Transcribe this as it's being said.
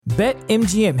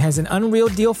BetMGM has an unreal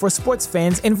deal for sports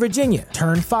fans in Virginia.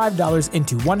 Turn $5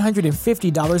 into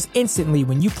 $150 instantly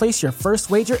when you place your first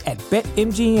wager at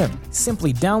BetMGM.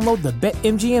 Simply download the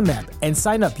BetMGM app and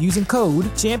sign up using code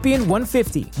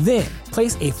Champion150. Then,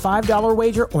 place a $5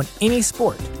 wager on any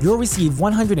sport. You'll receive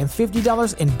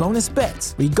 $150 in bonus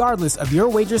bets, regardless of your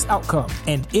wager's outcome.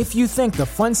 And if you think the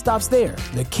fun stops there,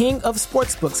 the King of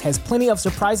Sportsbooks has plenty of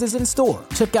surprises in store.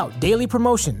 Check out daily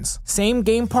promotions,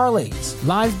 same-game parlays,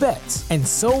 live bets, and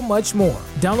so much more.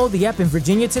 Download the app in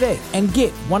Virginia today and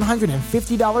get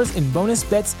 $150 in bonus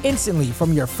bets instantly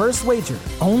from your first wager.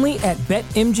 Only at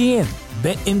BetMGM.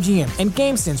 BetMGM and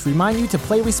GameSense remind you to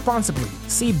play responsibly.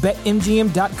 See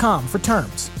BetMGM.com for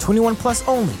terms. 21 plus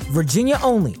only. Virginia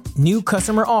only. New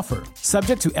customer offer.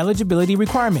 Subject to eligibility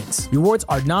requirements. Rewards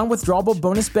are non-withdrawable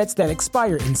bonus bets that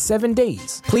expire in 7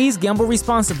 days. Please gamble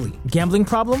responsibly. Gambling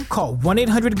problem? Call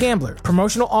 1-800-GAMBLER.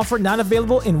 Promotional offer not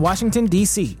available in Washington,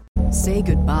 D.C. Say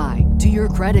goodbye to your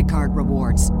credit card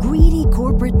rewards. Greedy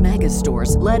corporate mega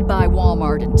stores, led by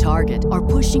Walmart and Target, are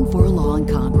pushing for a law in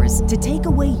Congress to take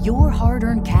away your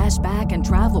hard-earned cash back and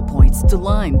travel points to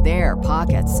line their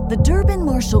pockets. The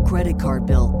Durbin-Marshall credit card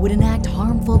bill would enact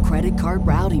harmful credit card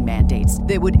routing mandates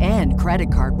that would end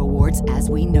credit card rewards as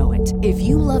we know it. If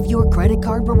you love your credit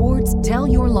card rewards, tell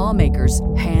your lawmakers,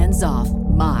 hands off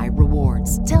my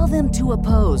rewards. Tell them to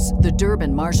oppose the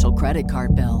Durbin-Marshall credit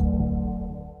card bill.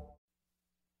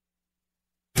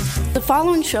 The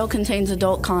following show contains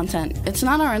adult content. It's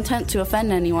not our intent to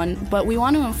offend anyone, but we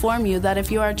want to inform you that if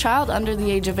you are a child under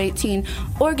the age of 18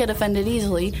 or get offended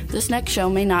easily, this next show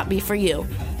may not be for you.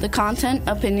 The content,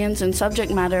 opinions, and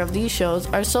subject matter of these shows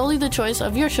are solely the choice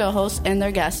of your show hosts and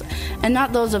their guests, and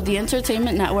not those of the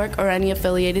Entertainment Network or any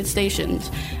affiliated stations.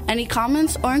 Any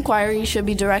comments or inquiries should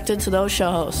be directed to those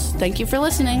show hosts. Thank you for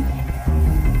listening.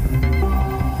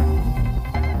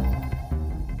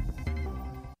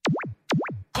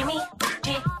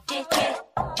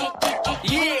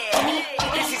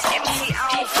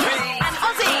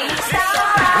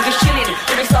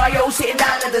 Sitting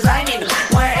down and designing,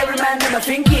 why every man never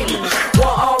thinking,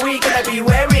 what are we gonna be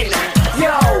wearing? Yo,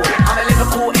 I'm a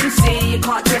Liverpool MC, you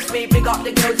can't test me. Big up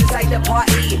the girls inside the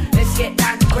party, let's get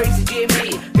down to crazy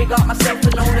Jimmy. Big up myself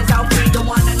and known as Alfie, the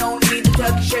one and only, the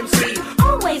Turkish MC.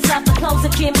 Always love the clothes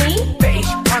of Jimmy. Bitch,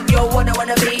 I'm your one I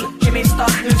wanna be, Jimmy Star,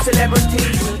 new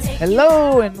celebrity.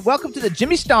 Hello and welcome to the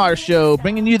Jimmy Star Show,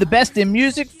 bringing you the best in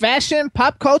music, fashion,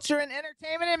 pop culture, and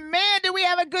entertainment. And man, do we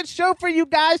have a good show for you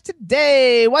guys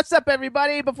today. What's up,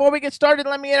 everybody? Before we get started,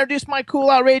 let me introduce my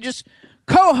cool, outrageous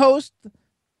co-host,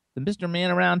 the Mr. Man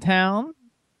Around Town,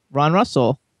 Ron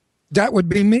Russell. That would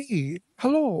be me.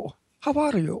 Hello. How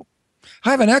are you? I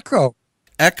have an echo.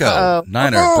 Echo,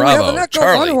 Niner, Bravo,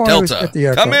 Charlie, Delta.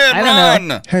 Come in,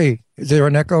 Ron. Hey, is there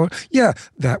an echo? Yeah,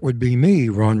 that would be me,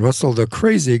 Ron Russell, the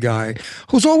crazy guy,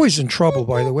 who's always in trouble,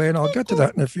 by the way, and I'll get to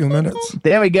that in a few minutes.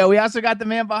 There we go. We also got the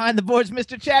man behind the boards,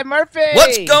 Mr. Chad Murphy.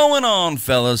 What's going on,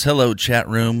 fellas? Hello, chat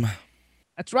room.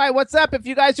 That's right. What's up? If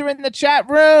you guys are in the chat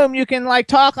room, you can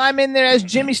talk. I'm in there as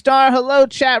Jimmy Star. Hello,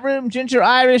 chat room. Ginger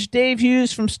Irish, Dave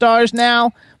Hughes from Stars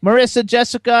Now, Marissa,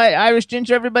 Jessica, Irish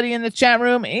Ginger, everybody in the chat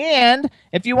room. And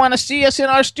if you want to see us in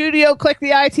our studio, click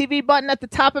the ITV button at the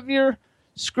top of your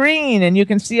screen, and you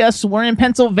can see us. We're in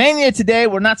Pennsylvania today.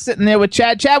 We're not sitting there with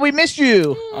Chad. Chad, we missed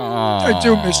you. Aww. I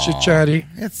do miss you, Chatty.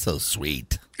 It's so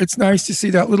sweet. It's nice to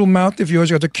see that little mouth of yours.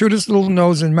 You got the cutest little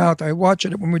nose and mouth. I watch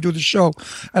it when we do the show.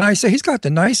 And I say, he's got the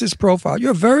nicest profile.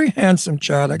 You're very handsome,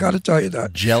 Chad. I got to tell you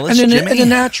that. Jealous, and Jimmy? in a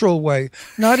natural way,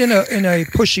 not in a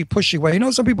pushy way. You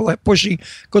know, some people have pushy,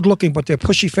 good looking, but they're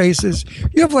pushy faces.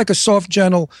 You have like a soft,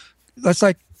 gentle, that's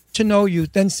like to know you,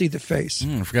 then see the face.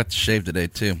 I forgot to shave today,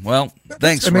 too. Well,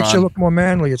 thanks, It Ron. makes you look more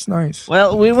manly. It's nice.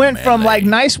 Well, we went from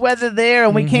nice weather there,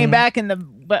 and we came back, and the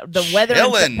weather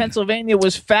in Pennsylvania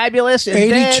was fabulous. And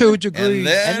 82 degrees.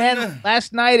 And then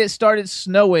last night it started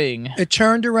snowing. It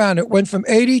turned around. It went from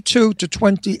 82 to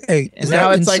 28. And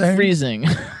now it's like freezing.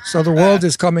 So the world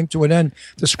is coming to an end.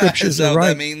 The scriptures are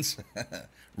right. That means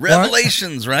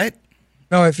Revelations, right?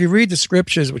 No, if you read the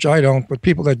scriptures, which I don't, but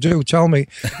people that do tell me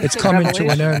it's coming to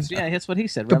an end. Yeah, that's what he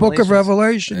said. The book of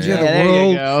Revelations. Yeah, the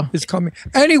world is coming.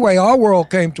 Anyway, our world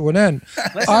came to an end.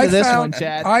 Listen to this one,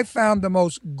 Chad. I found the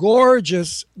most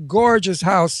gorgeous, gorgeous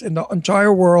house in the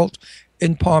entire world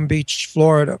in Palm Beach,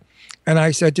 Florida. And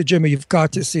I said to Jimmy, you've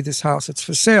got to see this house. It's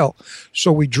for sale.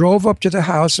 So we drove up to the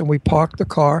house and we parked the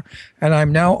car. And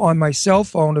I'm now on my cell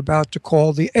phone about to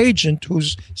call the agent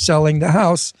who's selling the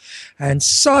house. And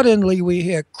suddenly we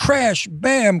hear crash,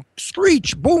 bam,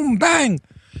 screech, boom, bang.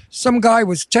 Some guy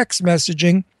was text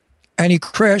messaging and he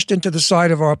crashed into the side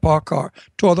of our parked car,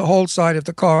 tore the whole side of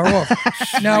the car off.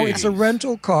 Now it's a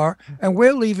rental car, and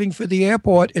we're leaving for the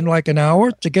airport in like an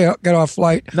hour to get our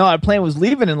flight. No, our plane was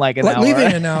leaving in like an hour. Leaving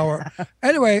in an hour.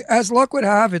 Anyway, as luck would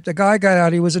have it, the guy got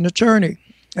out. He was an attorney.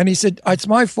 And he said, it's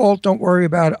my fault. Don't worry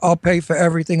about it. I'll pay for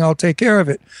everything. I'll take care of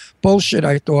it. Bullshit,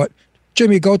 I thought.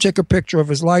 Jimmy, go take a picture of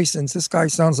his license. This guy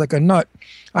sounds like a nut.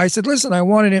 I said, listen, I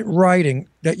wanted it in writing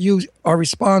that you are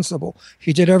responsible.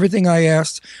 He did everything I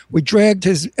asked. We dragged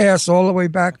his ass all the way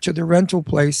back to the rental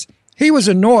place. He was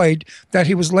annoyed that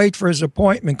he was late for his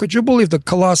appointment. Could you believe the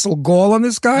colossal gall on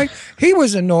this guy? He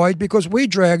was annoyed because we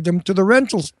dragged him to the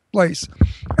rental place.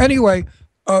 Anyway,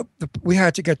 we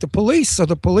had to get the police. So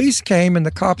the police came and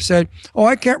the cop said,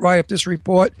 I can't write up this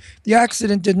report. The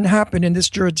accident didn't happen in this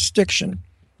jurisdiction.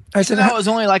 I said, that was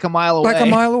only like a mile away. Like a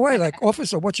mile away. Like,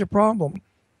 officer, what's your problem?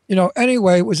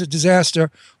 Anyway, it was a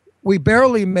disaster. We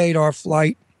barely made our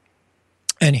flight.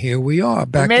 And here we are.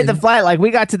 We made the flight. Like, we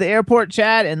got to the airport,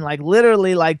 Chad, and like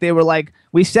literally, like they were like,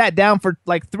 we sat down for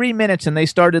like 3 minutes and they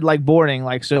started like boarding.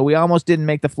 Like, so we almost didn't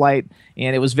make the flight,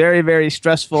 and it was very, very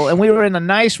stressful. And we were in a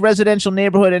nice residential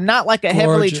neighborhood and not like a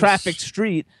heavily trafficked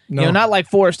street. No. Not like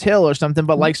Forest Hill or something,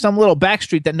 but like some little back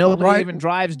street that nobody even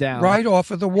drives down. Right off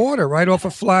of the water, right off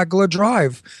of Flagler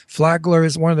Drive. Flagler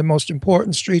is one of the most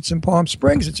important streets in Palm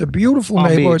Springs. It's a beautiful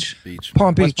neighborhood.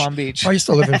 Palm Beach. Palm Beach. I used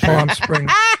to live in Palm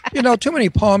Springs. Too many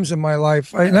palms in my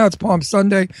life. Now it's Palm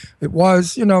Sunday. It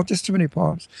was, just too many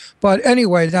palms. But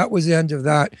anyway, that was the end of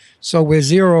that. So we're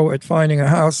zero at finding a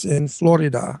house in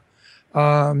Florida.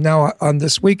 Now, on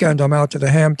this weekend, I'm out to the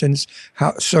Hamptons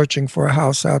searching for a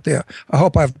house out there. I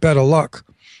hope I have better luck.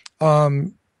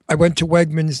 I went to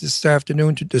Wegmans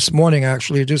this morning,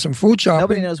 actually, to do some food shopping.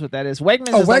 Nobody knows what that is.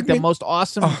 Wegmans is like the most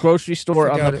awesome grocery store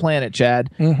on the planet, Chad.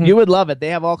 Mm-hmm. You would love it. They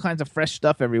have all kinds of fresh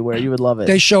stuff everywhere. You would love it.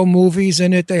 They show movies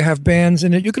in it. They have bands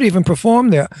in it. You could even perform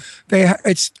there.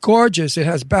 It's gorgeous. It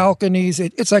has balconies.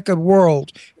 It's like a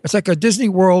world. It's like a Disney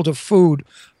World of food.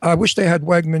 I wish they had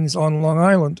Wegmans on Long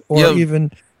Island or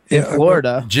even in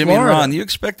Florida. Jimmy and Ron, you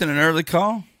expecting an early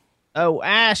call? Oh,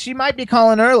 she might be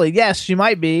calling early. Yes, she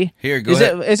might be. Here, go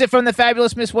ahead. Is it from the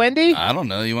fabulous Miss Wendy? I don't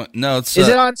know. No, it's. Is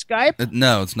it on Skype?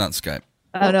 No, it's not Skype.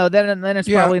 Oh no, then it's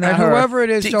probably not her. Whoever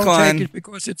it is, don't take it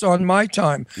because it's on my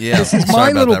time. Yeah, this is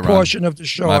my little portion of the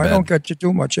show. I don't get to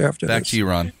do much after this. Back to you,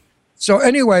 Ron. So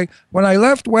anyway, when I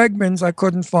left Wegmans, I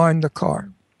couldn't find the car.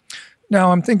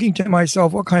 Now I'm thinking to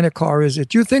myself, what kind of car is it?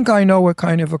 Do you think I know what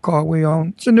kind of a car we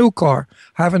own? It's a new car.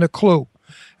 Haven't a clue.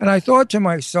 And I thought to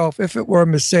myself, if it were a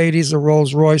Mercedes, a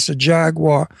Rolls Royce, a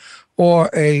Jaguar, or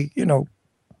a,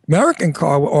 American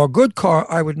car or a good car,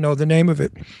 I would know the name of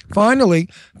it. Finally,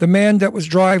 the man that was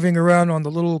driving around on the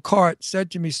little cart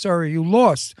said to me, sir, are you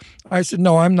lost? I said,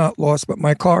 no, I'm not lost, but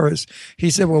my car is.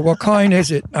 He said, well, what kind is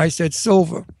it? I said,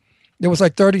 silver. There was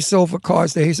like 30 silver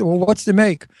cars there. He said, well, what's the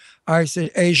make? I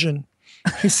said, Asian.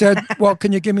 He said, well,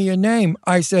 can you give me your name?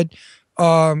 I said,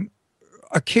 a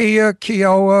Kia,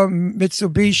 Kiowa,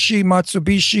 Mitsubishi,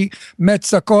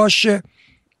 Mezzakosha.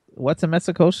 What's a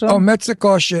Mezzakosha? Oh,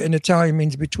 Mezzakosha in Italian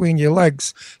means between your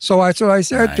legs. So that's what I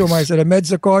said to him. I said, a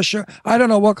Mezzakosha. I don't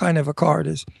know what kind of a car it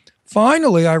is.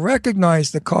 Finally, I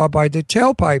recognized the car by the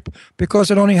tailpipe because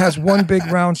it only has one big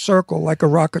round circle like a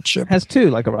rocket ship. Has two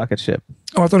like a rocket ship.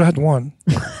 Oh, I thought it had one.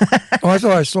 I thought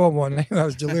I saw one. I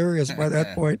was delirious by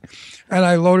that point. And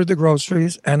I loaded the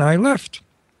groceries and I left.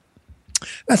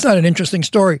 That's not an interesting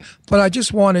story, but I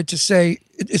just wanted to say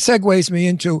it segues me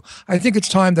into, I think it's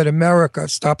time that America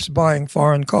stops buying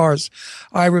foreign cars.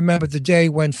 I remember the day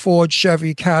when Ford,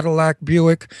 Chevy, Cadillac,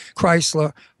 Buick,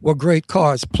 Chrysler were great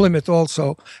cars, Plymouth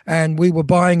also, and we were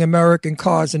buying American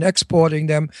cars and exporting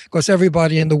them because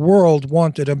everybody in the world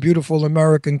wanted a beautiful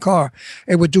American car.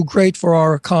 It would do great for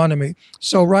our economy.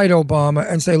 So write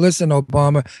Obama and say, listen,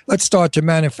 Obama, let's start to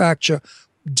manufacture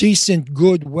decent,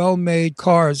 good, well-made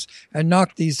cars and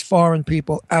knock these foreign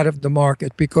people out of the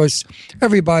market because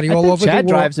everybody all over the world. Chad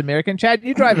drives American. Chad,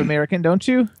 you drive American, don't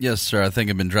you? Yes, sir. I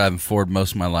think I've been driving Ford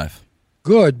most of my life.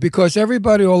 Good, because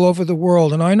everybody all over the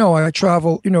world, and I know I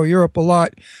travel, Europe a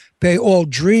lot, they all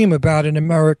dream about an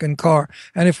American car.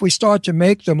 And if we start to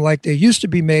make them like they used to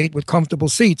be made with comfortable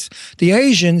seats, the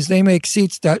Asians, they make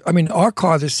seats our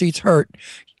car, the seats hurt.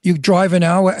 You drive an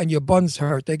hour and your buns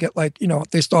hurt. They get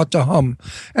they start to hum.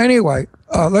 Anyway,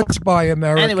 let's buy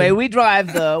American. Anyway, we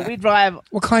drive.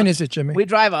 What kind is it, Jimmy? We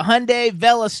drive a Hyundai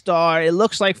Velastar. It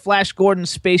looks like Flash Gordon's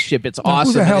spaceship. It's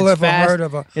awesome. Who the hell ever fast. heard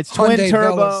of a It's Hyundai twin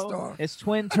turbo. Velastar? It's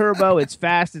twin turbo. It's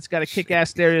fast. It's got a kick-ass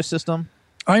stereo system.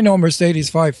 I know Mercedes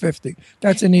 550.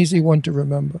 That's an easy one to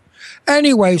remember.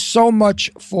 Anyway, so much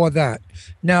for that.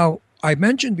 Now, I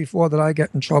mentioned before that I get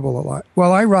in trouble a lot.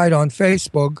 Well, I write on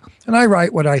Facebook, and I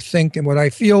write what I think and what I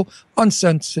feel,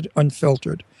 uncensored,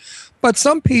 unfiltered. But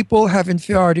some people have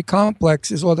inferiority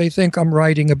complexes, or they think I'm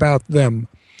writing about them.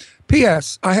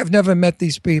 P.S. I have never met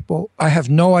these people. I have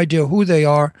no idea who they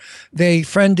are. They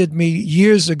friended me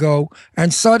years ago,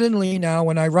 and suddenly now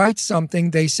when I write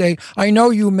something, they say, I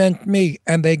know you meant me,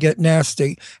 and they get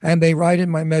nasty. And they write in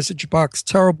my message box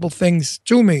terrible things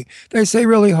to me. They say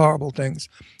really horrible things.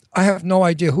 I have no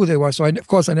idea who they were, so of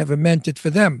course I never meant it for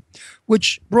them,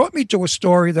 which brought me to a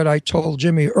story that I told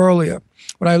Jimmy earlier.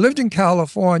 When I lived in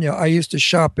California, I used to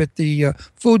shop at the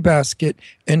Food Basket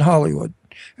in Hollywood.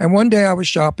 And one day I was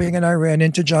shopping and I ran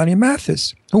into Johnny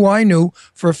Mathis, who I knew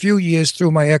for a few years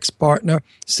through my ex-partner,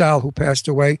 Sal, who passed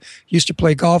away. Used to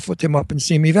play golf with him up in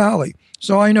Simi Valley.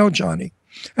 So I know Johnny.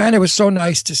 And it was so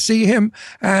nice to see him.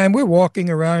 And we're walking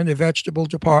around the vegetable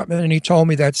department, and he told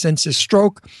me that since his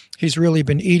stroke, he's really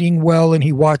been eating well, and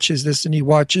he watches this and he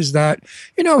watches that.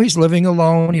 You know, he's living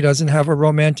alone. He doesn't have a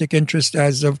romantic interest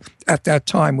as of at that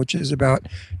time, which is about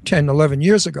 10, 11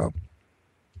 years ago.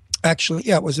 Actually,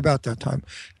 yeah, it was about that time.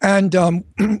 And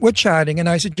we're chatting, and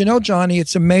I said, you know, Johnny,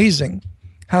 it's amazing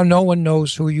how no one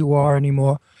knows who you are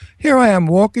anymore. Here I am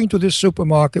walking to this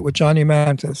supermarket with Johnny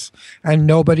Mantis, and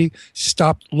nobody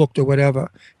stopped, looked, or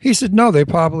whatever. He said, no, they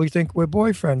probably think we're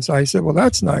boyfriends. I said, well,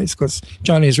 that's nice, because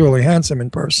Johnny's really handsome in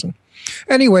person.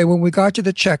 Anyway, when we got to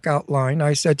the checkout line,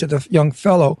 I said to the young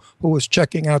fellow who was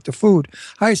checking out the food,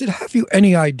 I said, have you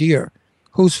any idea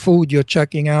whose food you're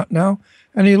checking out now?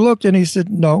 And he looked and he said,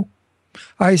 no.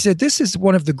 I said, this is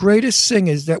one of the greatest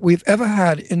singers that we've ever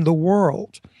had in the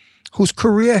world, whose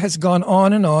career has gone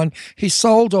on and on. He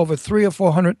sold over 300 or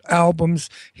 400 albums.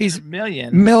 He's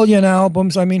million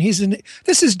albums. I mean,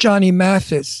 this is Johnny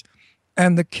Mathis.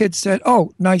 And the kid said,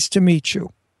 oh, nice to meet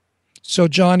you. So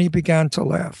Johnny began to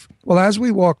laugh. Well, as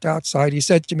we walked outside, he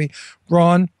said to me,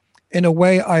 Ron, in a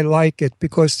way, I like it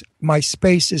because my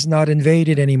space is not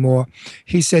invaded anymore.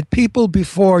 He said, people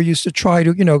before used to try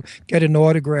to, get an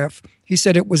autograph. He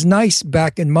said it was nice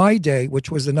back in my day, which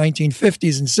was the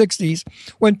 1950s and 60s,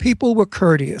 when people were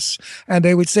courteous and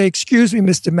they would say, excuse me,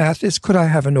 Mr. Mathis, could I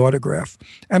have an autograph?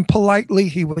 And politely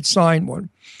he would sign one.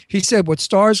 He said, what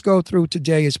stars go through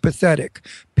today is pathetic.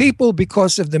 People,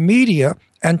 because of the media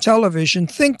and television,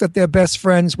 think that they're best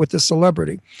friends with the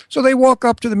celebrity. So they walk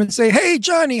up to them and say, hey,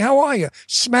 Johnny, how are you?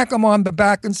 Smack them on the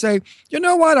back and say, you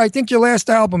know what? I think your last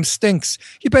album stinks.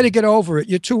 You better get over it.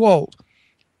 You're too old.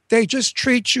 They just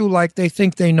treat you like they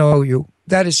think they know you.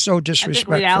 That is so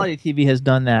disrespectful. I think reality TV has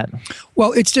done that.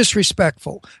 Well, it's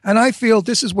disrespectful. And I feel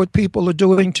this is what people are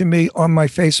doing to me on my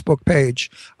Facebook page.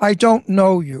 I don't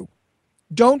know you.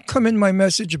 Don't come in my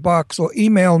message box or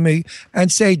email me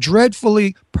and say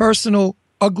dreadfully personal,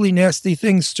 ugly, nasty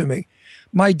things to me.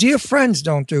 My dear friends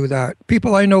don't do that.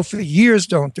 People I know for years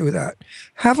don't do that.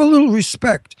 Have a little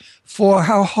respect for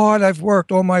how hard I've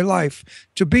worked all my life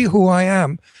to be who I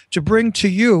am, to bring to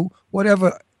you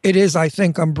whatever it is I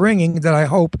think I'm bringing that I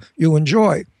hope you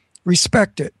enjoy.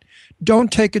 Respect it.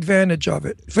 Don't take advantage of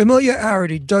it.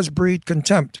 Familiarity does breed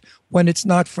contempt when it's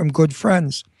not from good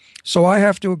friends. So I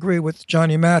have to agree with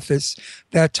Johnny Mathis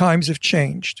that times have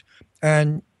changed.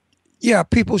 And yeah,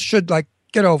 people should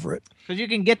get over it. Because you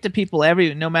can get to people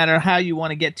no matter how you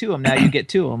want to get to them. Now you get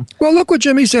to them. Well, look what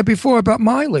Jimmy said before about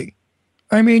Miley.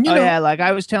 I mean, you know. Yeah, like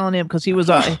I was telling him because he was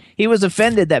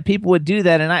offended that people would do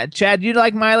that. And Chad, you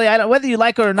like Miley? I don't whether you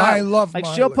like her or not. I love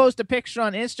Miley. She'll post a picture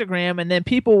on Instagram, and then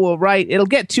people will write. It'll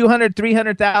get 200,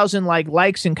 300,000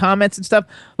 likes and comments and stuff.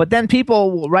 But then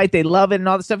people will write they love it and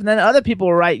all this stuff, and then other people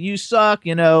will write you suck.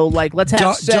 Let's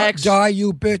have sex. Die,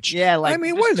 you bitch. Yeah, I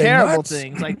mean, what are they terrible nuts?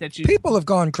 Things like that. People have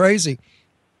gone crazy.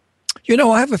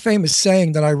 I have a famous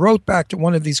saying that I wrote back to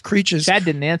one of these creatures. Chad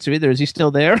didn't answer either. Is he still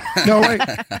there? No, wait.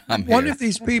 One of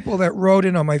these people that wrote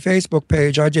in on my Facebook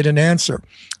page, I did an answer.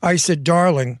 I said,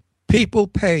 darling, people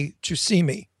pay to see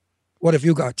me. What have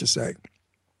you got to say?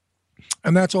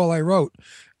 And that's all I wrote.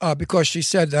 Because she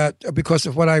said that because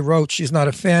of what I wrote, she's not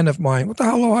a fan of mine. What the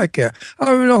hell do I care? I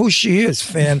don't even know who she is,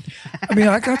 fan. I mean,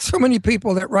 I got so many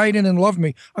people that write in and love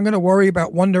me. I'm going to worry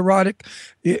about one neurotic,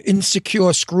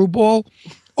 insecure screwball.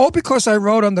 All because I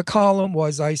wrote on the column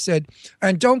I said,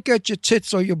 and don't get your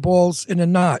tits or your balls in a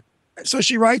knot. So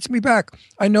she writes me back,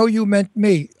 I know you meant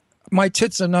me. My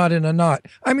tits are not in a knot.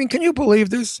 I mean, can you believe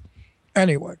this?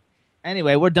 Anyway,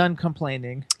 we're done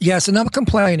complaining. Yes, and I'm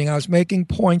complaining. I was making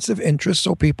points of interest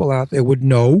so people out there would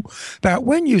know that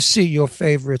when you see your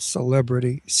favorite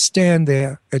celebrity, stand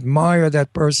there, admire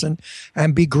that person,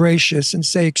 and be gracious and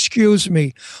say, excuse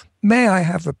me, may I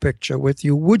have a picture with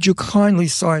you? Would you kindly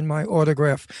sign my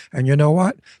autograph? And you know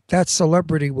what? That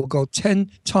celebrity will go 10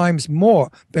 times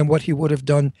more than what he would have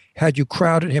done had you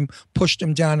crowded him, pushed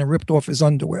him down, and ripped off his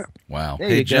underwear. Wow. There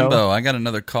Hey, you go. Jimbo, I got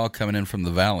another call coming in from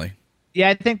the Valley. Yeah,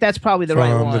 I think that's probably the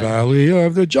right From one. the Valley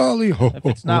of the Jolly Ho. If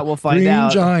it's not, we'll find Green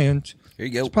out. Giant. Here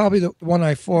you go. It's probably the one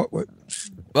I fought with.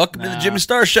 Welcome to the Jimmy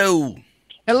Star Show.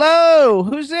 Hello,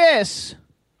 who's this?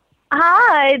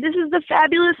 Hi, this is the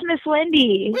fabulous Miss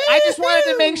Wendy. I just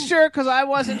wanted to make sure because I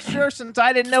wasn't sure since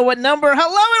I didn't know what number.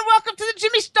 Hello and welcome to the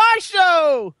Jimmy Star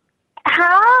Show.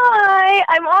 Hi,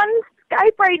 I'm on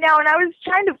Skype right now, and I was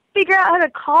trying to figure out how to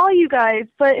call you guys,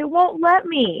 but it won't let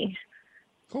me.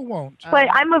 Who won't? But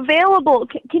I'm available.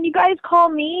 Can you guys call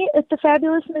me at the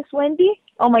fabulous Miss Wendy?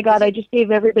 Oh my God, I just gave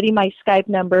everybody my Skype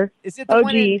number. Is it the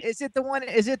one? Is it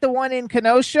the one in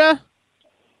Kenosha?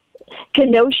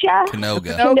 Kenosha?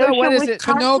 Canoga. What is it?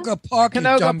 Canoga Park.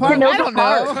 Canoga Park. I don't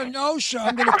know. Kenosha.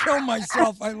 I'm going to kill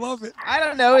myself. I love it. I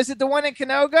don't know. Is it the one in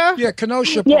Canoga? Yeah,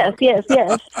 Kenosha Yes, Park. yes,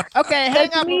 yes. Okay, hang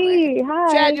That's up. me.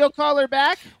 Hi. Chad, you'll call her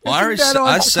back? Well, I Isn't that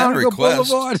on sent a Canoga request.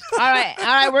 Boulevard? All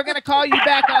right. We're going to call you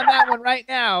back on that one right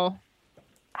now.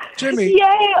 Jimmy.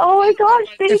 Yay! Oh my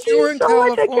gosh! Thank If you're you in so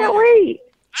much. I can't California- wait.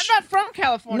 I'm not from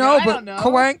California. No, I but don't know.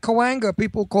 Coanga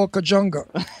people call Kajunga.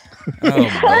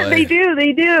 Oh, They boy. do.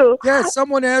 They do. Yeah,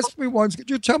 someone asked me once, could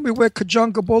you tell me where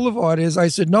Kajunga Boulevard is? I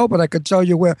said, no, but I could tell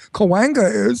you where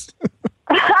Coanga is.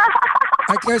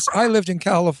 I guess I lived in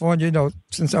California,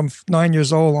 since I'm 9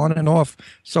 years old, on and off.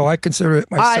 So I consider it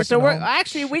my All right, second so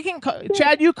home. we can call,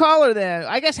 Chad, you call her then.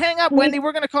 I guess hang up, Wendy.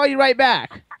 We're going to call you right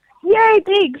back. Yay!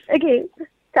 Thanks. Okay.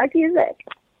 Talk to you in a sec.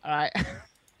 All right.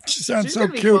 She sounds She's so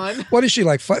gonna be cute. fun. What is she,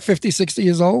 like 50, 60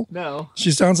 years old? No. She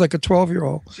sounds like a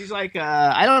 12-year-old. She's like,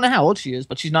 I don't know how old she is,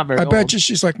 but she's not very I old. bet you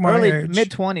she's like my age.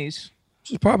 Mid-20s.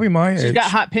 She's probably my age. She's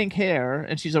got hot pink hair,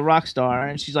 and she's a rock star,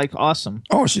 and she's like awesome.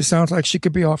 Oh, she sounds like she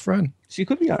could be our friend. She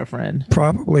could be our friend.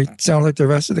 Probably. Sounds like the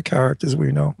rest of the characters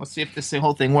we know. Let's see if this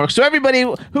whole thing works. So everybody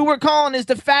who we're calling is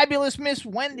the fabulous Miss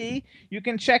Wendy. You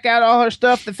can check out all her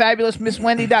stuff,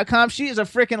 thefabulousmisswendy.com. She is a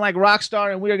freaking like rock star,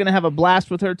 and we are going to have a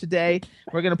blast with her today.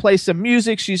 We're going to play some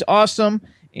music. She's awesome,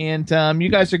 and you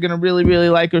guys are going to really, really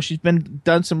like her. She's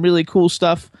done some really cool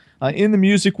stuff in the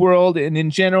music world and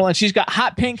in general, and she's got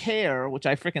hot pink hair, which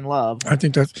I freaking love. I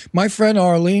think that's my friend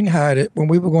Arlene had it when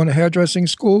we were going to hairdressing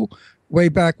school way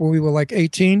back when we were like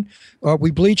 18. We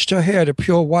bleached her hair to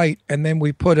pure white, and then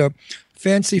we put a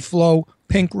fancy flow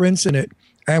pink rinse in it.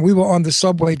 And we were on the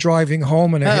subway driving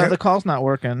home, and The call's not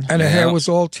working. her hair was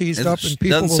all teased up, and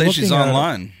people were doesn't say looking she's at her.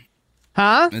 online.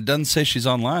 Huh? It doesn't say she's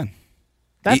online.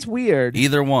 That's weird.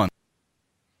 Either one.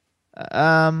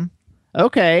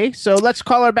 Okay, so let's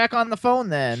call her back on the phone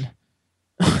then.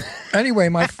 Anyway,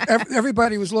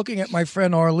 everybody was looking at my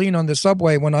friend Arlene on the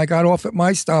subway. When I got off at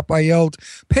my stop, I yelled,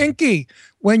 "Pinky,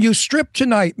 when you strip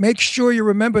tonight, make sure you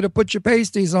remember to put your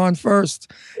pasties on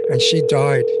first." And she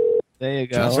died. There you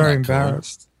I was go. very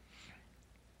embarrassed.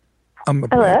 I'm a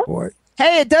Hello? bad boy.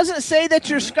 Hey, it doesn't say that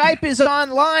your Skype is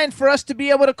online for us to be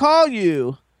able to call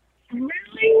you.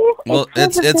 Really? Well,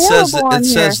 says it says available on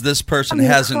says here. this person I'm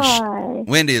gonna hasn't. cry.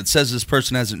 Wendy, it says this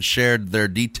person hasn't shared their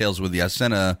details with you. I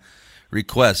sent a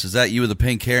request. Is that you with the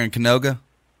pink hair in Canoga?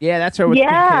 Yeah, that's her with pink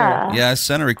hair. Yeah, I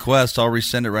sent a request. I'll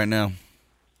resend it right now.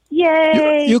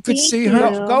 Yay! You could thank see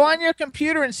her? you. Go on your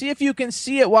computer and see if you can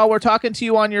see it while we're talking to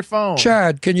you on your phone.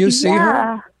 Chad, can you see her?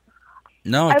 Yeah.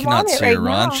 No, I I'm cannot on it see right her,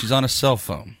 Ron. now. She's on a cell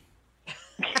phone.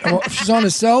 Well, if she's on a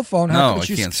cell phone. How No,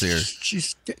 could I can't see her.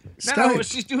 She's No,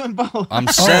 Skype. she's doing both. I'm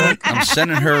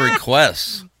sending her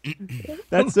requests.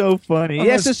 That's so funny.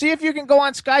 Yeah, so see if you can go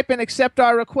on Skype and accept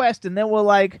our request, and then we'll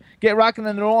like get rocking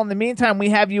and roll. In the meantime, we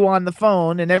have you on the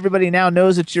phone, and everybody now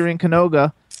knows that you're in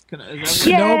Canoga.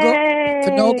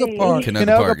 Canoga Park.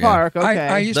 Canoga Park. yeah. Okay.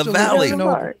 I used The to Valley. live in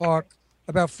Canoga Park.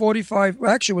 About 45.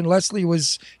 Actually, when Leslie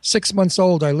was 6 months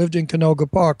old, I lived in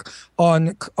Canoga Park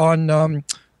on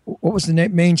what was the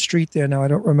name? Main Street there. Now I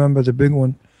don't remember the big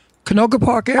one. Canoga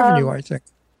Park Avenue, I think.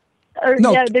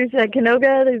 No. Yeah, there's a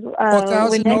Canoga. There's Or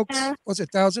Thousand Winnetka. Oaks. Was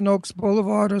it Thousand Oaks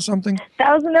Boulevard or something?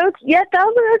 Thousand Oaks. Yeah,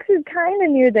 Thousand Oaks is kind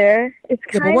of near there. It's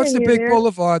Yeah, kind but of what's the near big there.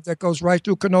 boulevard that goes right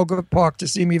through Canoga Park to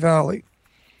Simi Valley?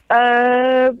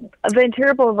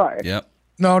 Ventura Boulevard. Yep.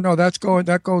 No,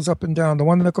 that goes up and down. The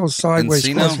one that goes sideways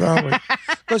Encino? across Valley.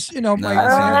 Because No, my it's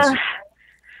not.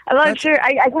 I'm not sure.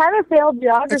 I kind of failed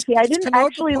geography. I didn't Canoga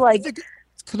actually Park. like. I think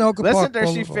it's Canoga Listen Park to her.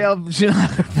 She Boulevard. failed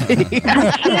geography.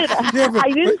 Yeah, but-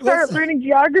 I didn't but start listen. learning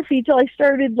geography till I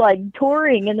started like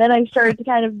touring, and then I started to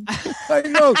kind of I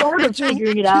know. sort of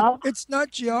figuring it out. It's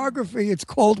not geography. It's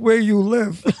called where you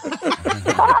live.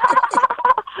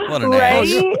 What an Right?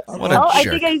 ass. What a I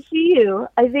jerk. think I see you.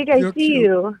 I think I You're see cute.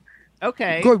 you.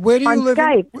 Okay. Good. Where do you On live?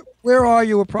 Skype. Where are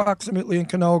you approximately in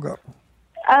Canoga?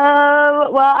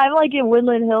 Well, I'm like in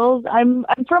Woodland Hills. I'm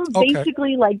from Okay.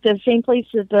 basically like the same place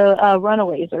that the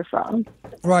Runaways are from.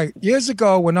 Right. Years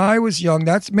ago, when I was young,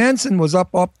 Manson was up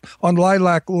on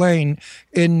Lilac Lane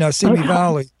in Simi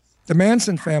Valley. The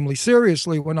Manson family,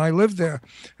 seriously, when I lived there.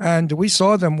 And we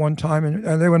saw them one time,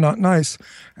 and they were not nice.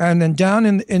 And then down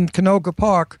in Canoga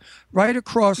Park, right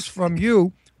across from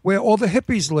you, where all the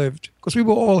hippies lived, because we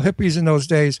were all hippies in those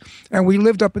days. And we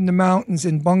lived up in the mountains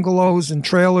in bungalows and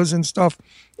trailers and stuff.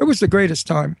 It was the greatest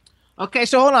time. Okay,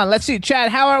 so hold on. Let's see.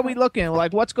 Chad, how are we looking?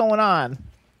 Like, what's going on?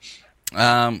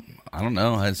 I don't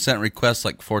know. I sent requests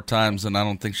like 4 times, and I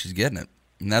don't think she's getting it.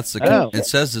 And that's the. Oh. It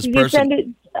says this You can person. send it.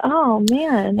 Oh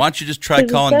man. Why don't you just try 'Cause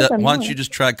it calling? says I'm Why don't on. you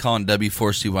just try calling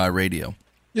W4CY Radio?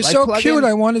 You're Like so plug cute. in-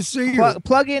 I want to see you.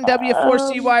 Plug in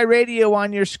W4CY radio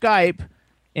on your Skype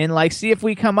and like see if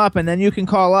we come up, and then you can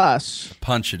call us.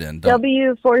 Punch it in. Don't.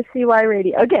 W4CY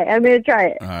radio. Okay, I'm gonna try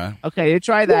it. All right. Okay, you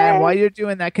try that. And Yay. while you're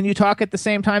doing that, can you talk at the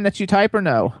same time that you type or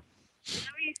no?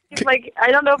 Like I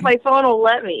don't know if my phone will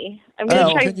let me. I'm gonna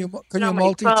Oh. try. Can you on my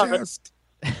phone. multitask?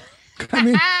 I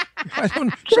mean,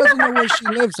 she doesn't know where she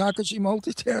lives. How could she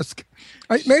multitask?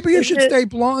 Maybe you should stay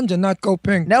blonde and not go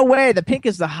pink. No way. The pink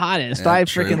is the hottest. Yeah, I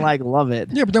true. freaking love it.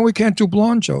 Yeah, but then we can't do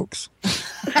blonde jokes.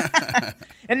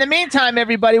 In the meantime,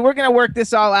 everybody, we're going to work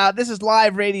this all out. This is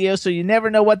live radio, so you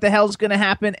never know what the hell's going to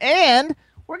happen. And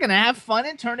we're going to have fun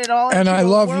and turn it all And into I a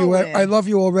love you. whirlwind. I love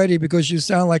you already because you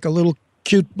sound like a little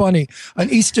cute bunny,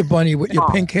 an Easter bunny with your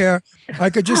pink hair.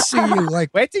 I could just see you like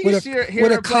Wait till you with hear a her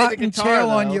with a play the cotton guitar, tail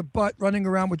on though. your butt, running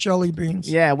around with jelly beans.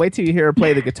 Yeah, wait till you hear her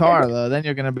play the guitar, though. Then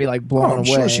you're going to be like Oh, blown I'm away.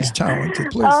 sure she's talented.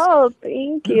 Please. Oh,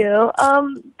 thank you.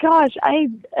 Gosh,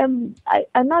 I'm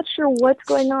not sure what's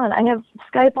going on. I have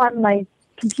Skype on my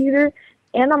computer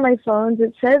and on my phones.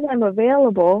 It says I'm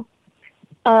available.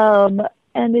 And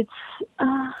it's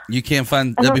You can't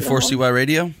find I don't W4CY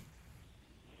Radio?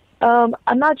 I'm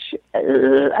not sure.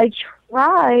 I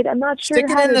tried. I'm not sure.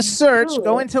 Stick it how in to the search. do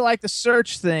Go it. into like the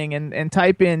search thing and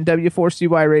type in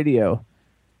W4CY radio.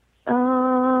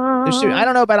 I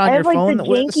don't know about on I your have like phone. the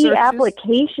where the janky search is.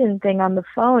 application thing on the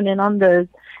phone, and on the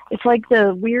it's like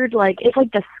the weird it's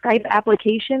like the Skype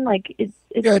application. Like it's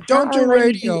Yeah, not don't do really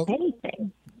letting you radio. do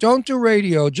anything. Don't do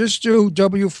radio. Just do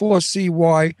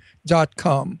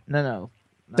W4CY.com. No.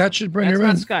 That should bring That's her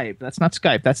not in. Skype. That's not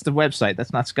Skype. That's the website.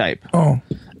 That's not Skype. Oh,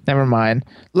 Never mind.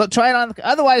 Look, try it on.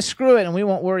 Otherwise, screw it, and we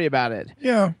won't worry about it.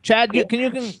 yeah. Chad, You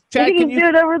can can you do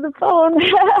it over the phone.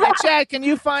 Hey, Chad, can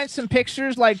you find some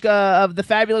pictures like of the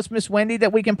fabulous Miss Wendy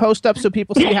that we can post up so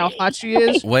people see how hot she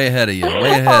is? Way ahead of you. Way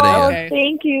ahead Oh, of you. Okay.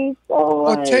 thank you so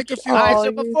Well, much. take a few- All right, Oh, so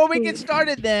you're before we sweet. get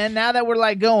started then, now that we're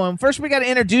like going, first we got to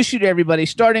introduce you to everybody.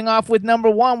 Starting off with number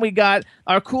 1, we got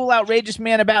our cool, outrageous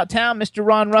man about town, Mr.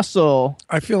 Ron Russell.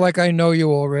 I feel like I know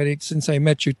you already since I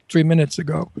met you 3 minutes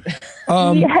ago.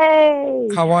 Yay!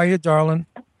 How are you, darling?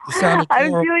 You sound I'm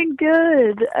adorable. doing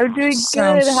good. I'm doing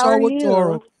Sound good. How so are you?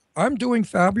 adorable. I'm doing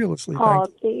fabulously. Oh,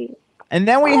 Thank you. thanks. And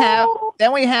then we have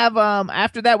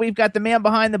after that we've got the man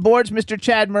behind the boards, Mr.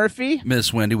 Chad Murphy.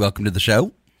 Miss Wendy, welcome to the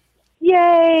show.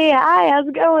 Yay! Hi, how's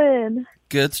it going?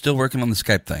 Good. Still working on the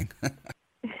Skype thing.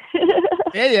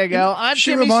 There you go. I'm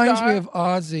She Jimmy reminds Star. me of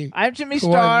Ozzy. I'm Jimmy who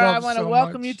Star. I love want to so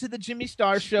welcome much. you to the Jimmy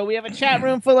Star Show. We have a chat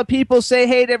room full of people. Say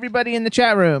hey to everybody in the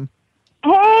chat room.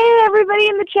 Hey, everybody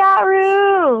in the chat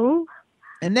room.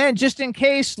 And then, just in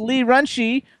case Lee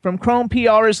Runchie from Chrome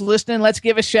PR is listening, let's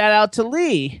give a shout out to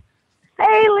Lee.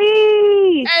 Hey,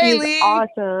 Lee. Hey, She's Lee.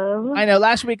 Awesome. I know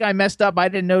last week I messed up. I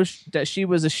didn't know that she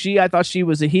was a she. I thought she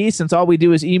was a he, since all we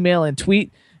do is email and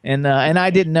tweet. And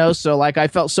I didn't know, so like I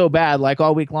felt so bad like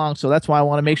all week long. So that's why I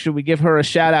want to make sure we give her a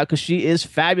shout out, because she is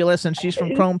fabulous and she's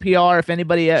from Chrome PR. If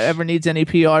anybody ever needs any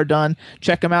PR done,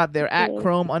 check them out. They're at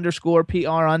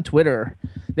Chrome_PR on Twitter.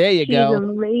 There you She's go.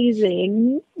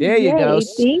 amazing. There you Yay, go.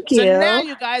 Thank you. So now,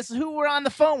 you guys, who we're on the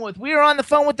phone with? We are on the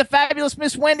phone with the fabulous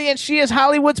Miss Wendy, and she is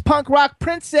Hollywood's punk rock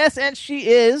princess, and she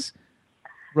is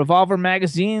Revolver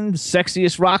Magazine's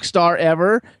sexiest rock star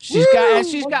ever. She's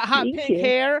got hot Thank pink you.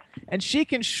 hair, and she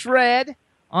can shred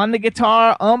on the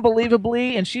guitar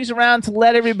unbelievably, and she's around to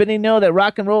let everybody know that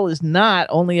rock and roll is not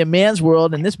only a man's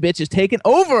world, and this bitch is taking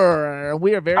over.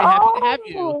 We are very happy to have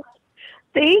you. Oh,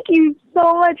 thank you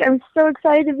so much. I'm so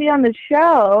excited to be on the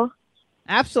show.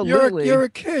 Absolutely. You're a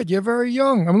kid. You're very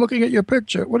young. I'm looking at your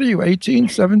picture. What are you, 18,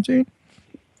 17?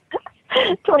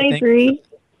 23.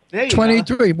 There you go.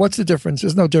 23. What's the difference?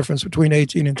 There's no difference between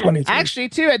 18 and 23. Actually,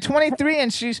 too, at 23,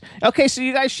 and she's okay. So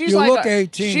you guys, she's You like look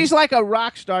 18. She's like a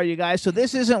rock star, you guys. So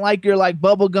this isn't like your like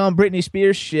bubblegum Britney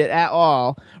Spears shit at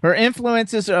all. Her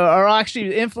influences are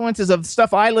actually influences of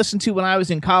stuff I listened to when I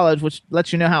was in college, which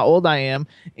lets you know how old I am.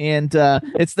 And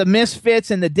it's the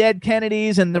Misfits and the Dead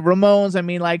Kennedys and the Ramones. I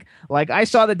mean, like I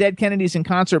saw the Dead Kennedys in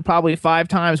concert probably 5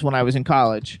 times when I was in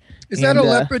college. Is that a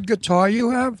leopard guitar you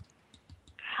have?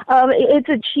 It's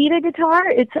a cheetah guitar.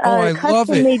 It's a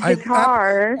custom-made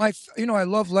guitar. I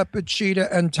love leopard,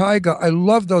 cheetah, and tiger. I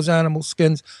love those animal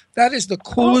skins. That is the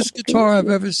coolest guitar I've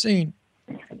ever seen.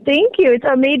 Thank you. It's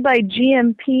made by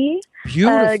GMP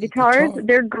Beautiful guitars. guitar.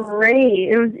 They're great.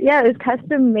 It was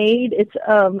custom made. It's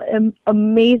an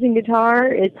amazing guitar.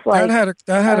 It's like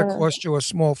that had to cost you a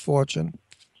small fortune.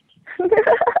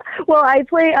 Well, I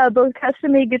play both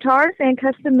custom-made guitars and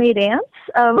custom-made amps.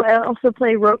 I also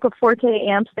play Roca Forte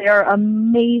amps. They are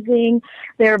amazing.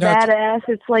 They're badass.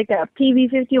 It's like a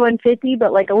PV5150,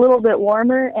 but like a little bit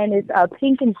warmer, and it's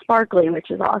pink and sparkly,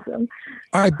 which is awesome.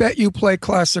 I bet you play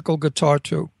classical guitar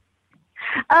too.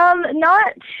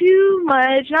 Not too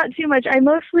much. I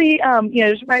mostly,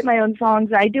 just write my own songs.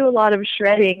 I do a lot of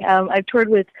shredding. I've toured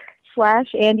with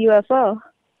Slash and UFO.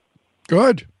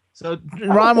 Good. So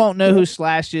Ron won't know who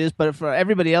Slash is, but for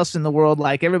everybody else in the world,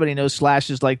 like everybody knows Slash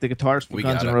is like the guitarist from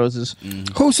Guns N' Roses.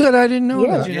 Mm-hmm. Who said I didn't know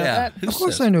that? Did you know that? Of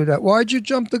course I knew that. Why'd you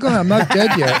jump the gun? I'm not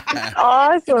dead yet.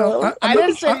 Awesome. I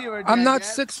didn't say you were dead I'm not yet.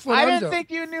 6 foot I under. didn't think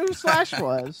you knew who Slash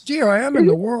was. Dear, I am in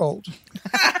the world.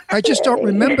 I just don't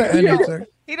remember anything.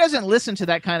 He doesn't listen to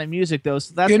that kind of music, though,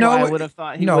 so that's why I would have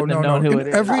thought he wouldn't have known who it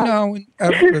is.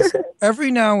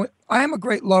 Every now, I am a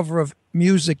great lover of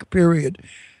music, period.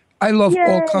 I love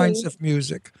all kinds of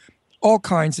music. All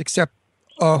kinds except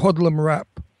hoodlum rap.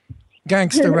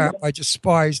 Gangster rap, I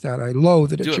despise that. I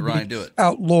loathe it. It should be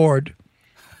outlawed.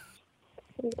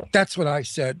 That's what I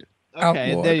said. Okay,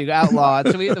 outlawed. there you go,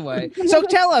 outlawed. So either way. So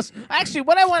tell us, actually,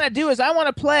 what I want to do is I want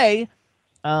to play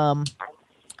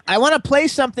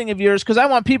something of yours because I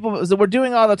want people that we're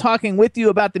doing all the talking with you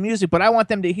about the music, but I want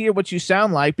them to hear what you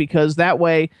sound like because that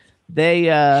way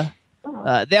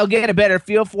they'll get a better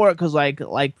feel for it because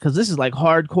because this is like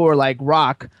hardcore like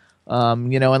rock,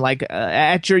 and like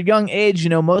at your young age,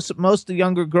 most of the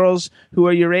younger girls who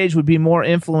are your age would be more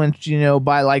influenced,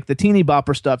 by like the teeny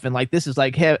bopper stuff, and like this is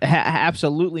like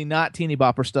absolutely not teeny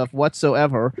bopper stuff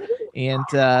whatsoever, and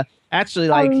actually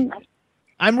like.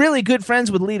 I'm really good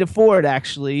friends with Lita Ford,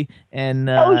 actually, and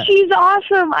she's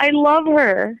awesome. I love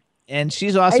her. And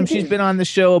she's awesome. She's been on the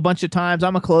show a bunch of times.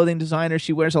 I'm a clothing designer.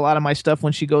 She wears a lot of my stuff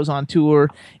when she goes on tour.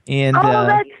 And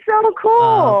that's so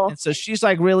cool. And so she's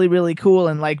like really, really cool.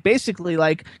 And like basically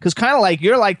like, because kind of like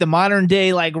you're like the modern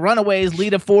day like Runaways,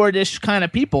 Lita Ford-ish kind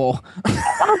of people.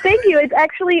 Oh, thank you. It's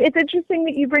interesting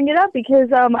that you bring it up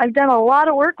because I've done a lot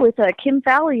of work with Kim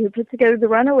Fowley, who put together the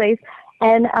Runaways.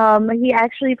 And he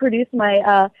actually produced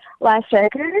my last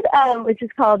record, which is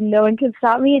called No One Can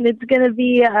Stop Me, and it's going to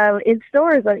be in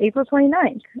stores on April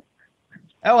 29th.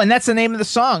 Oh, and that's the name of the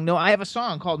song. No, I have a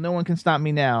song called No One Can Stop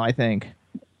Me Now, I think.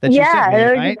 No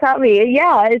One Can Stop Me.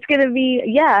 Yeah, it's going to be,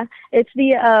 it's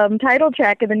the title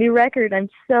track of the new record. I'm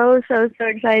so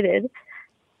excited.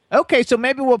 Okay, so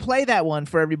maybe we'll play that one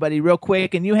for everybody real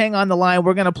quick, and you hang on the line.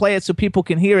 We're going to play it so people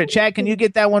can hear it. Chad, can you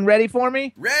get that one ready for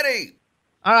me? Ready.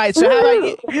 All right, so how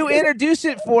about you introduce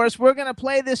it for us? We're going to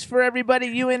play this for everybody.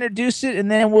 You introduce it, and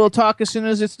then we'll talk as soon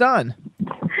as it's done.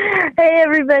 Hey,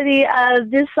 everybody.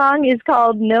 This song is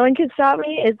called No One Can Stop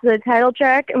Me. It's the title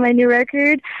track of my new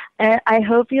record, and I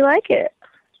hope you like it.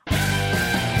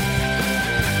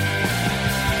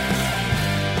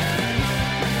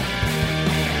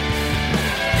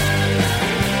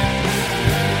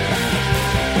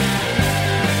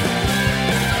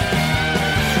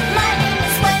 My name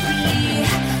is Wendy.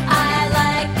 I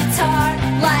like guitar,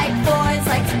 like boys,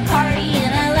 like to party,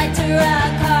 and I like to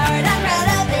rock hard. I'm proud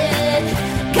of it,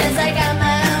 'cause I got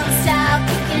my own style,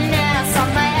 kicking ass on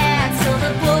my ass till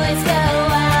the boys go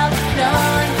out. No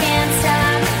one can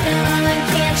stop, no one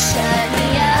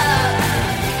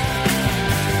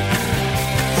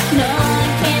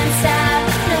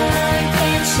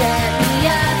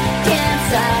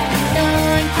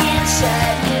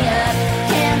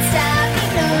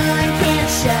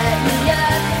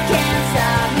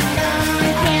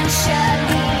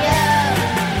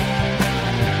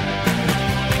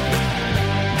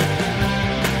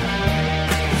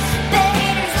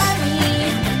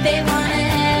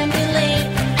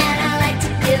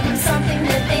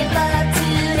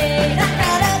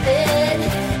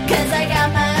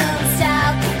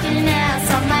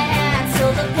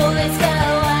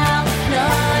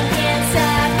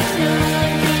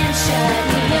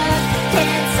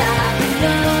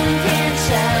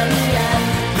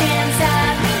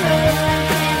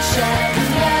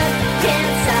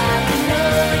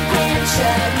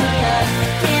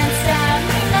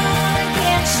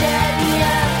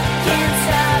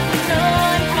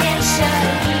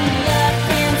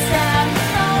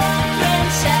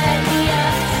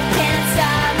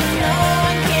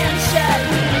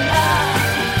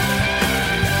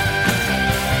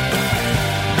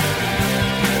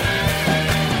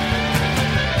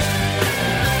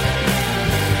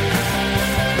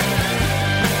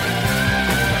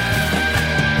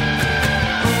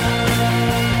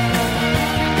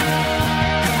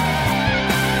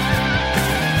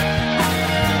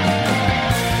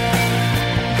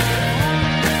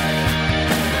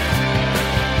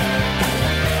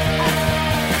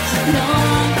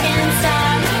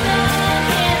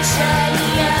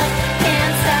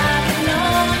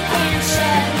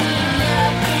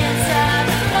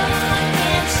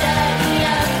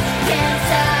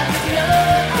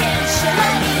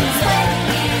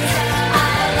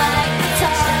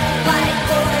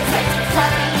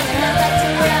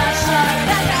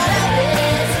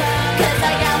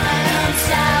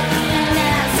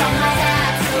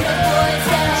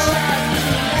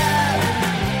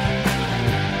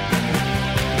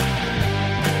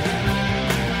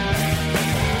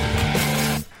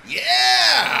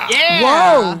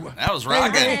That was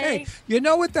rocking. Hey, you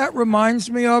know what that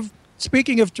reminds me of?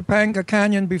 Speaking of Topanga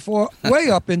Canyon, before, way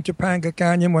up in Topanga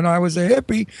Canyon, when I was a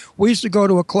hippie, we used to go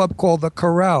to a club called the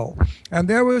Corral. And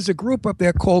there was a group up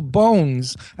there called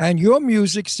Bones. And your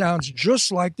music sounds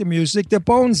just like the music that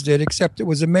Bones did, except it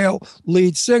was a male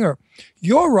lead singer.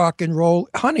 Your rock and roll,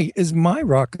 honey, is my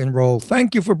rock and roll.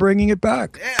 Thank you for bringing it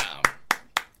back. Yeah.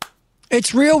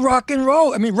 It's real rock and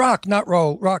roll. I mean, rock, not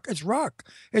roll. Rock. It's rock.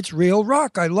 It's real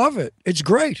rock. I love it. It's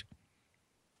great.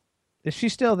 Is she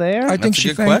still there? I think That's a she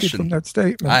good fainted question. from that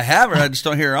statement. I have her. I just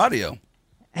don't hear her audio.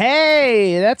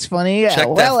 Hey, that's funny. Check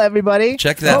Well, that- everybody.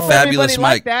 check that Hope fabulous everybody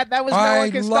liked mic. that. That was No I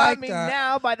One Can Stop like Me that.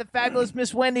 Now by the fabulous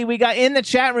Miss Wendy. We got in the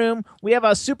chat room. We have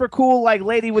a super cool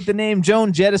lady with the name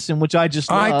Joan Jettison, which I just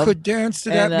love. I could dance to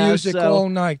that And, music all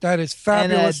night. That is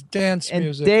fabulous dance and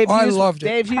music. Dave I Hughes, loved it.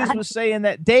 Dave Hughes was saying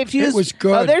that. Dave Hughes. It was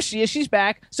good. Oh, there she is. She's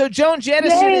back. So Joan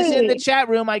Jettison is in Yay. the chat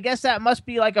room. I guess that must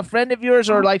be like a friend of yours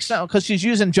or like something because she's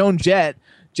using Joan Jettison.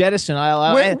 Wait, It's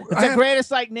I the have- greatest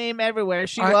name everywhere.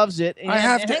 She I- loves it. I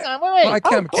have and to- hang on, wait. I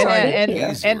can't Oh, excited. thank you.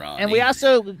 Easy, And Ronnie. we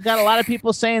also got a lot of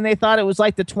people saying they thought it was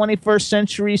like the 21st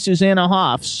century Susanna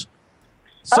Hoffs.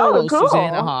 Solo cool.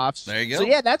 Susanna Hoffs. There you go. So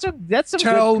yeah, that's some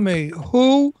Tell good. me,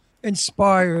 who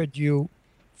inspired you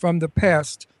from the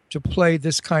past to play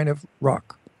this kind of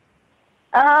rock?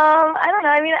 I don't know.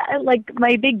 I mean, like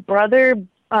my big brother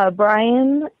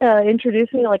Brian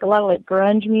introduced me to like a lot of like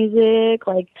grunge music,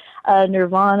 like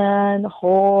Nirvana and The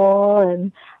Hole,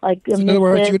 and like In other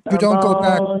words, you Misfits, don't go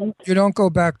back. Ramones. You don't go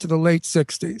back to the late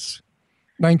 '60s,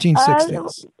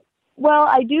 1960s. Well,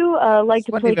 I do like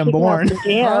to Wasn't play even Kicking born. Out the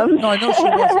Jams. No, I know she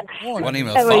wasn't born. Wasn't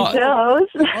even a At my thought. shows.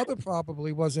 My mother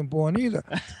probably wasn't born either,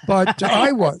 but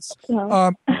I was.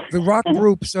 No. The rock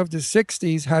groups of the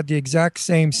 '60s had the exact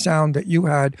same sound that you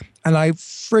had, and I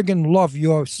friggin' love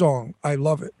your song. I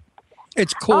love it.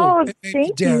 It's cool. Oh, It made me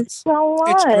thank you dance. so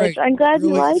It's much. great. I'm glad you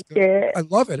Really is liked good. it. I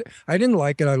love it. I didn't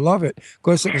like it. I love it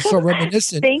because it was so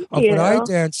reminiscent Thank of what I you.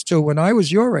 danced to when I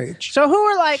was your age. So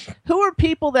who are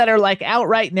people that are like out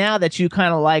right now that you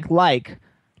kind of like? Like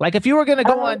if you were gonna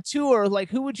go on tour, like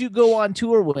who would you go on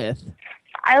tour with?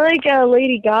 I like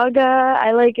Lady Gaga.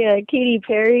 I like Katy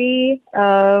Perry.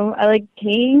 I like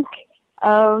Pink.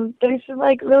 There's some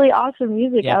like really awesome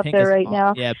music out Pink there is right aw-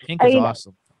 now. Yeah, Pink I is mean,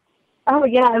 awesome. Oh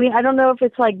yeah, I mean I don't know if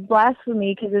it's like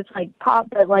blasphemy because it's like pop,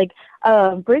 but like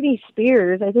Britney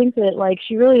Spears, I think that like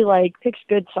she really like picks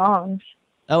good songs.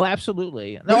 Oh,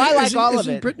 absolutely. No, I like all of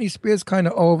it. Isn't Britney Spears kind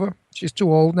of over? She's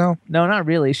too old now. No, not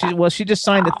really. She just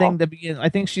signed a thing to be in. I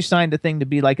think she signed a thing to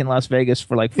be like in Las Vegas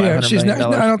for like $500 Yeah, she's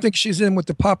million. not. I don't think she's in with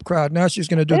the pop crowd now. She's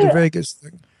going to do the Yeah. Vegas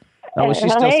thing. Oh, well, she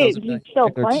still Hey, sells a she's million still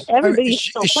tickets. playing. Everybody's Is she-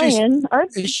 still is she's- playing,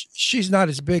 aren't they? She's not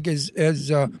as big as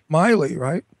Miley,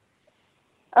 right?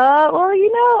 Well,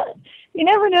 you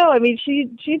never know. I mean, she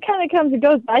kind of comes and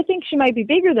goes. But I think she might be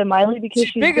bigger than Miley because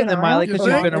She's bigger been than around Miley because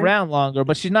for she's been longer. around longer,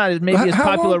 but she's not as maybe as How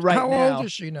popular old, right how now. old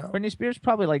is she now? Britney Spears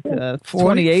probably like 40,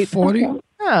 28. 40?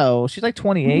 No, she's like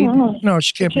 28. No,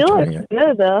 she can't She be looks 28.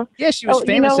 good though. Yeah, she was Oh,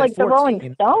 famous like at the 14.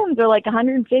 Rolling Stones are like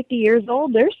 150 years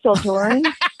old. They're still touring.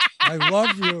 I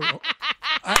love you.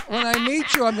 When I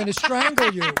meet you, I'm going to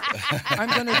strangle you. I'm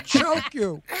going to choke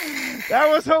you. That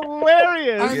was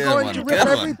hilarious. I'm Good going one, to good rip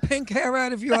one. every pink hair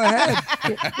out of your head.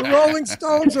 The Rolling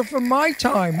Stones are from my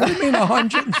time. What do you mean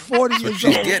 140 That's what years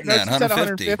she's old? getting No, at, she said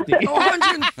 150. 150. Oh,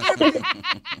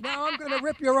 150. Now I'm going to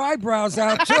rip your eyebrows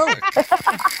out, too.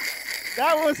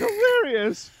 That was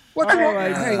hilarious. What's Oh, wrong?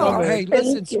 I Hey, love hey, it.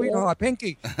 listen, Thank you. sweetheart,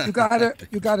 Pinky,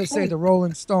 you gotta say the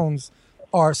Rolling Stones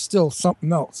are still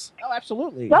something else. Oh,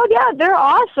 absolutely. Oh yeah, they're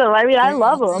awesome. I mean, I Yeah,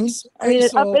 love them. I mean,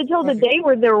 Ace up of- until the day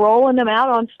where they're rolling them out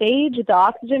on stage with the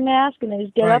oxygen mask and they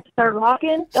just get Right. up and start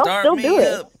rocking, they'll Start still me do it.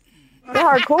 up. They're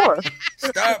hardcore.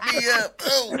 Start me up.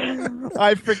 Oh.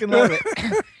 I freaking love it.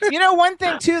 You know, one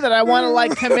thing too that I want to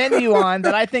like commend you on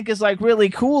that I think is like really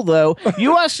cool though.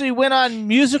 You actually went on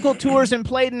musical tours and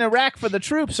played in Iraq for the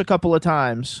troops a couple of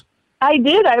times. I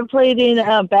did. I played in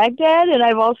Baghdad, and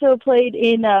I've also played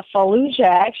in Fallujah.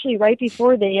 Actually, right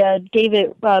before they gave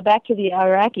it back to the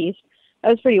Iraqis, that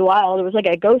was pretty wild. It was like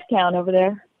a ghost town over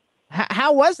there.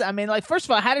 How was that? I mean, like, first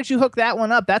of all, how did you hook that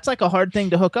one up? That's like a hard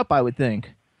thing to hook up, I would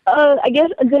think. I guess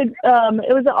it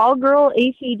was an all-girl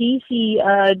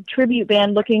AC/DC tribute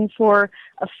band looking for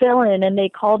a fill-in, and they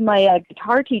called my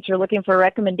guitar teacher looking for a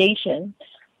recommendation.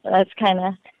 That's kind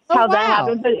of how that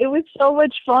happened. But it was so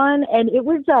much fun, and it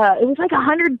was like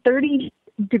 130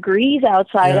 degrees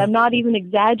outside. Yeah. I'm not even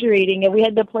exaggerating. And we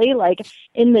had to play like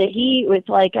in the heat with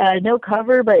like no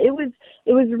cover, but it was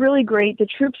really great. The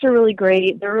troops are really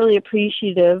great. They're really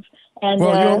appreciative. And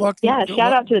Well, you're lucky- yeah, you're shout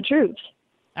lucky. out to the troops.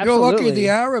 You're lucky Absolutely. the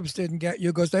Arabs didn't get you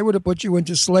because they would have put you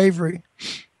into slavery.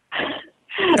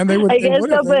 And they would. I they guess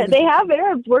would've- so, they but would've- they have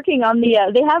Arabs working on the.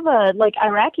 They have like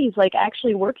Iraqis like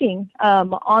actually working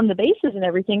on the bases and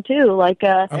everything too. Like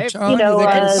I'm telling you know, they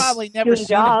I've could've- probably never doing seen a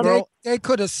jobs. girl. They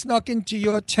could have snuck into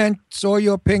your tent, saw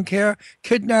your pink hair,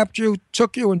 kidnapped you,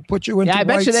 took you, and put you into Yeah, I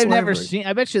bet white you they've slavery. never seen.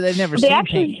 I bet you they've never They seen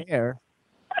actually- pink hair.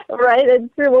 Right,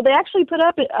 it's true. Well, they actually put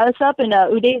us up in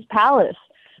Uday's palace,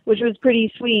 which was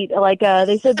pretty sweet. Like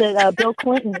they said that Bill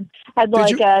Clinton had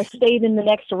Did like stayed in the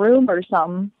next room or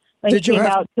something when he Did you came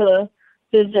have- out to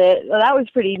visit. Well, that was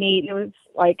pretty neat. It was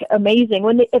like amazing.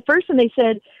 When at first when they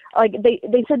said like they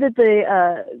said that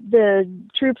the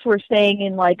troops were staying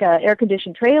in like air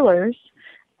conditioned trailers.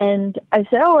 And I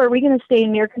said, "Oh, are we going to stay in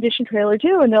an air-conditioned trailer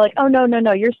too?" And they're like, "Oh,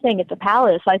 no, you're staying at the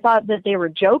palace." I thought that they were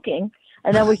joking.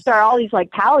 And then we start all these like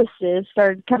palaces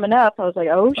started coming up. I was like,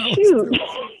 "Oh shoot!"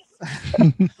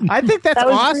 I think that's That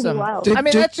was pretty awesome. wild. Did- I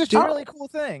mean, did- that's just did- a really cool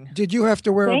thing. Did you have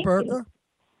to wear Thank a burqa?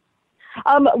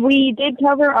 We did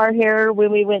cover our hair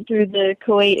when we went through the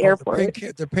Kuwait airport.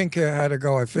 The pink hair had to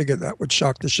go. I figured that would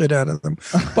shock the shit out of them.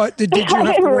 But did you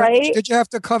have to Right? did you have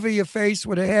to cover your face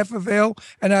with a half a veil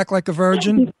and act like a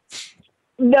virgin?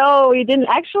 No, we didn't.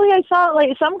 Actually, I saw like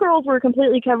some girls were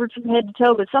completely covered from head to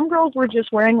toe, but some girls were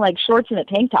just wearing like shorts and a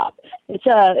tank top. It's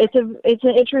an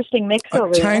interesting mix A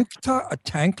over there. tank top? A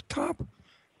tank top?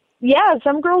 Yeah,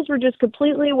 some girls were just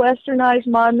completely westernized,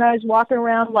 modernized, walking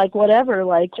around like whatever,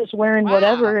 like just wearing Wow.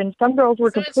 whatever, and some girls were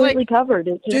So it's completely like- covered.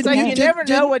 It's It's just like you amazing. never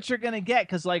know what you're gonna get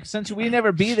because, like, since we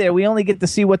never be there, we only get to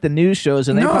see what the news shows,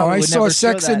 and they No, probably I would saw never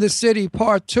Sex show in that. the City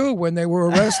Part 2 when they were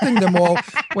arresting them all.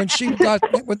 when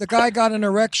the guy got an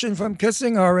erection from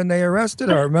kissing her and they arrested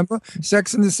her. Remember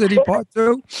Sex in the City Part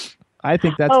 2? I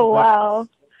think that's. Oh wow,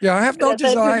 Yeah, I have no That's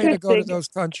desire to go to interesting. those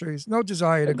countries. No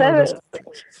desire to go to those That-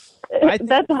 countries.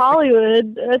 that's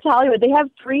Hollywood. That's Hollywood. They have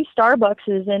 3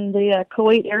 Starbuckses in the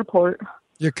Kuwait airport.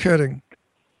 You're kidding.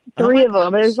 3 of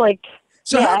them. There's like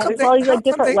So yeah, how come there's they, all these how like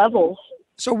come different they- levels.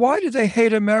 So why do they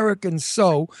hate Americans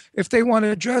so if they want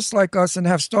to dress like us and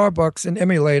have Starbucks and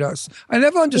emulate us? I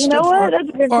never You understood know what? foreign- That's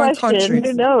a good foreign question. countries.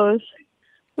 Who knows?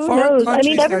 Who Foreign knows? I countries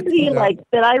mean, that everybody do that. like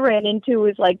that I ran into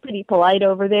was like pretty polite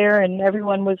over there, and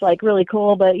everyone was like really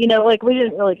cool. But you know, like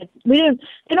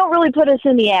they don't really put us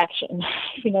in the action.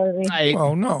 You know what I mean?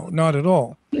 Oh, no, not at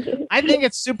all. I think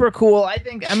it's super cool.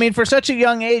 I mean, for such a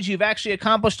young age, you've actually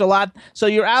accomplished a lot. So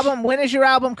your album, when is your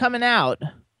album coming out?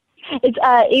 It's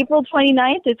April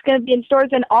 29th. It's going to be in stores.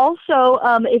 And also,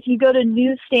 if you go to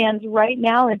newsstands right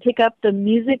now and pick up the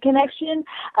Music Connection,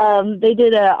 they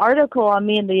did an article on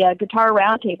me in the Guitar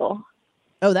Roundtable.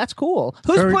 Oh, that's cool.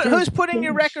 Very good. Who's putting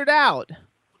your record out?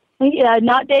 Yeah,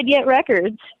 Not Dead Yet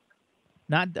Records.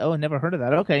 Never heard of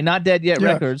that. Okay, Not Dead Yet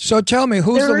Yeah. Records. So tell me,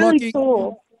 They're really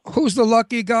cool. who's the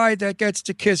lucky guy that gets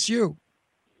to kiss you?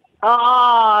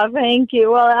 Ah, thank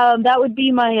you. Well, that would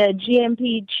be my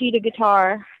GMP Cheetah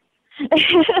guitar.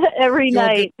 Every Your gu-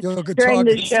 night your guitar during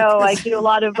the gets to show, I kiss. do a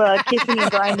lot of kissing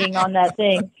and grinding on that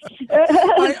thing,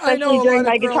 I know especially a during lot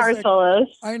my of girls guitar that- solos.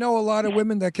 I know a lot of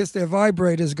women that kiss their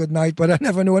vibrators goodnight, but I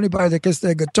never knew anybody that kissed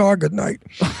their guitar goodnight.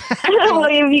 Well,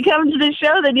 if you come to the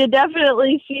show, then you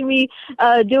definitely see me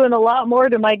doing a lot more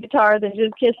to my guitar than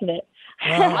just kissing it.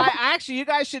 Actually, you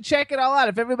guys should check it all out.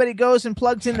 If everybody goes and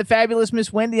plugs in the Fabulous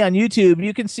Miss Wendy on YouTube,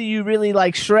 you can see you really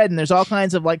like shredding. There's all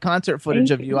kinds of like concert footage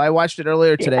of you. I watched it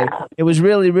earlier today. It was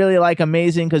really, really like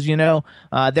amazing because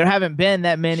there haven't been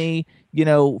that many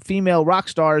female rock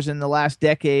stars in the last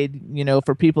decade.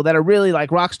 For people that are really like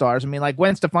rock stars. I mean, like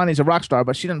Gwen Stefani's a rock star,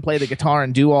 but she doesn't play the guitar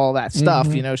and do all that stuff.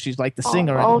 She's like the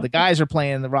singer, and the guys are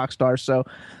playing the rock stars. So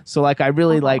like I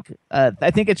really like.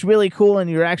 I think it's really cool, and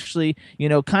you're actually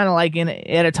kind of like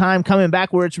at a time coming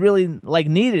back where it's really like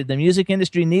needed. The music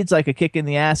industry needs like a kick in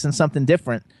the ass and something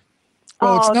different.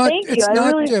 Well, it's not. Thank you. It's I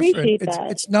not really different. appreciate It's, that.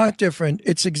 it's not different.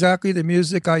 It's exactly the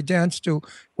music I danced to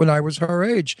when I was her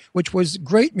age, which was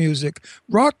great music.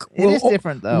 Rock. It is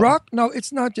different, though. Rock. No,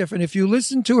 it's not different. If you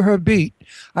listen to her beat,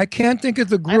 I can't think of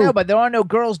the I group. know, but there are no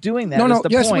girls doing that. no. is the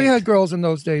Yes, point. we had girls in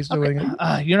those days doing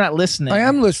it. You're not listening. I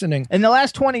am listening. In the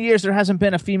last 20 years, there hasn't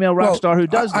been a female rock Well, star who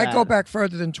does I that. go back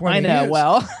further than 20 I know. years.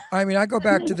 Well, I mean, I go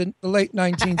back to the late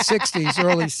 1960s,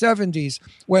 early 70s,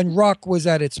 when rock was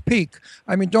at its peak.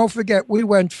 I mean, don't forget, we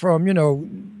went from,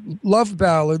 love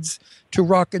ballads to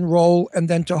rock and roll and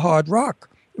then to hard rock.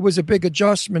 It was a big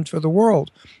adjustment for the world.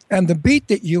 And the beat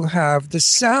that you have, the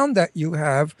sound that you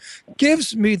have,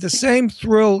 gives me the same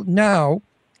thrill now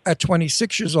at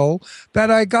 26 years old that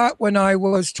I got when I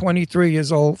was 23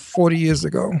 years old 40 years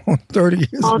ago, 30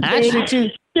 years ago. actually,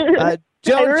 too.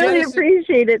 I really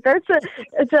appreciate it.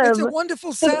 It's a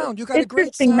wonderful sound. You got a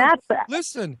great sound.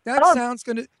 Listen,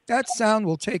 that sound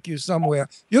will take you somewhere.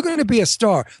 You're going to be a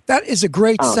star. That is a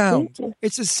great sound.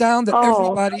 It's a sound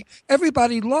that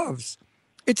everybody loves.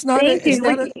 It's not. Thank you.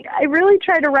 I really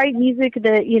try to write music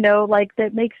that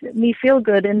that makes me feel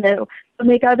good and that will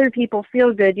make other people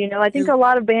feel good. I think a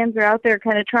lot of bands are out there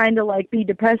kind of trying to be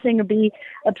depressing or be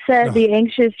upset, be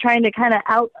anxious, trying to kind of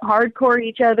out hardcore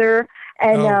each other,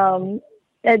 and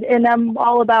I'm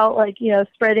all about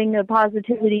spreading the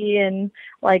positivity and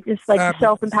just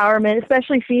self-empowerment,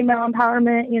 especially female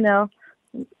empowerment.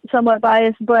 Somewhat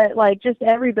biased, but just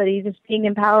everybody just being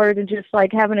empowered and just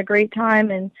having a great time,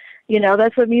 and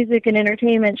that's what music and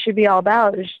entertainment should be all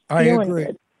about. Is feeling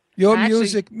good. Your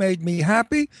music made me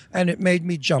happy, and it made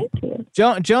me jump.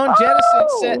 Joan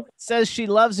Jettison says she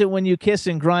loves it when you kiss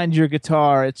and grind your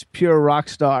guitar. It's pure rock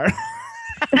star.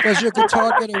 Does your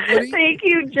guitar get a Woody? Thank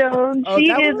you, Joan.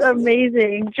 She is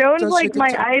amazing. Joan's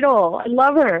my idol. I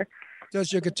love her.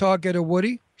 Does your guitar get a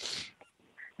Woody?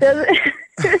 But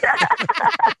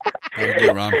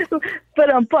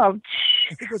I'm bummed.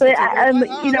 Because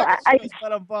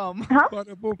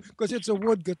it's a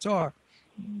wood guitar.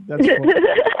 That's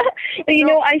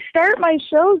cool. I start my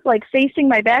shows facing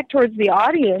my back towards the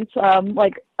audience,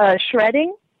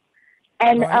 shredding,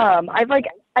 and I've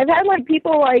had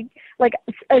people like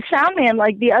a sound man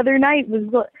the other night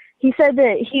he said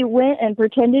that he went and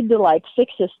pretended to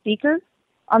fix a speaker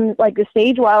on the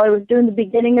stage while I was doing the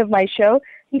beginning of my show.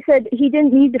 He said he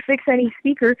didn't need to fix any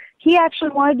speaker. He actually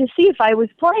wanted to see if I was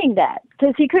playing that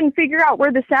because he couldn't figure out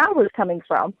where the sound was coming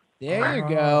from. There you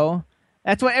go.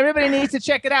 That's what everybody needs to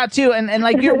check it out too. And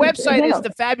your website is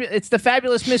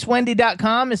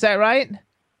thefabulousmisswendy.com. Is that right?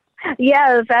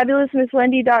 Yeah,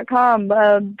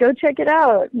 thefabulousmisswendy.com. Go check it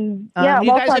out. And, I'm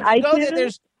you also guys, on if you iTunes. go there,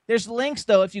 there's links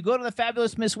though. If you go to the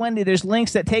Fabulous Miss Wendy, there's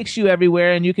links that takes you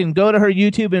everywhere, and you can go to her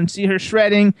YouTube and see her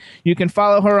shredding. You can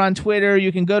follow her on Twitter.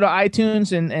 You can go to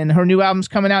iTunes, and her new album's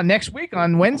coming out next week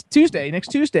on next Tuesday.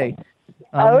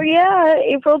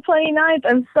 April 29th.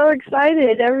 I'm so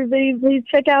excited. Everybody, please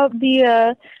check out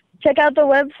the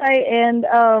website and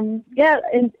and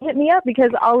hit me up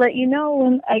because I'll let you know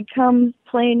when I come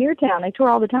play in your town. I tour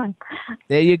all the time.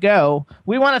 There you go.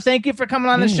 We want to thank you for coming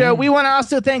on the show. We want to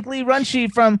also thank Lee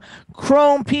Runshie from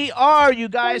Chrome PR, you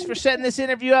guys, for setting this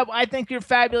interview up. I think you're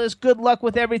fabulous. Good luck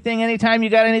with everything. Anytime you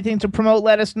got anything to promote,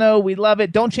 let us know. We love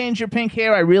it. Don't change your pink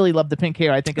hair. I really love the pink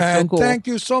hair. I think it's so cool. Thank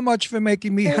you so much for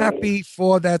making me happy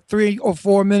for that 3 or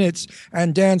 4 minutes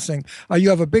and dancing. You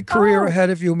have a big career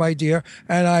ahead of you, my dear,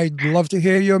 and I'd love to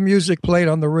hear your music played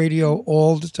on the radio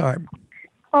all the time.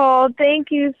 Oh,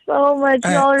 thank you so much.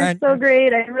 Y'all are so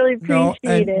great. I really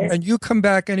appreciate it. And you come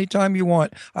back anytime you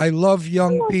want. I love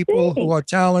young people who are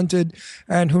talented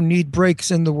and who need breaks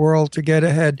in the world to get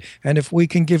ahead. And if we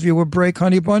can give you a break,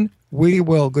 honey bun, we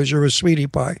will, because you're a sweetie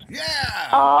pie. Yeah.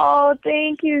 Oh,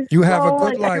 thank you. You have a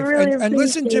good life. Really and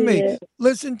listen to me. it.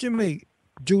 Listen to me.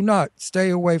 Do not stay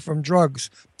away from drugs.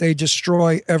 They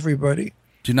destroy everybody.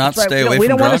 Do not stay away from drugs. We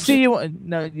don't want to see you.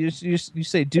 No, you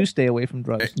say do stay away from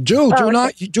drugs. Do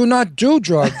not do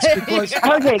drugs because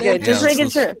okay, good. Just making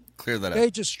sure. Clear that up. They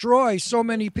destroy so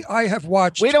many people. I have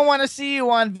watched. We don't want to see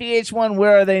you on VH1.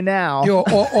 Where are they now?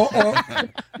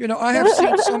 I have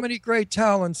seen so many great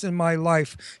talents in my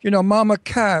life. Mama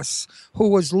Cass, who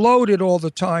was loaded all the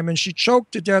time, and she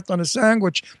choked to death on a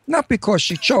sandwich, not because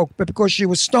she choked, but because she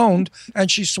was stoned,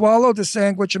 and she swallowed the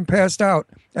sandwich and passed out,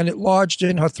 and it lodged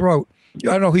in her throat.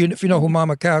 I don't know if you know who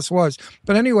Mama Cass was.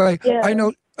 But anyway, I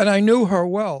know, and I knew her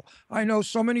well. I know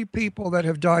so many people that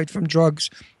have died from drugs.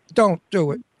 Don't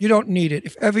do it. You don't need it.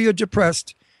 If ever you're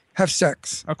depressed, have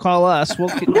sex. Or call us. We'll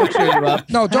cheer you up.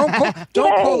 No, don't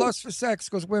call us for sex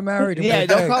because we're married. Yeah,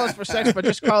 don't call us for sex, but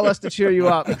just call us to cheer you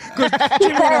up. Because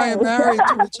Jimmy and I are married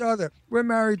to each other. We're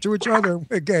married to each other.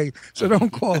 We're gay. So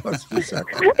don't call us for sex.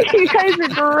 You guys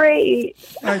are great.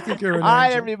 I think you're an All right,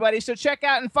 angel. everybody. So check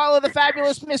out and follow the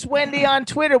Fabulous Miss Wendy on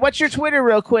Twitter. What's your Twitter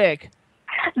real quick?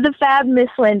 The Fab Miss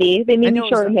Wendy. They made me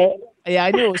shorthand. Yeah,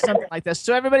 I knew it was something like this.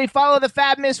 So everybody follow the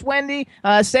Fab Miss Wendy.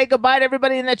 Say goodbye to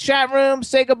everybody in the chat room.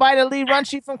 Say goodbye to Lee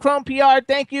Runshie from Chrome PR.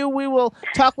 Thank you. We will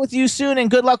talk with you soon, and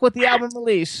good luck with the album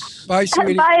release. Bye,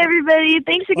 sweetie. Bye, everybody.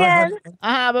 Thanks again.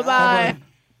 Bye-bye.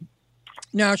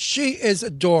 Now, she is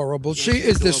adorable. She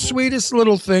is the sweetest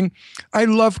little thing. I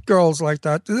love girls like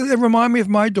that. They remind me of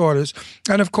my daughters.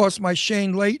 And, of course, my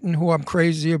Shane Layton, who I'm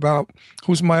crazy about,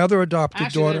 who's my other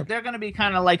adopted daughter. They're going to be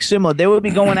kind of like similar. They would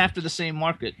be going after the same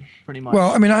market, pretty much.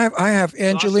 Well, I mean, I have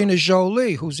Angelina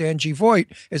Jolie, who's Angie Voight,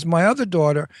 is my other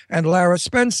daughter, and Lara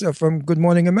Spencer from Good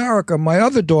Morning America, my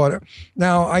other daughter.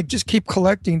 Now, I just keep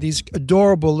collecting these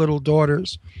adorable little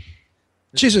daughters.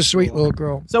 She's a sweet little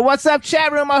girl. So what's up,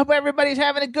 chat room? I hope everybody's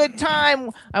having a good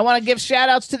time. I want to give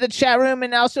shout-outs to the chat room,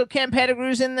 and also Ken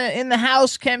Pettigrew's in the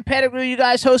house. Ken Pettigrew, you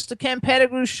guys host the Ken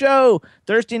Pettigrew Show,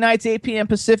 Thursday nights, 8 p.m.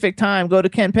 Pacific time. Go to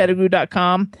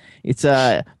kenpettigrew.com. It's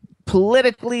a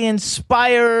politically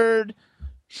inspired,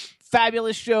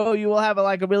 fabulous show. You will have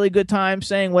a really good time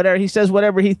saying whatever he says,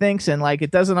 whatever he thinks, and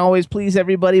it doesn't always please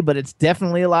everybody, but it's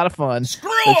definitely a lot of fun.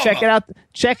 So check it out.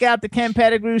 Check out the Ken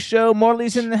Pettigrew Show.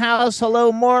 Morley's in the house.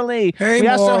 Hello, Morley. Hey, we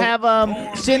also Morley.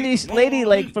 have Cindy Lady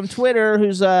Lake from Twitter,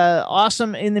 who's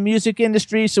awesome in the music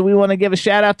industry. So we want to give a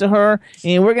shout out to her,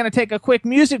 and we're going to take a quick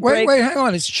music break. Wait, hang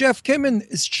on. Is Chef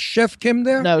Kim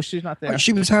there? No, she's not there.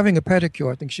 She was having a pedicure.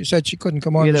 I think she said she couldn't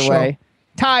come on the Either show. way.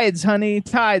 Tides, honey.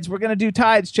 Tides. We're going to do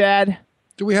Tides, Chad.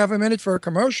 Do we have a minute for a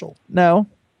commercial? No.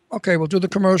 Okay, we'll do the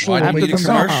commercial. Why when do we we do come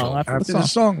back. commercial? After the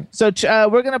song. So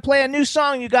we're going to play a new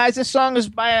song, you guys. This song is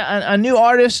by a new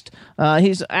artist.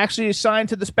 He's actually signed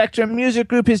to the Spectrum Music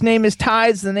Group. His name is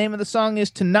Tides. The name of the song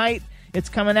is Tonight. It's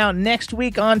coming out next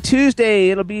week on Tuesday.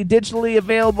 It'll be digitally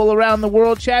available around the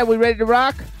world. Chad, we ready to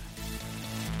rock?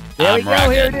 There we go.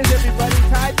 rocking. Here it is, everybody.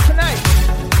 Tides Tonight.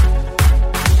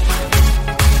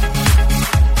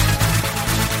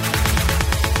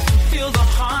 Feel the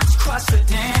hearts cross the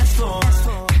dance floor.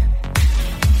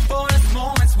 For this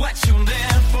moment's what you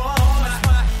live for.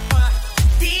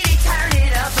 DJ, turn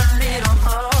it up a little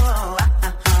more.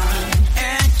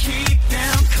 And keep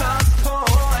them cups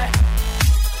poured.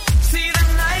 See the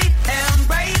night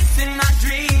embracing our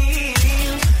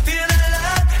dreams. Feel the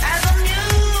love as the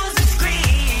music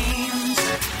screams.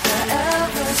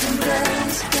 Forever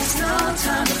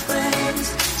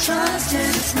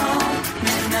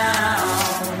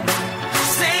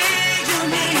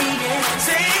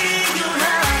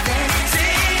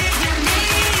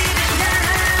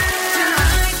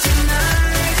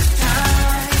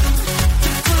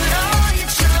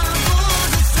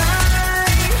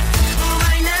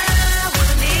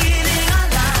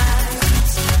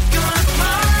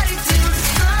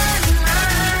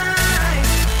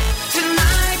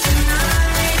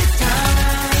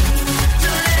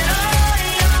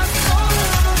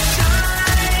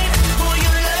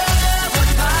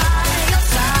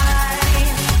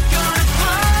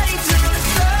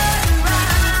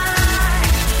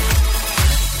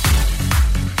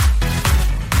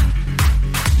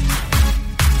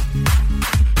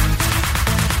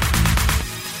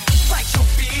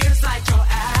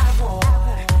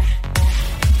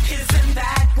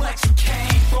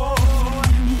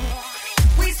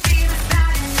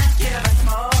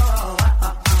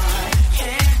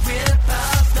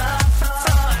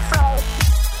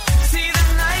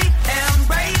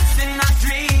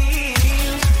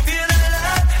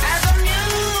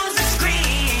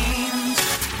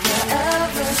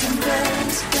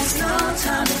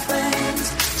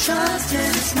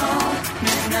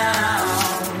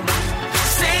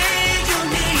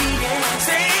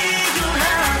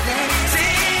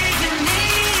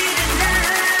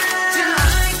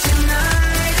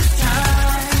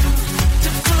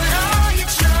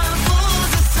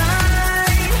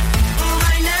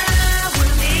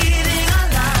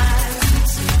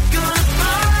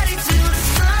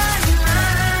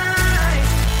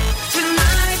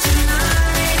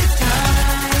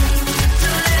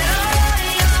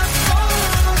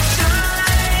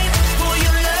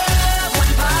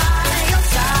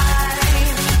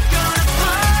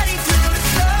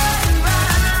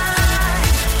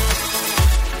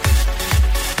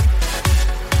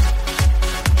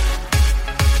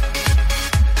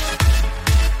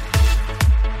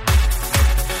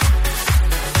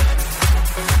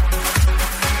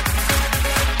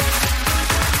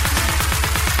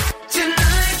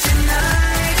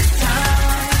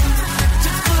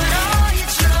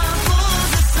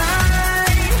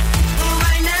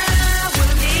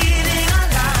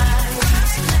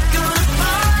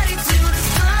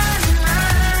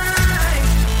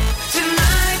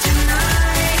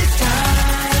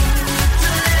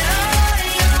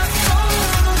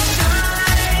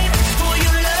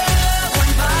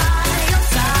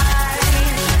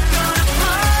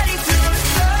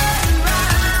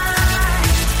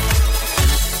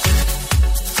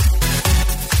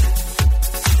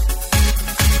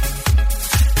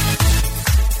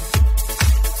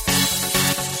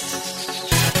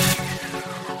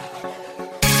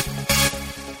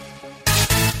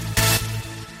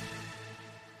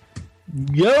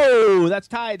Yo, that's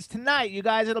Tides tonight, you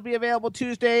guys. It'll be available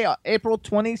Tuesday, April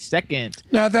 22nd.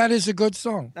 Now, that is a good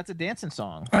song. That's a dancing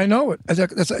song. I know it.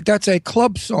 That's a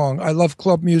club song. I love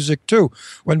club music, too.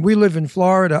 When we live in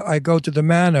Florida, I go to the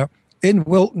Manor in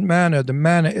Wilton Manor. The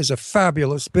Manor is a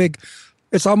fabulous, big,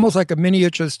 it's almost like a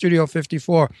miniature Studio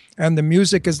 54, and the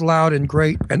music is loud and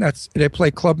great, and they play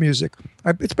club music.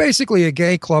 It's basically a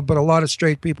gay club, but a lot of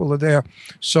straight people are there.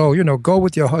 So, go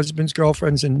with your husbands,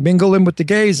 girlfriends, and mingle in with the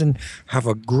gays and have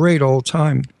a great old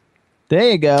time.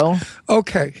 There you go.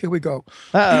 Okay, here we go.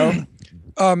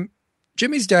 Uh-oh.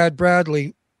 Jimmy's dad,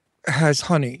 Bradley, has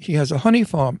honey. He has a honey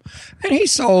farm, and he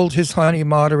sold his honey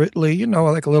moderately,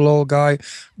 like a little old guy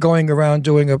going around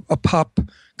doing a pop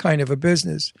kind of a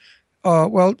business.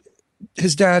 Well,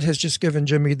 his dad has just given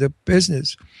Jimmy the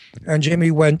business, and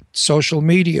Jimmy went social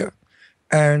media,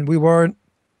 and we weren't,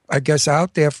 I guess,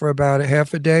 out there for about a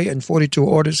half a day, and 42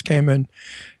 orders came in.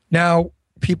 Now,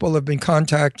 people have been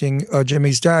contacting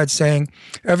Jimmy's dad saying,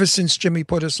 ever since Jimmy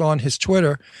put us on his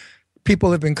Twitter,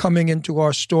 people have been coming into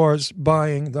our stores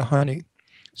buying the honey.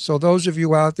 So those of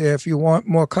you out there, if you want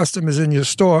more customers in your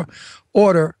store,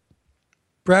 order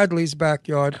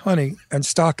Backyard Honey and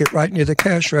stock it right near the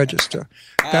cash register.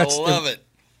 I love it.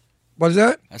 What is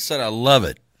that? I said I love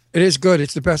it. It is good.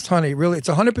 It's the best honey. Really, it's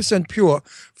 100% pure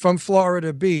from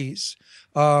Florida bees.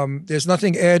 There's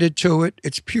nothing added to it.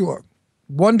 It's pure.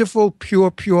 Wonderful,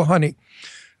 pure honey.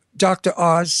 Dr.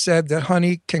 Oz said that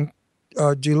honey can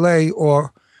delay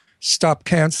or stop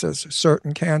cancers,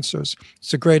 certain cancers.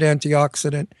 It's a great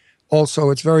antioxidant. Also,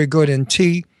 it's very good in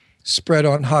tea, spread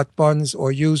on hot buns,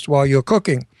 or used while you're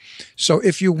cooking. So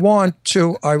if you want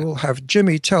to, I will have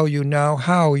Jimmy tell you now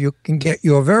how you can get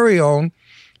your very own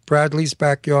Bradley's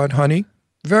Backyard Honey,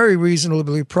 very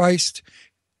reasonably priced,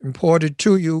 imported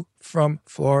to you from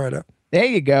Florida. There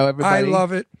you go, everybody. I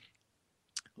love it.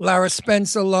 Lara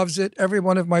Spencer loves it. Every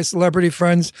one of my celebrity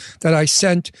friends that I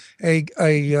sent a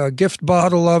gift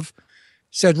bottle of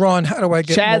said, Ron, how do I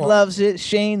get Chad more? loves it.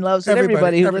 Shane loves it.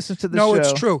 Everybody who listens to the show. No,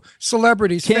 it's true.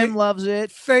 Celebrities. Kim loves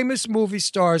it. Famous movie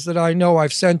stars that I know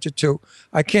I've sent it to.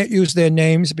 I can't use their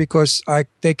names because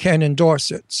they can't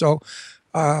endorse it. So,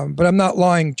 but I'm not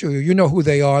lying to you. You know who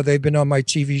they are. They've been on my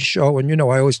TV show, and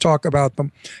I always talk about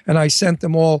them. And I sent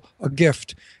them all a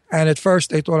gift. And at first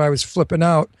they thought I was flipping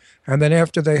out. And then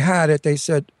after they had it, they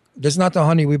said, "There's not the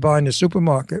honey we buy in the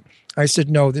supermarket." I said,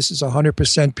 "No, this is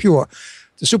 100% pure."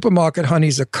 The supermarket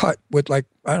honey's a cut with, like,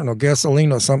 I don't know,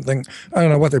 gasoline or something. I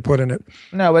don't know what they put in it.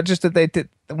 No, but just that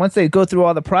once they go through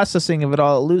all the processing of it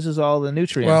all, it loses all the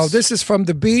nutrients. Well, this is from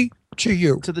the bee to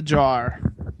you. To the jar.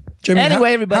 Jimmy,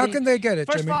 anyway, everybody. How can they get it,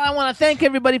 First Jimmy? of all, I want to thank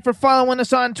everybody for following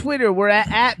us on Twitter. We're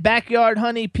at Backyard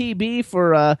Honey PB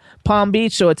for Palm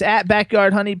Beach, so it's at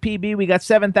Backyard Honey PB. We got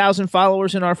 7,000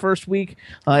 followers in our first week.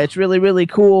 It's really, really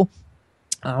cool.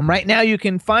 Right now, you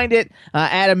can find it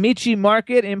at Amici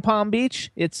Market in Palm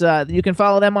Beach. It's you can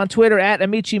follow them on Twitter at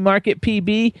Amici Market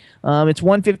PB. It's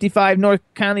 155 North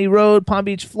County Road, Palm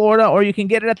Beach, Florida. Or you can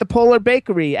get it at the Polar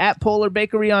Bakery, at Polar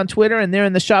Bakery on Twitter, and they're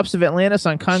in the Shops of Atlantis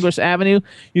on Congress Avenue.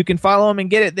 You can follow them and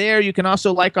get it there. You can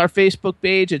also like our Facebook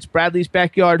page. It's Bradley's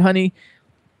Backyard Honey.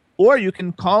 Or you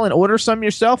can call and order some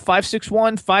yourself,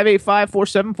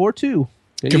 561-585-4742.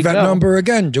 Give that number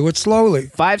again. Do it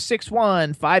slowly.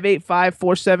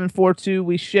 561-585-4742.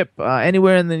 We ship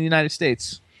anywhere in the United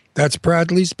States. That's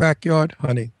Bradley's Backyard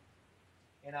Honey.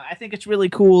 I think it's really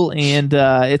cool, and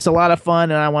it's a lot of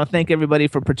fun, and I want to thank everybody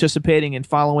for participating and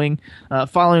following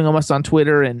us on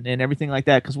Twitter and everything like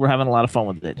that, because we're having a lot of fun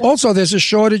with it. Also, there's a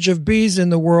shortage of bees in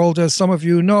the world. As some of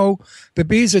you know, the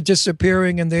bees are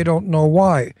disappearing, and they don't know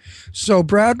why. So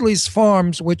Bradley's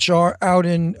farms, which are out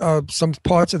in some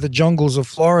parts of the jungles of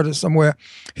Florida somewhere,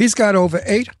 he's got over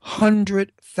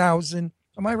 800,000,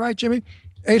 am I right, Jimmy?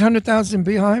 800,000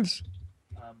 beehives?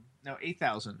 No,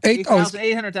 8,000.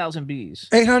 800,000 bees.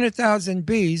 800,000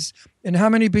 bees. And how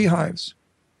many beehives?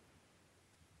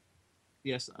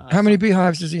 Yes. How many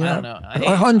beehives does he have? I don't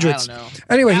know. Hundreds. I don't know.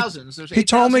 Anyway, thousands. he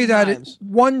told me that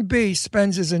one bee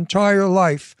spends his entire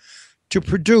life to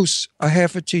produce a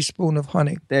half a teaspoon of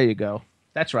honey. There you go.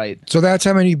 That's right. So that's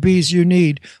how many bees you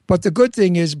need. But the good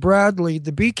thing is Bradley,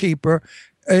 the beekeeper,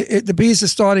 the bees are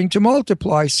starting to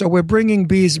multiply, so we're bringing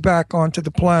bees back onto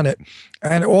the planet,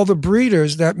 and all the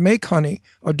breeders that make honey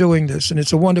are doing this, and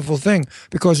it's a wonderful thing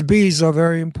because bees are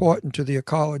very important to the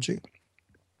ecology.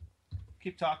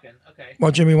 Keep talking. Okay.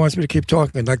 Well, Jimmy wants me to keep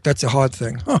talking. Like, that's a hard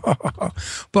thing.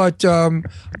 But, I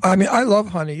mean, I love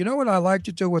honey. You know what I like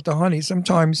to do with the honey?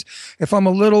 Sometimes if I'm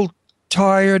a little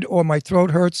tired or my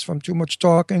throat hurts from too much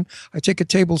talking, I take a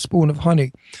tablespoon of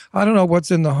honey. I don't know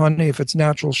what's in the honey, if it's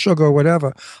natural sugar or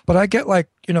whatever, but I get, like,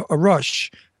 a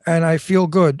rush. and I feel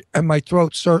good, and my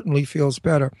throat certainly feels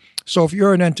better. So if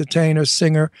you're an entertainer,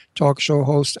 singer, talk show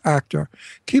host, actor,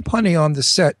 keep honey on the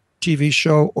set, TV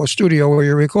show, or studio where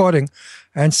you're recording,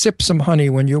 and sip some honey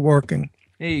when you're working.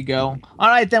 There you go. All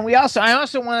right, then I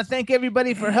also want to thank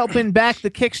everybody for helping back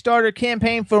the Kickstarter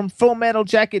campaign from Full Metal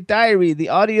Jacket Diary, the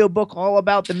audiobook all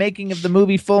about the making of the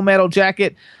movie Full Metal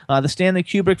Jacket, the Stanley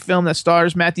Kubrick film that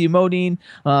stars Matthew Modine.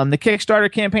 The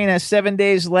Kickstarter campaign has 7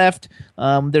 days left.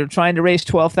 They're trying to raise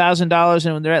 $12,000,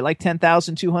 and they're at like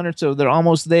 $10,200, so they're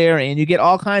almost there. And you get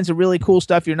all kinds of really cool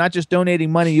stuff. You're not just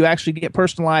donating money; you actually get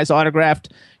personalized, autographed,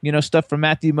 stuff from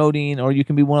Matthew Modine, or you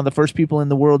can be one of the first people in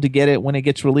the world to get it when it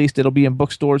gets released. It'll be in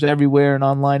bookstores everywhere and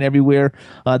online everywhere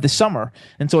this summer.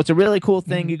 And so it's a really cool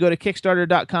thing. You go to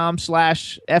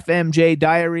Kickstarter.com/FMJ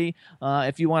Diary.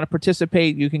 If you want to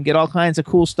participate, you can get all kinds of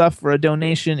cool stuff for a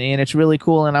donation, and it's really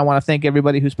cool. And I want to thank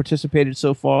everybody who's participated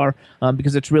so far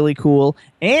because it's really cool.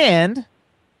 And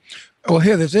well,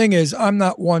 here, the thing is, I'm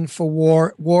not one for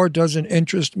war. War doesn't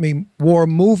interest me. War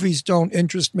movies don't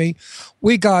interest me.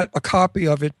 We got a copy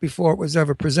of it before it was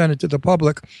ever presented to the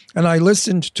public, and I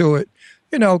listened to it,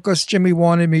 because Jimmy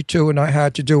wanted me to, and I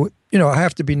had to do it. I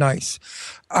have to be nice.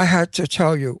 I had to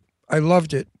tell you, I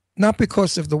loved it. Not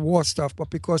because of the war stuff, but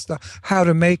because of how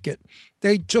to make it.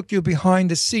 They took you behind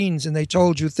the scenes and they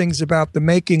told you things about the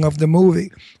making of the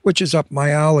movie, which is up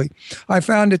my alley. I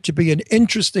found it to be an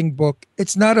interesting book.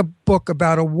 It's not a book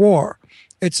about a war.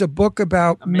 It's a book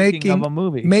about making of a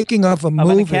movie. Making of a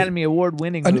movie. An Academy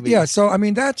Award-winning movie. Yeah, so,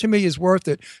 that to me is worth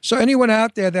it. So anyone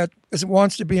out there that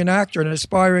wants to be an actor, an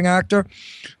aspiring actor,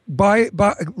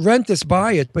 rent this,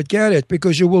 buy it, but get it,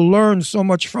 because you will learn so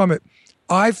much from it.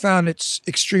 I found it's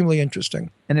extremely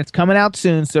interesting. And it's coming out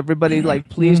soon, so everybody,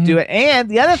 please do it. And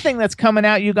the other thing that's coming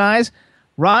out, you guys,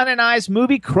 Ron and I's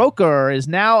movie Croker is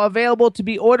now available to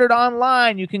be ordered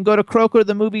online. You can go to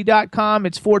crokerthemovie.com.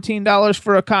 It's $14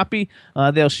 for a copy.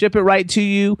 They'll ship it right to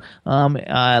you.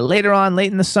 Later on,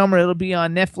 late in the summer, it'll be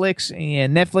on Netflix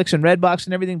and Redbox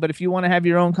and everything. But if you want to have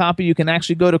your own copy, you can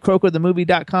actually go to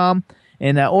crokerthemovie.com.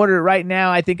 And order it right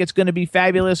now. I think it's going to be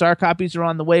fabulous. Our copies are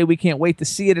on the way. We can't wait to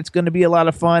see it. It's going to be a lot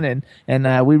of fun.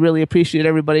 And we really appreciate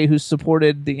everybody who's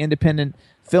supported the independent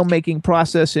filmmaking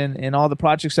process and all the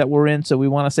projects that we're in. So we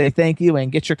want to say thank you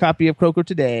and get your copy of Croker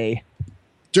today.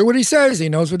 Do what he says. He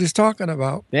knows what he's talking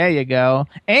about. There you go.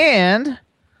 And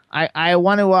I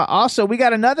want to also, we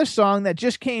got another song that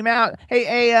just came out.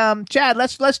 Hey, Chad,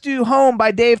 let's do Home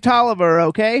by Dave Tolliver,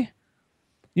 okay?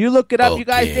 You look it up, you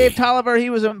guys. Dave Tolliver, he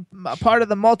was a part of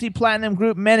the multi-platinum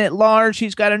group Men at Large.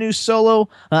 He's got a new solo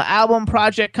album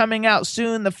project coming out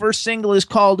soon. The first single is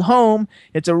called Home.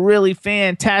 It's a really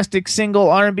fantastic single,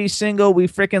 R&B single. We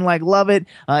freaking love it.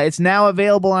 It's now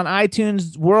available on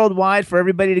iTunes worldwide for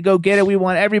everybody to go get it. We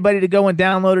want everybody to go and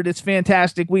download it. It's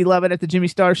fantastic. We love it at the Jimmy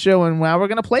Star Show, and now we're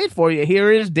going to play it for you.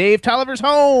 Here is Dave Tolliver's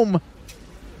Home.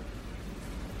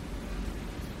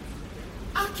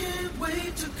 I can't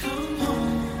wait to come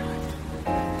home.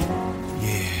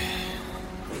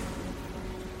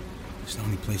 It's the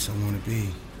only place I want to be.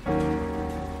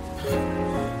 You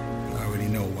already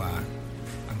know why.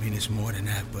 I mean, it's more than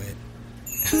that, but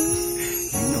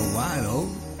you know why, though.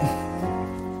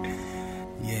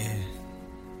 Yeah.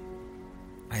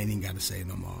 I ain't even got to say it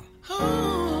no more. I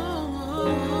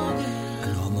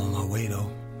know I'm on my way, though.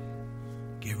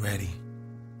 Get ready.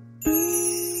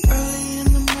 Early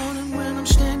in the morning when I'm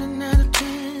standing at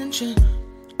attention,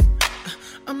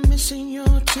 I'm missing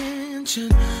your attention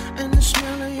and the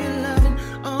smell of your loving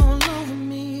all over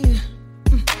me.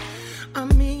 I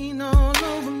mean all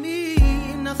over me.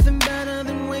 Nothing better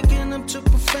than waking up to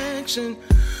perfection.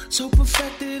 So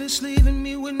perfected it's leaving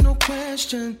me with no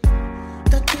question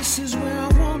that this is where I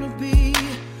wanna be.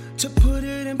 To put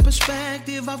it in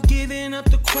perspective, I've given up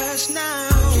the quest now.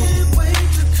 I can't wait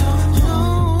to come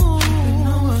home. Sipping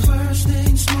on my first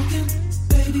thing smoking,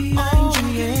 baby, I ain't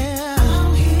drinking. Yeah.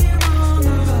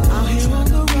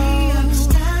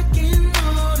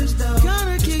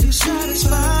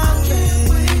 Satisfied. I can't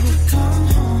wait to come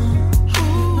home.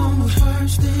 Ooh, on my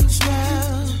first thing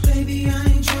smell. Baby, I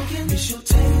ain't joking. Miss your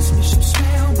taste, miss your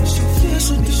smell, miss your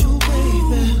feel, miss your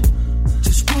baby.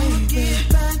 Just wanna get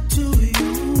back to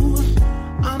you.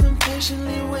 I'm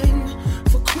impatiently waiting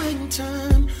for quitting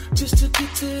time, just to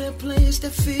get to a place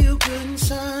that feel good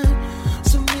inside.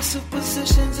 Submissive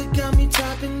positions that got me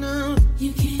topping out.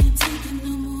 You can't take it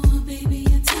no more, baby.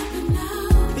 You're tapping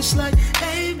out. It's like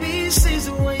ABC's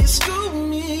the way you school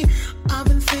me. I've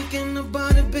been thinking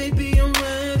about it, baby, I'm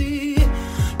ready.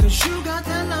 Cause you got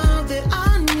that love that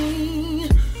I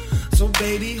need. So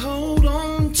baby, hold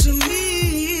on to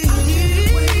me. I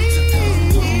can't wait to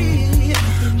come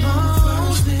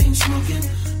home. First thing smoking,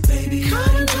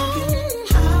 Coming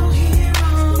home out here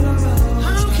on the road.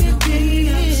 How can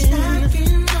we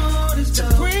stacking all this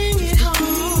dough? Bring it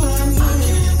home. I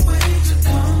can't wait to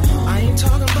come home. I ain't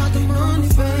talking about the money,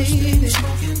 baby.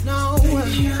 No,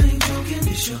 baby, I ain't joking.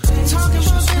 Talking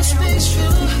about that space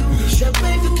filler, that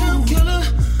bank account killer.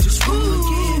 Just wanna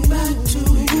get back to you.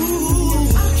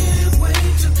 I can't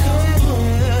wait to come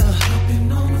home. Hopping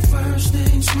on the first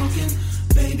thing smoking,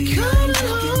 baby. Coming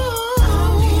home.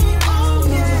 Oh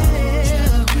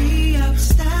yeah, we up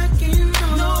stacking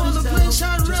all no other place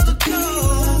I'd rather go. I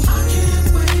can't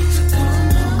wait to come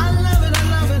home. I love it, I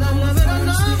love it, I love it, I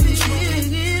love it.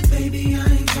 Baby, I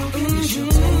ain't joking. Miss your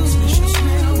taste, miss your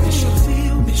smell, miss your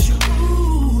feel, miss your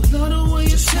ooh. Love the way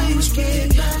you say it's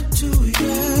get back to you.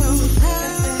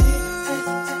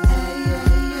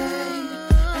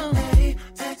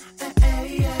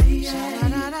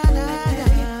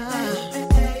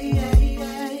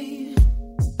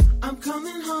 I'm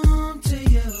coming home to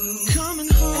you. Coming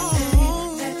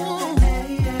home.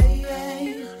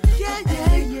 Yeah,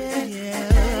 yeah, yeah,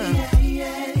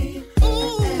 yeah.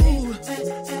 Ooh.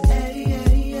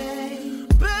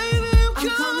 Baby, I'm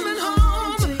coming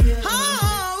home to you.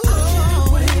 Oh, I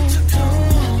can't wait to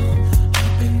come home.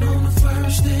 Hopping on the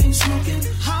first thing smoking.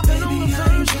 Hopping on the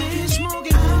first thing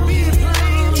smoking. Be a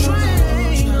plane,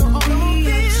 train,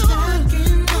 automobile.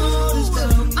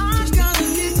 I gotta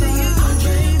get to you. I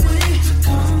can't wait to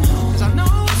come home. 'Cause I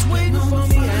know it's waiting for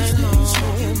me at home.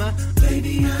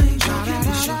 Baby, I ain't joking.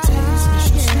 Miss your taste, miss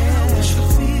your smell, miss your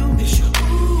feel, miss your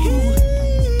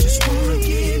ooh. Just wanna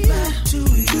get back to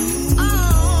you.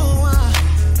 Oh,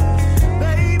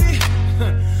 baby,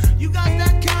 you got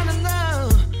that kind of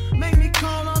love. Make me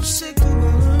call off sick.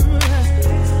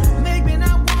 Make me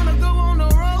not wanna go on the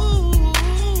road.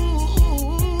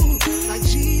 Like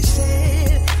she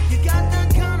said, you got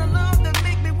that kind of love that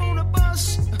make me wanna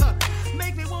bust.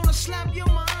 Make me wanna slap your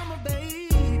mama, baby.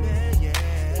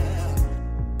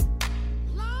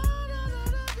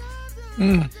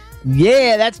 Yeah.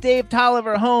 Yeah, that's Dave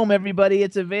Tolliver Home, everybody.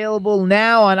 It's available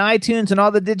now on iTunes and all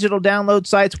the digital download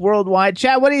sites worldwide.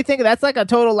 Chad, what do you think? That's like a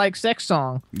total like sex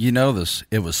song. You know this.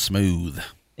 It was smooth.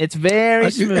 It's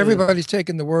very smooth. Everybody's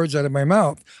taking the words out of my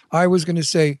mouth. I was going to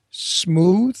say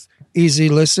smooth, easy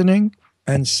listening,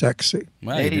 and sexy.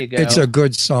 Wow, There you go. It's a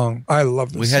good song. I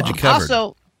love this We had song. you covered.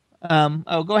 Also,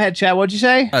 go ahead, Chad. What'd you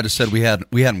say? I just said we had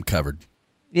them covered.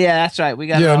 Yeah, that's right. We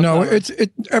got it Yeah, all no, covered.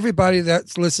 everybody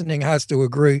that's listening has to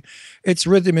agree. It's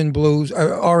rhythm and blues,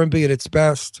 R&B at its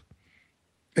best.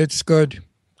 It's good.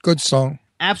 Good song.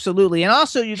 Absolutely. And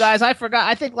also, you guys, I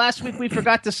think last week we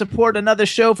forgot to support another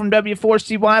show from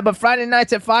W4CY, but Friday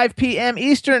nights at 5 p.m.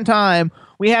 Eastern Time,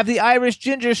 we have the Irish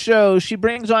Ginger Show. She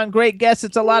brings on great guests.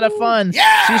 It's a lot of fun.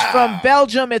 Yeah! She's from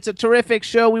Belgium. It's a terrific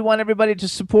show. We want everybody to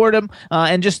support them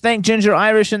and just thank Ginger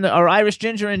Irish or Irish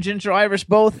Ginger and Ginger Irish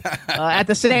both at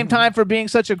the same time for being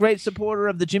such a great supporter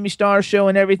of the Jimmy Star Show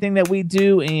and everything that we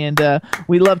do. And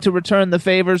we love to return the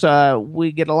favors.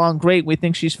 We get along great. We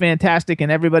think she's fantastic.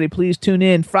 And everybody, please tune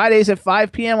in Fridays at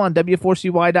 5 p.m. on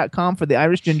W4CY.com for the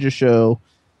Irish Ginger Show.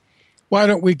 Why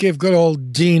don't we give good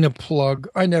old Dean a plug?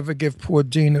 I never give poor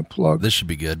Dean a plug. This should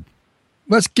be good.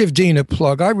 Let's give Dean a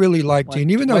plug. I really like Dean,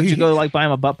 even though you go like buy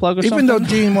him a butt plug or even something? though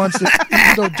Dean wants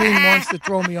to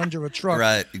throw me under a truck.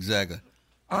 Right, exactly.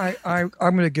 I'm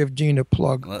going to give Dean a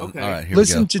plug. Okay. All right, here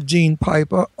Listen we go. to Dean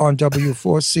Piper on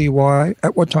W4CY.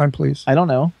 At what time, please? I don't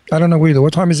know. I don't know either.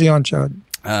 What time is he on, Chad?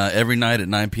 Every night at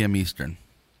 9 p.m. Eastern.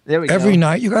 There we go. Every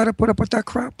night? You got to put up with that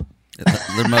crap?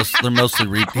 They're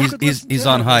mostly he's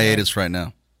on hiatus right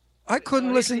now. I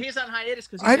couldn't listen. He's on hiatus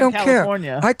because I don't in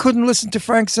California. care. I couldn't listen to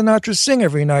Frank Sinatra sing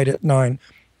every night at 9,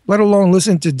 let alone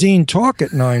listen to Dean talk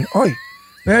at 9. Oy.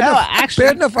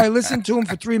 Bad enough I listen to him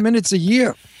for 3 minutes a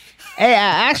year. Hey,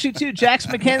 actually, too, Jax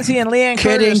McKenzie and Leanne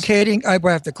Curtis. Kidding. I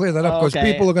have to clear that up because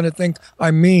Okay. people are going to think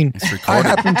I'm mean. I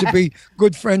happen to be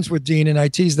good friends with Dean, and I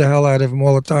tease the hell out of him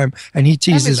all the time, and he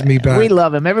teases me back. We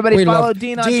love him. Everybody We follow love-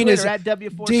 Dean on Dean Twitter is- at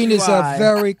W4CY. Dean is a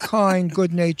very kind,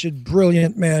 good-natured,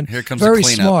 brilliant man. Here comes the very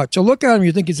cleanup. smart. So look at him,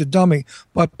 you think he's a dummy,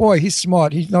 but boy, he's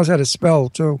smart. He knows how to spell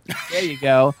too. There you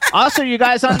go. Also, you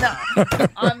guys on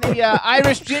the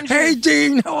Irish Ginger. Hey,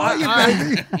 Dean, how are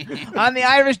you, baby? On the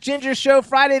Irish Ginger Show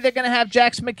Friday, they're going to have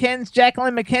Jacqueline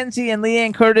McKenzie and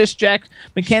Leanne Curtis. Jack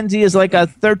McKenzie is like a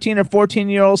 13 or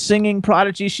 14-year-old singing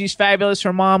prodigy. She's fabulous.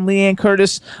 Her mom, Leanne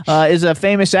Curtis, is a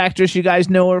famous actress. You guys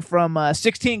know her from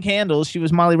 16 Candles. She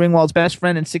was Molly Ringwald's best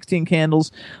friend in 16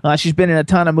 Candles. She's been in a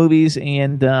ton of movies,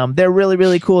 and they're really,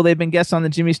 really cool. They've been guests on the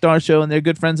Jimmy Star Show, and they're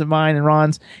good friends of mine and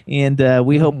Ron's, and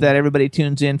we hope that everybody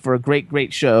tunes in for a great,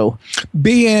 great show.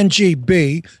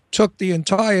 BNGB took the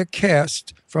entire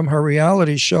cast from her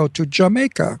reality show to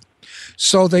Jamaica.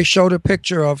 So they showed a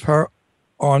picture of her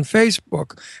on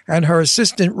Facebook, and her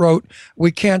assistant wrote,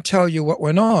 "We can't tell you what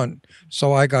went on."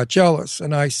 So I got jealous,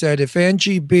 and I said, if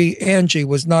Angie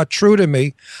was not true to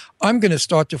me, I'm going to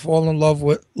start to fall in love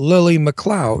with Lily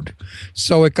McLeod.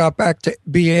 So it got back to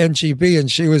be Angie B, and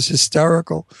she was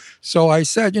hysterical. So I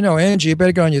said, Angie, you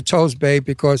better get on your toes, babe,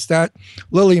 because that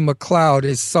Lily McLeod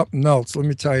is something else. Let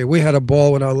me tell you, we had a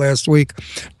ball with her last week.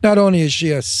 Not only is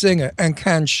she a singer, and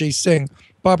can she sing,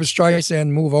 Barbra Streisand,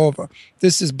 move over.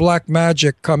 This is black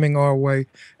magic coming our way,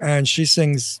 and she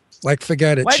sings like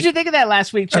forget it. What did you think of that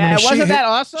last week, Chad? Wasn't that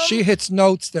awesome? She hits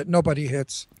notes that nobody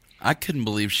hits. I couldn't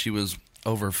believe she was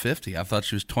over 50. I thought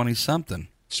she was 20-something.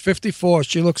 She's 54.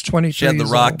 She looks 23. She had the years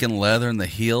rock old. and leather and the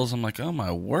heels. I'm like, oh,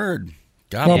 my word.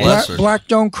 God Well, bless her. black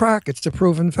don't crack. It's the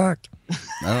proven fact.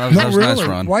 That was Not nice, really.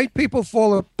 Ron. White people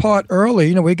fall apart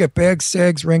early. We get bags,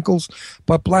 sags, wrinkles.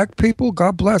 But black people,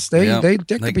 God bless, they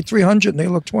could be 300 and they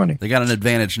look 20. They got an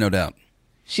advantage, no doubt.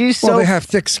 Well, they have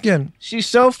thick skin. She's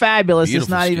so fabulous. Beautiful it's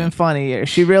not skin. even funny.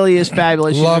 She really is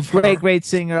fabulous. She's Love a great, her. great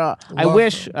singer. I Love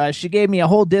wish she gave me a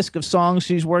whole disc of songs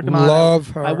she's working on.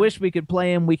 Love her. I wish we could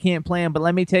play them. We can't play them. But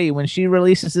let me tell you, when she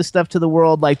releases this stuff to the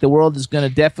world, the world is going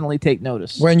to definitely take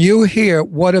notice. When you hear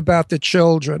 "What About the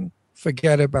Children,"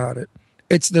 forget about it.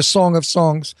 It's the song of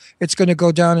songs. It's going to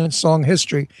go down in song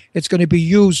history. It's going to be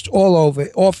used all over.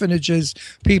 Orphanages,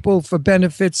 people for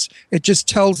benefits. It just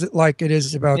tells it like it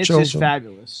is about It's children. just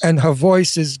fabulous. And her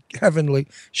voice is heavenly.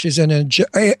 She's an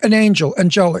angel,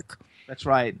 angelic. That's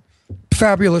right.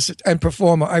 Fabulous and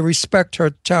performer. I respect her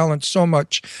talent so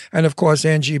much. And of course,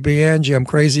 Angie B. Angie, I'm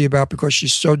crazy about because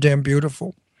she's so damn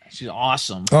beautiful. She's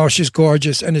awesome. Oh, she's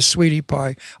gorgeous and a sweetie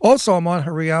pie. Also, I'm on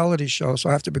her reality show, so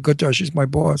I have to be good to her. She's my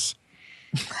boss.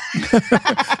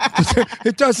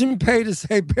 It doesn't pay to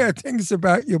say bad things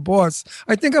about your boss.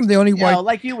 I think I'm the only white.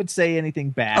 Like you would say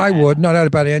anything bad. I would. Not out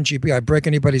about NGB. I'd break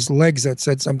anybody's legs that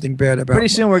said something bad about Pretty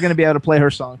soon we're going to be able to play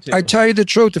her song too. I tell you the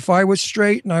truth. If I was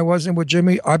straight and I wasn't with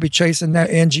Jimmy, I'd be chasing that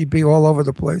Angie B all over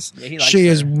the place. Yeah, he likes She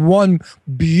her. is one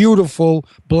beautiful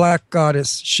black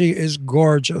goddess. She is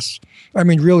gorgeous. I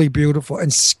mean, really beautiful.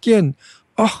 And skin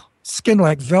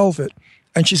like velvet.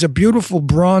 And she's a beautiful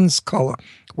bronze color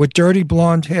with dirty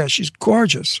blonde hair. She's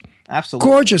gorgeous. Absolutely.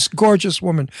 Gorgeous, gorgeous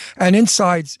woman. And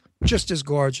inside's just as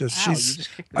gorgeous. Ow,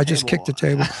 I just kicked the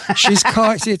table. She's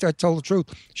kind. See, I told the truth.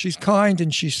 She's kind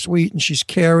and she's sweet and she's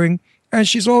caring. And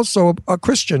she's also a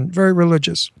Christian, very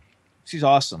religious. She's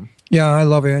awesome. Yeah, I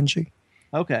love Angie.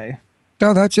 Okay.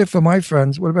 No, that's it for my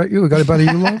friends. What about you? Got anybody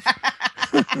you love?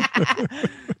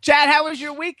 Chad, how was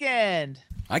your weekend?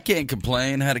 I can't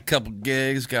complain. Had a couple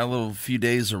gigs, got a few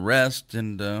days of rest,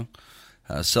 and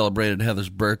celebrated Heather's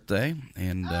birthday.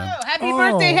 And Happy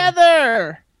birthday,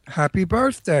 Heather! Happy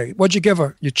birthday. What'd you give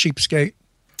her, you cheapskate?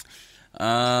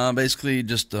 basically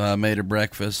just made her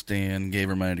breakfast and gave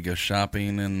her money to go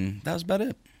shopping, and that was about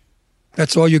it.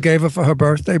 That's all you gave her for her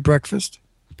birthday, breakfast?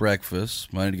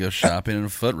 Breakfast, money to go shopping, and a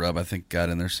foot rub, I think, got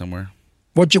in there somewhere.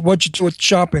 What'd you do with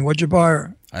shopping? What'd you buy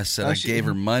her? I said I gave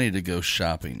her money to go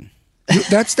shopping.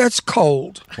 That's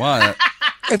cold. Why?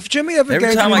 If Jimmy ever Every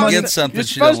gave time me I money, get something, You're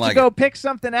she supposed doesn't to like go it. pick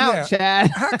something out,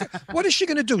 Chad. What is she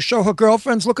going to do? Show her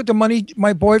girlfriends, look at the money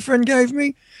my boyfriend gave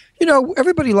me? You know,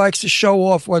 everybody likes to show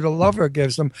off what a lover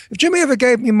gives them. If Jimmy ever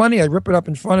gave me money, I'd rip it up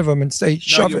in front of him and say,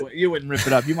 shove it. You wouldn't rip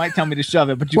it up. You might tell me to shove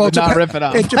it, but you would not rip it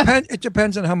up. It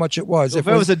depends on how much it was. If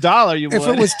it was $1, you would. If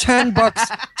it was $10,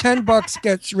 $10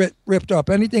 gets ripped up.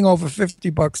 Anything over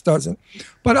 $50 doesn't.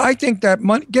 But I think that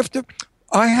money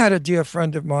I had a dear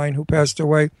friend of mine who passed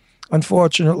away,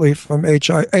 unfortunately, from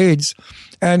AIDS,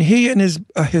 and he and his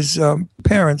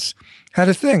parents had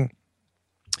a thing.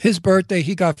 His birthday,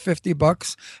 he got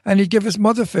 $50, and he'd give his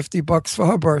mother $50 for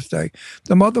her birthday.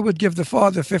 The mother would give the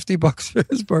father $50 for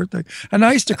his birthday. And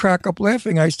I used to crack up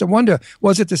laughing. I used to wonder,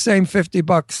 was it the same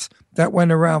 $50 that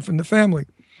went around from the family?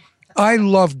 I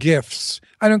love gifts.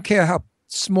 I don't care how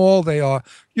small they are.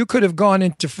 You could have gone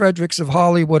into Fredericks of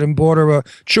Hollywood and bought her a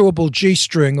chewable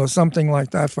G-string or something like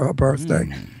that for her birthday.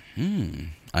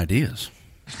 Ideas.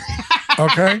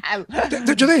 Okay?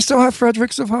 Do they still have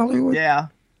Fredericks of Hollywood? Yeah.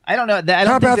 I don't know. I don't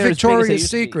How think about they're as big as they Victoria's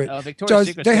used to be. Secret? Victoria's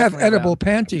Secret's They have definitely edible around.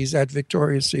 panties at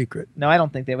Victoria's Secret. No, I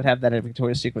don't think they would have that at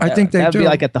Victoria's Secret. I think they That would do. be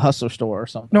like at the Hustler store or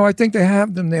something. No, I think they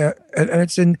have them there, and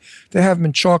it's in. They have them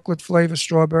in chocolate flavor,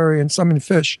 strawberry, and some in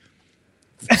fish.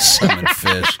 Salmon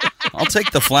fish. I'll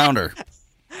take the flounder.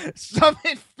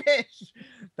 Summit fish.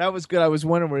 That was good. I was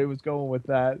wondering where he was going with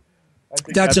that. I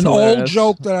think That's an hilarious. old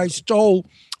joke that I stole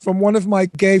from one of my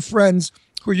gay friends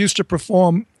who used to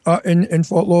perform in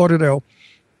Fort Lauderdale.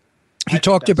 He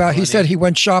talked about, he said he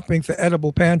went shopping for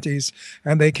edible panties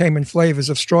and they came in flavors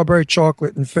of strawberry,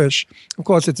 chocolate, and fish. Of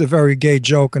course, it's a very gay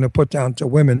joke and a put down to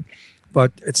women,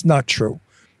 but it's not true.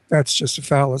 That's just a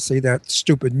fallacy that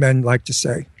stupid men like to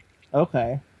say.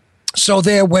 Okay. So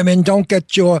there, women, don't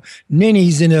get your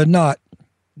ninnies in a knot.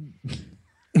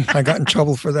 I got in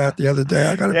trouble for that the other day.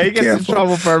 I got to be you get careful. in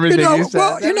trouble for everything you said.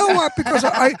 Well, you know what? Because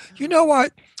you know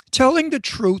what? Telling the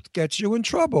truth gets you in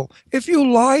trouble. If you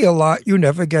lie a lot, you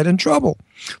never get in trouble.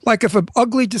 Like if an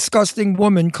ugly, disgusting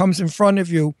woman comes in front of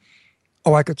you.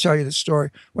 Oh, I could tell you the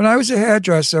story. When I was a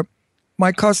hairdresser,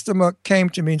 my customer came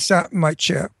to me and sat in my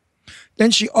chair.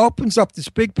 Then she opens up this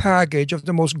big package of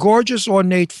the most gorgeous,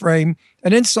 ornate frame,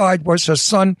 and inside was her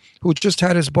son who just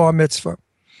had his bar mitzvah.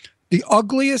 The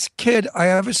ugliest kid I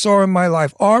ever saw in my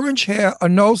life. Orange hair, a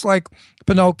nose like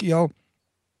Pinocchio,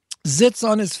 zits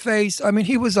on his face. I mean,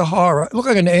 he was a horror. Looked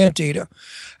like an anteater.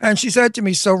 And she said to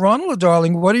me, so Ronald,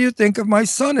 darling, what do you think of my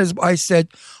son? I said,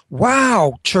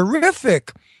 wow,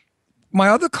 terrific. My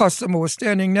other customer was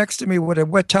standing next to me with a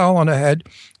wet towel on her head.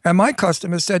 And my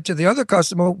customer said to the other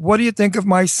customer, what do you think of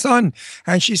my son?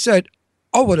 And she said,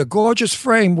 oh, what a gorgeous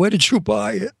frame. Where did you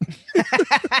buy it?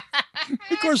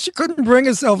 Because she couldn't bring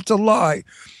herself to lie.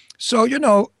 So, you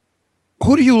know,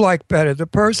 who do you like better? The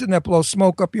person that blows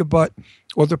smoke up your butt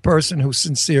or the person who's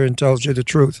sincere and tells you the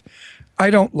truth?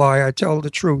 I don't lie. I tell the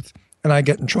truth. And I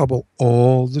get in trouble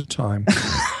all the time.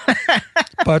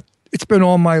 But it's been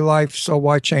all my life, so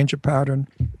why change a pattern?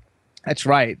 That's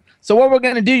right. So what we're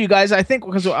going to do, you guys, I think,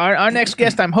 because our next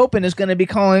guest, I'm hoping, is going to be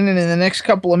calling in the next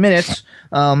couple of minutes.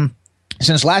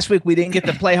 Since last week we didn't get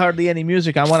to play hardly any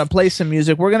music, I want to play some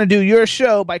music. We're going to do Your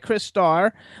Show by Chris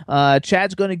Starr.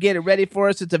 Chad's going to get it ready for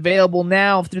us. It's available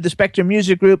now through the Spectrum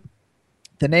Music Group.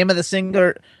 The name of the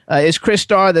singer is Chris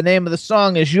Starr. The name of the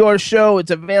song is Your Show.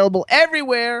 It's available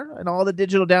everywhere and all the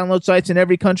digital download sites in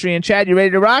every country. And Chad, you ready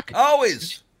to rock?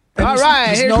 Always. And All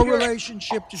right. There's no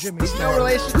relationship to Jimmy Starr. No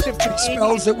relationship to He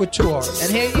spells it with 2 R's.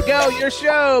 And here you go, Your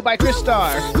Show by Chris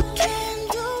Starr.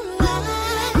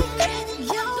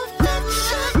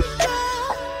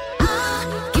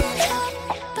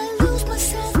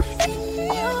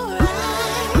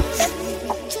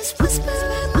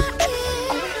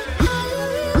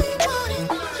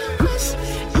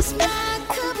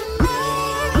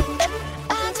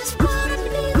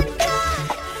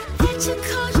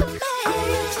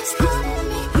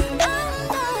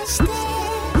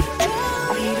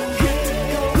 We don't have to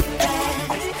go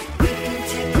fast. We can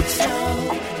take it slow.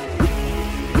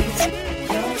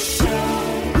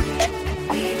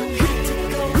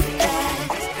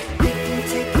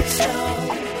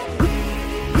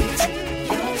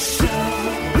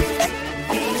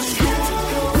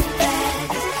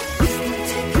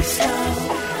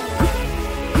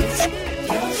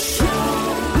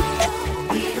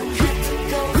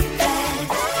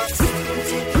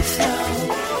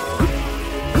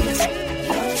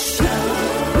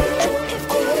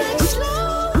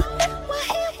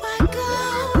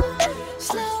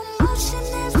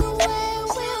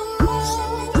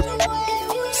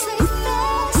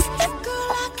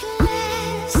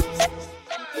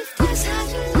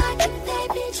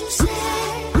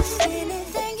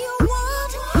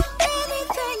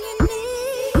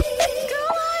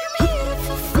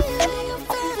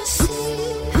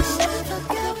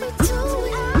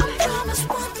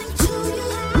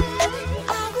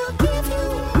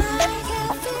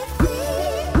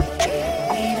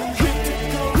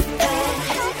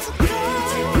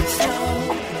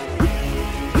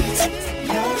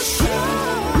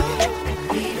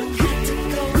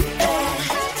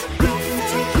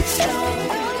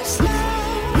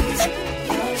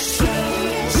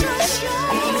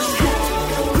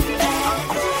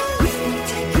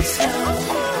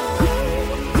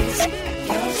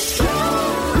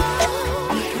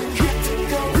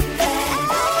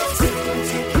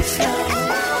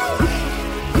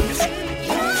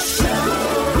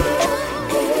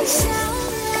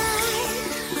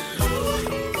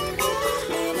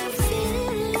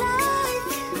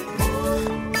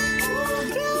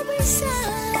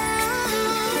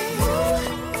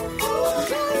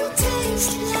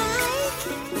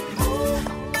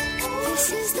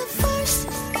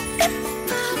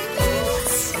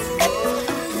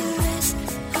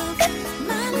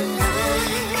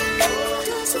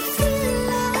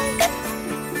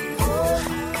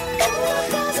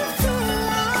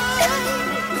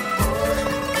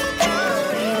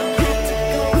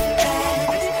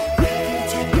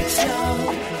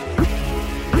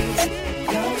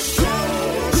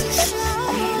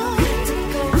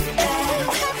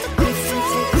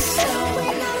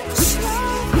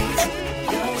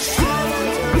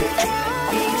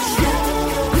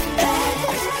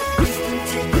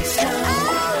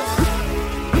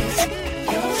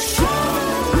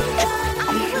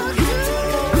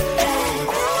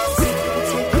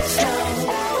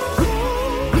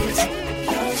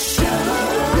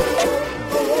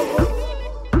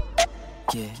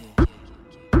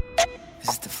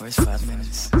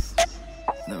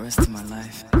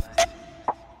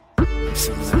 I'm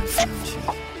so glad I found you.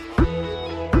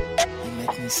 You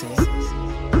make me say.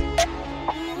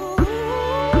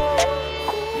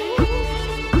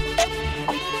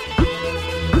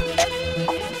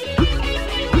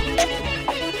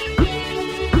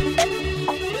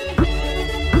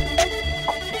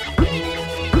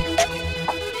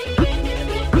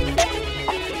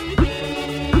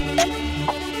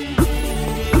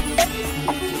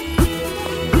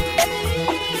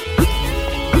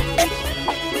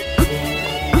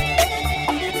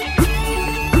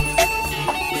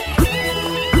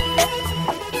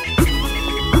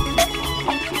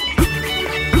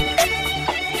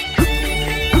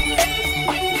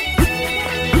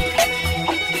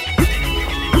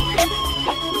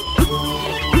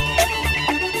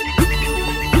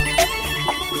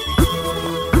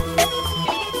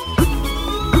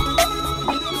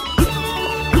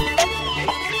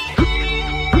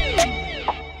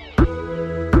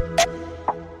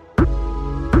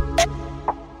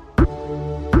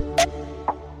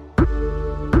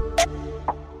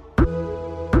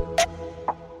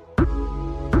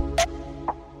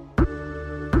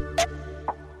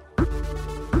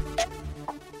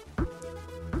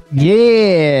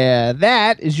 Yeah,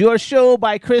 that is Your Show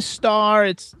by Chris Starr.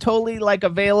 It's totally like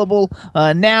available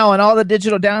now on all the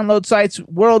digital download sites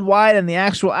worldwide, and the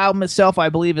actual album itself, I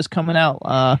believe, is coming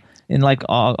out in like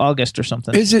August or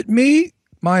something. Is it me,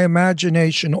 my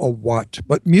imagination, or what?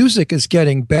 But music is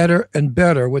getting better and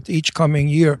better with each coming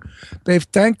year. They've,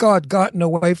 thank God, gotten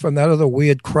away from that other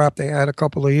weird crap they had a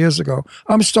couple of years ago.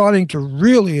 I'm starting to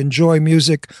really enjoy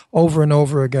music over and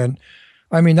over again.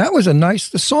 I mean, that was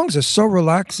the songs are so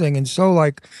relaxing and so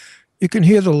like, you can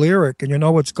hear the lyric and you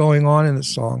know what's going on in the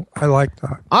song. I like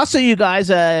that. Also, you guys,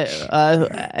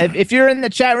 if you're in the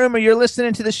chat room or you're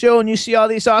listening to the show and you see all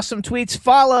these awesome tweets,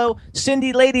 follow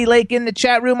Cindy Lady Lake in the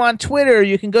chat room on Twitter.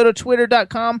 You can go to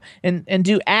twitter.com and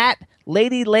do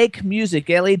 @Lady Lake Music,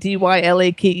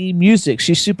 LADYLAKE Music.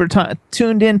 She's super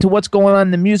tuned in to what's going on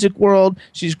in the music world.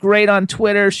 She's great on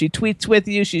Twitter. She tweets with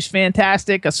you. She's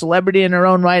fantastic, a celebrity in her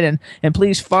own right, and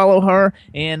please follow her.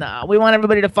 And we want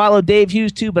everybody to follow Dave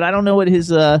Hughes too, but I don't know what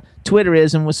his Twitter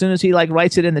is, and as soon as he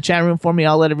writes it in the chat room for me,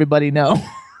 I'll let everybody know.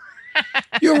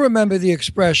 You'll remember the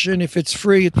expression, if it's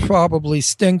free, it probably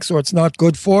stinks or it's not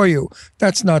good for you.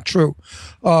 That's not true.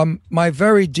 My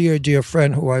very dear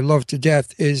friend, who I love to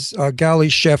death, is Galley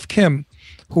Chef Kim,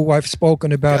 who I've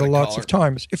spoken about lots of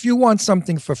times. If you want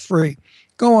something for free,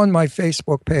 go on my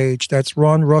Facebook page. That's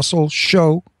Ron Russell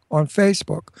Show on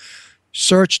Facebook.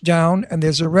 Search down, and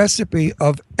there's a recipe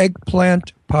of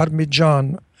eggplant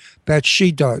parmesan that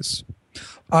she does.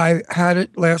 I had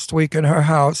it last week in her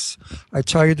house. I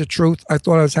tell you the truth, I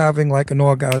thought I was having like an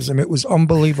orgasm. It was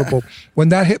unbelievable. When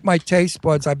that hit my taste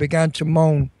buds, I began to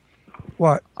moan.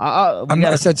 What?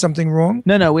 I said something wrong?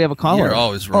 No, we have a caller. You're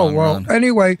always wrong, Oh, well, Ron.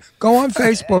 anyway, go on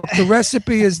Facebook. The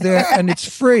recipe is there, and it's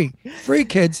free. Free,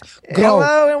 kids. Go.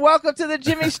 Hello, and welcome to the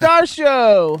Jimmy Star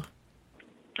Show.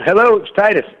 Hello, it's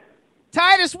Titus.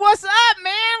 Titus, what's up,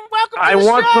 man? Welcome to I the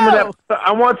want show.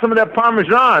 some of that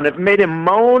Parmesan. If it made him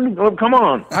moan, well, come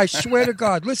on. I swear to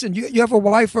God. Listen, you have a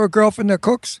wife or a girlfriend that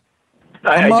cooks?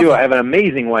 I do. I have an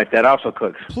amazing wife that also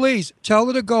cooks. Please tell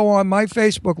her to go on my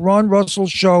Facebook, Ron Russell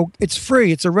Show. It's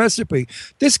free. It's a recipe.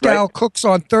 This gal cooks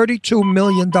on $32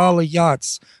 million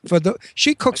yachts.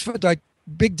 She cooks for like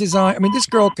big design. I mean, this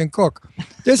girl can cook.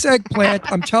 This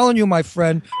eggplant, I'm telling you, my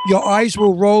friend, your eyes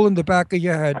will roll in the back of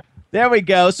your head. There we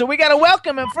go. So we got to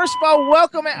welcome him. First of all,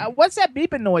 welcome. What's that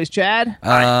beeping noise, Chad?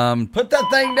 Put that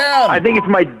thing down. I think it's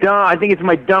my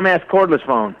dumbass cordless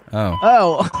phone.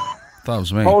 Oh. Thought it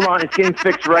was me. Hold on, it's getting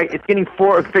fixed right. It's getting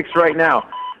fixed right now.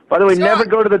 By the way, never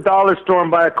go to the dollar store and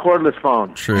buy a cordless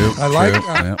phone. True. I like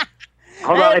that. Yeah.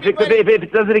 Hold on. If it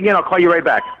does it again, I'll call you right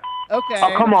back. Okay.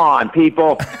 Oh, come on,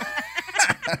 people.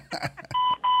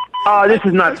 Oh, this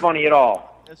is not funny at all.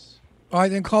 All right,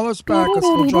 then call us back.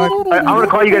 We'll drive. I'm going to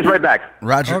call you guys right back.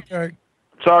 Roger. Okay.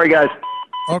 Sorry, guys.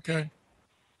 Okay.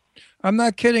 I'm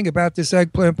not kidding about this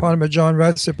eggplant parmesan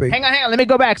recipe. Hang on. Let me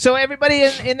go back. So everybody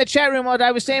in the chat room, what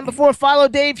I was saying before, follow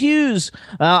Dave Hughes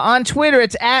on Twitter.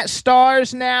 It's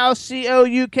 @StarsNow,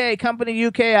 COUK, Company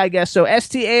UK, I guess. So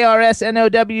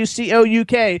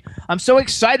STARSNOWCOUK. I'm so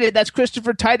excited. That's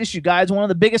Christopher Titus, you guys, one of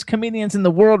the biggest comedians in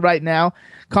the world right now,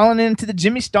 calling into the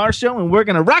Jimmy Star Show, and we're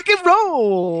gonna rock and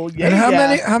roll. Yeah. And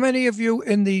how many of you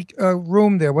in the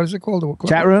room there? What is it called?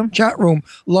 Chat room. Chat room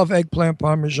love eggplant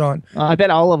parmesan. I bet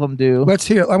all of them do. Let's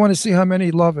hear. I want to see how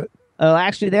many love it.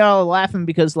 Actually, they're all laughing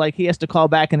because he has to call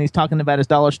back and he's talking about his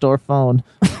dollar store phone.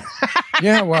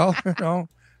 Yeah, well,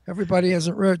 everybody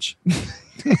isn't rich.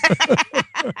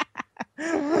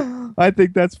 I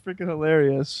think that's freaking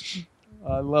hilarious.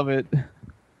 I love it.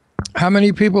 How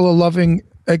many people are loving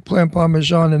eggplant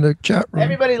parmesan in the chat room?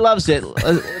 Everybody loves it.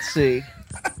 Let's see.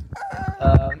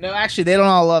 No, actually, they don't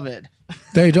all love it.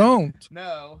 They don't.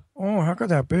 No. Oh, how could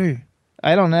that be?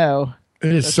 I don't know.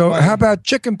 It is That's so. funny. How about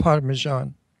chicken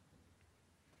parmesan?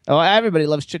 Oh, everybody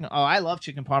loves chicken. Oh, I love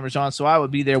chicken parmesan, so I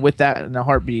would be there with that in a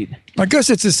heartbeat. I guess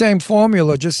it's the same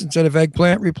formula, just instead of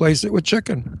eggplant, replace it with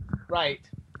chicken. Right.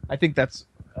 I think that's.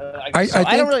 I I don't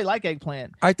think- really like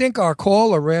eggplant. I think our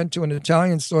caller ran to an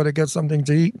Italian store to get something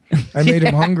to eat. I made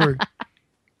him hungry.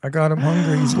 I got him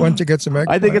hungry. He's went to get some eggplant.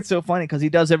 I think it's so funny because he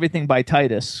does everything by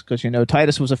Titus. Because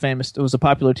Titus was it was a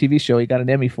popular TV show. He got an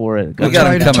Emmy for it. We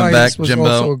got him coming Titus back, was Jimbo.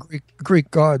 also a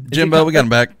Greek god. Jimbo, we got him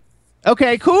back.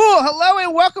 Okay, cool. Hello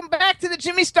and welcome back to the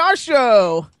Jimmy Star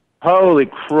Show. Holy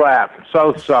crap!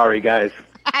 So sorry, guys.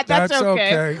 That's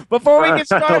okay. Before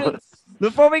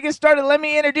we get started, let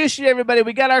me introduce you to everybody.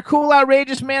 We got our cool,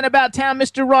 outrageous man about town,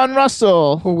 Mr. Ron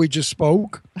Russell. Who we just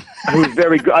spoke. Who's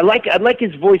very good. I like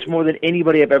his voice more than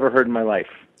anybody I've ever heard in my life.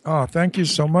 Oh, thank you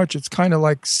so much. It's kind of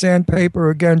like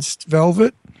sandpaper against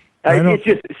velvet. It's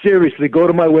just, seriously, go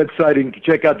to my website and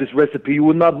check out this recipe. You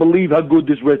will not believe how good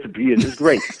this recipe is. It's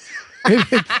great.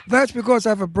 That's because I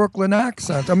have a Brooklyn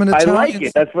accent. I'm an I Italian. like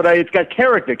it. It's got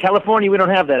character. California, we don't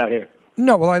have that out here.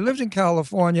 No, well, I lived in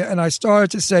California, and I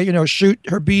started to say, shoot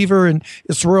her beaver, and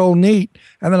it's real neat.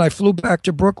 And then I flew back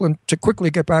to Brooklyn to quickly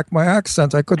get back my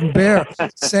accent. I couldn't bear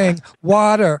saying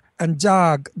water and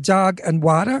dog and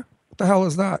water. What the hell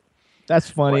is that? That's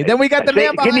funny. Then we got the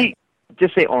man behind.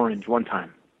 Just say orange one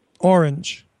time.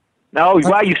 Orange. No,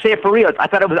 wow, you say it for real. I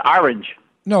thought it was orange.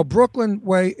 No, Brooklyn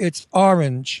way, it's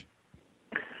orange.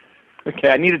 Okay,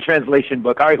 I need a translation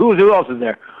book. All right, who else is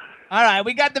there? All right,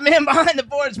 we got the man behind the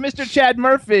boards, Mr. Chad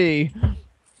Murphy.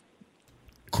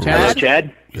 Hello,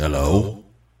 Chad. Hello.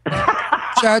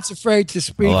 Chad's afraid to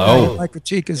speak. Hello. I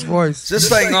critique his voice. Is this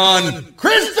thing on?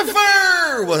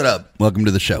 Christopher! What up? Welcome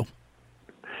to the show.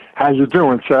 How you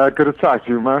doing, Chad? Good to talk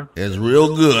to you, man. It's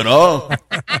real good, huh?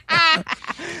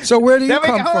 So where do you Then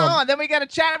come hold from? on. Then we got a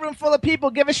chat room full of people.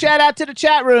 Give a shout out to the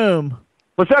chat room.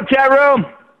 What's up, chat room?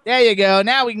 There you go.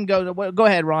 Now we can go. Go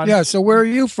ahead, Ron. Yeah, so where are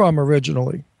you from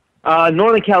originally?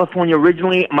 Northern California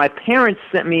originally. My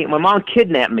mom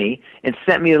kidnapped me and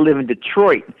sent me to live in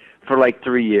Detroit for like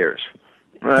 3 years.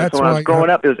 So when I was growing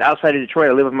up, it was outside of Detroit.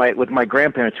 I lived with my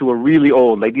grandparents who were really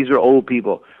old. Like, these are old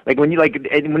people. Like, when you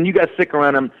got sick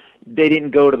around them, they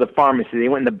didn't go to the pharmacy. They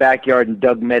went in the backyard and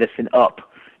dug medicine up.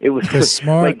 It was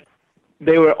smart. Like,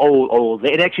 they were old.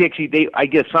 And actually, I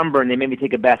get sunburn. They made me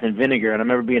take a bath in vinegar. And I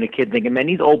remember being a kid thinking, man,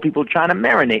 these old people are trying to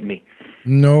marinate me.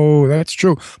 No, that's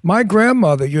true. My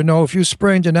grandmother, if you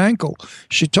sprained an ankle,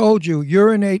 she told you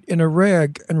urinate in a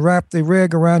rag and wrap the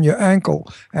rag around your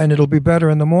ankle, and it'll be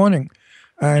better in the morning.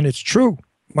 And it's true.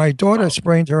 My daughter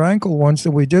sprained her ankle once,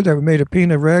 and we did that. We made a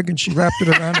peanut rag, and she wrapped it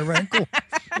around her ankle.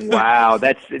 Wow,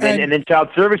 and then Child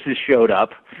Services showed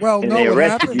up, and they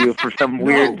arrested you for some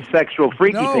weird sexual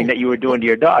freaky thing that you were doing to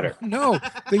your daughter. No,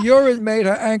 the urine made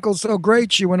her ankle so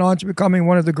great, she went on to becoming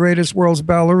one of the greatest world's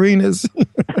ballerinas.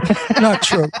 Not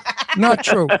true. Not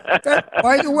true.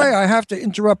 By the way, I have to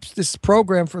interrupt this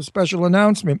program for a special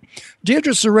announcement.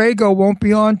 Deirdre Sorego won't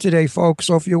be on today, folks,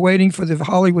 so if you're waiting for the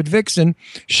Hollywood Vixen,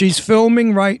 she's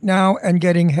filming right now and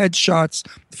getting headshots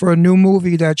for a new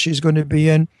movie that she's going to be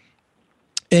in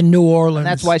New Orleans. And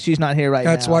that's why she's not here right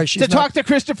now. That's why she's to talk to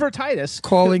Christopher Titus,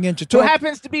 calling in to who talk.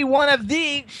 happens to be one of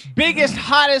the biggest,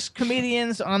 hottest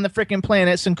comedians on the freaking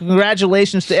planet. So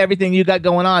congratulations to everything you got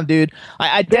going on, dude.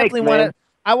 I definitely want to.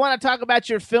 I want to talk about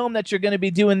your film that you're going to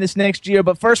be doing this next year,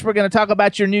 but first we're going to talk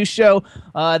about your new show,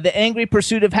 The Angry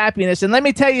Pursuit of Happiness. And let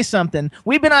me tell you something.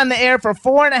 We've been on the air for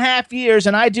 4.5 years,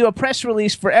 and I do a press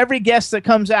release for every guest that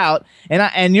comes out.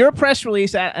 And your press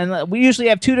release, and we usually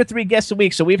have 2 to 3 guests a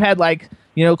week, so we've had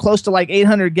close to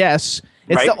 800 guests.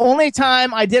 It's the only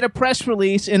time I did a press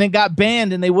release and it got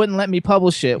banned and they wouldn't let me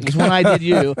publish it was when I did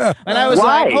you. And I was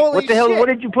like, holy what the hell? shit. What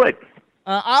did you put?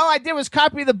 All I did was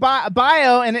copy the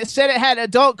bio, and it said it had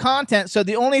adult content. So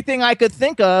the only thing I could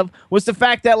think of was the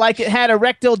fact that it had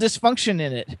erectile dysfunction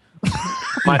in it.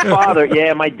 My father,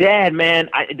 my dad, man.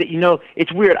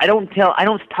 It's weird. I don't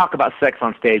talk about sex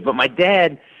on stage, but my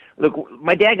dad. Look,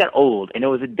 my dad got old, and it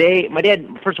was a day.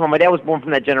 First of all, my dad was born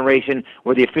from that generation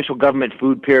where the official government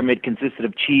food pyramid consisted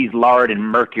of cheese, lard, and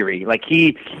mercury. Like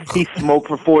he smoked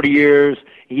for 40 years.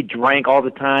 He drank all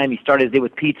the time. He started his day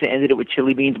with pizza, ended it with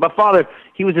chili beans. My father,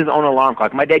 he was his own alarm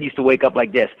clock. My dad used to wake up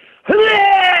like this.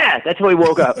 yeah, that's how he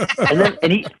woke up.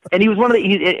 And he was one of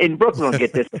the, in Brooklyn, don't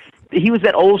get this. He was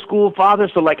that old school father,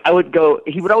 so like I would go,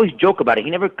 he would always joke about it.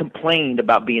 He never complained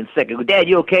about being sick. I go, Dad,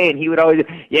 you okay? And he would always,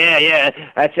 yeah,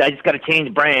 that's it. I just got to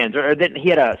change brands. Or then he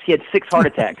had 6 heart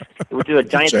attacks. Which is a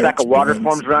giant sack of water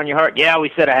forms around your heart. Yeah,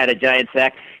 we said I had a giant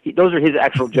sack. Those are his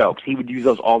actual jokes. He would use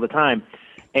those all the time.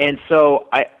 And so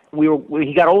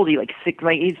he got old.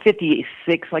 He's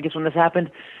 56, I guess, when this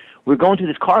happened. We were going to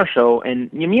this car show,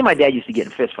 and me and my dad used to get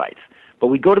in fist fights. But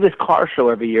we go to this car show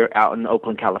every year out in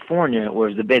Oakland, California, where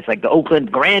it's like the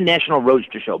Oakland Grand National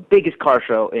Roadster Show, biggest car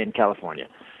show in California.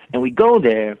 And we go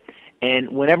there, and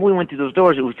whenever we went through those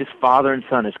doors, it was just father and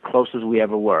son, as close as we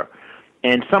ever were.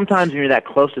 And sometimes when you're that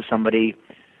close to somebody,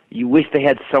 you wish they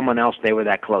had someone else they were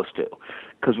that close to.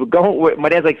 Because my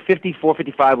dad's like 54,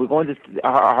 55. We're going to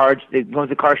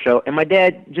the car show, and my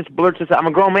dad just blurts us out. I'm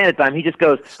a grown man at the time. He just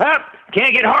goes,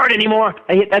 can't get hard anymore.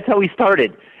 That's how he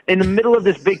started. In the middle of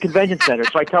this big convention center.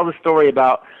 So I tell the story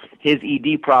about his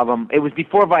ED problem. It was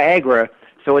before Viagra,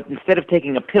 so instead of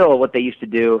taking a pill, what they used to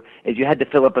do is you had to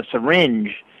fill up a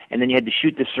syringe, and then you had to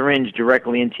shoot the syringe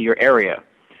directly into your area.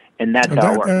 And that's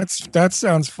how it worked. That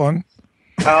sounds fun.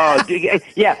 Oh,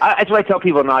 yeah, that's what I tell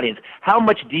people in the audience. How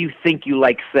much do you think you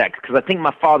like sex? Because I think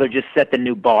my father just set the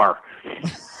new bar.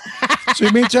 So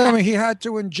you mean tell me he had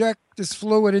to inject this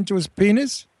fluid into his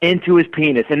penis? Into his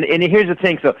penis. And here's the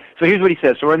thing. So here's what he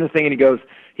says. So we're in the thing, and he goes,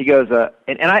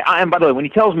 and by the way, when he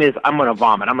tells me this, I'm going to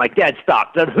vomit. I'm like, Dad,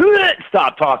 stop.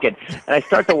 Stop talking. And I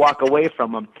start to walk away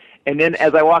from him. And then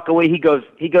as I walk away, he goes,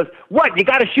 what? You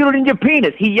got to shoot it in your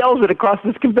penis. He yells it across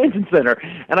this convention center.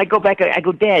 And I go back, I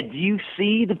go, Dad, do you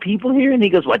see the people here? And he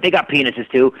goes, what? They got penises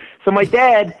too. So my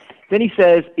dad, then he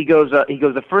says, he goes,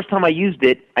 the first time I used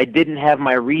it, I didn't have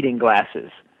my reading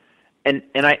glasses. And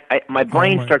my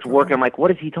brain starts working. I'm like, what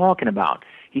is he talking about?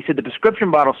 He said the prescription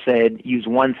bottle said use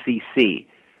 1 cc,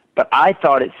 but I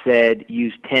thought it said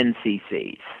use 10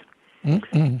 cc's.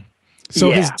 Mm-mm. So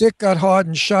his dick got hard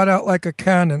and shot out like a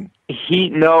cannon.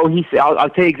 He said, I'll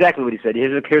tell you exactly what he said.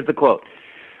 Here's the quote.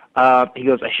 He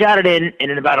goes, I shot it in, and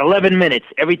in about 11 minutes,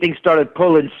 everything started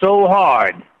pulling so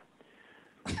hard,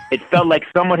 it felt like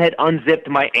someone had unzipped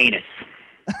my anus.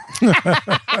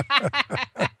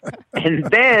 And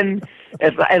then,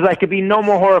 as I could be no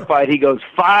more horrified, he goes,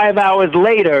 5 hours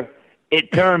later,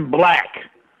 it turned black,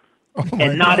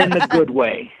 and not in the good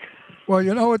way. Well,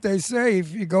 you know what they say,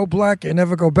 if you go black, you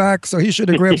never go back, so he should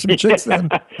have grabbed some chicks then.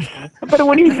 But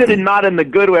when he said it not in the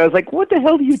good way, I was like, what the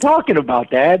hell are you talking about,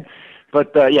 Dad?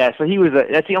 But, so he was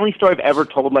that's the only story I've ever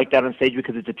told like that on stage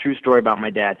because it's a true story about my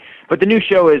dad. But the new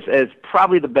show is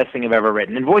probably the best thing I've ever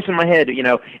written. And Voice in My Head,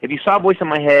 if you saw Voice in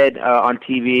My Head on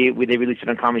TV, they released it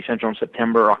on Comedy Central in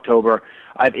September or October.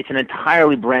 It's an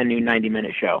entirely brand new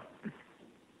 90-minute show.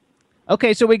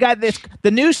 Okay, so we got this.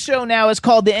 The new show now is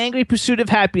called The Angry Pursuit of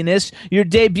Happiness. You're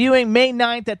debuting May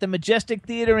 9th at the Majestic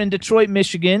Theater in Detroit,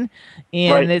 Michigan.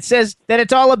 And It says that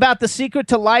it's all about the secret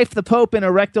to life, the Pope, and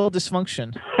erectile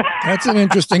dysfunction. That's an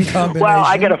interesting combination. Well,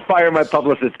 I got to fire my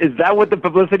publicist. Is that what the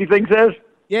publicity thing says?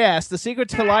 Yes, the secret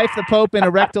to life, the Pope, and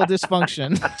erectile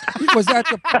dysfunction. Was that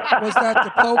the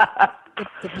Pope?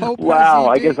 The Pope. Wow,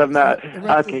 I guess I'm not.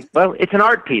 Okay, well, it's an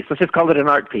art piece. Let's just call it an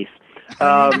art piece.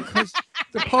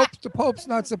 The Pope's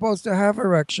not supposed to have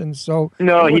erections, so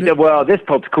no, well, this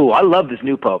Pope's cool. I love this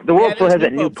new Pope. The world still has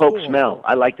that new Pope smell.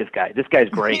 I like this guy. This guy's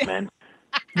great, man.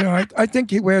 I think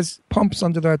he wears pumps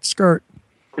under that skirt.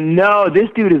 No, this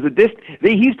dude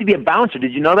he used to be a bouncer.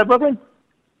 Did you know that, Brooklyn?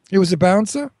 He was a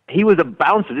bouncer? He was a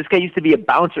bouncer. This guy used to be a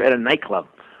bouncer at a nightclub.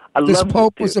 This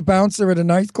Pope was a bouncer at a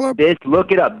nightclub?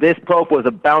 Look it up. This Pope was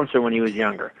a bouncer when he was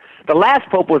younger. The last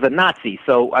Pope was a Nazi,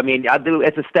 so I mean,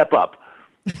 it's a step up.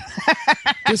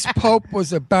 This Pope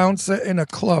was a bouncer in a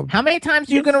club. How many times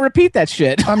are you going to repeat that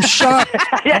shit? I'm shocked.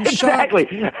 Exactly.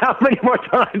 How many more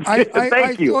times? I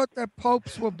thought that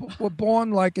popes were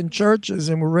born like in churches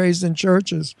and were raised in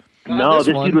churches. No,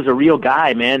 this dude was a real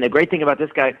guy, man. The great thing about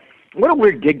this guy, what a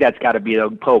weird gig that's got to be,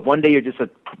 though, Pope. One day you're just a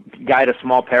guy at a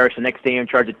small parish. The next day you're in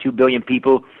charge of 2 billion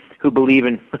people who believe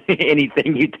in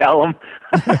anything you tell them.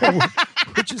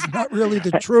 Which is not really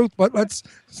the truth, but let's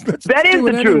that is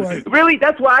the truth. Anyway. Really,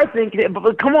 that's why I think.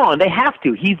 But come on, they have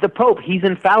to. He's the Pope. He's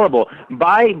infallible.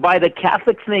 By the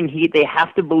Catholic thing, they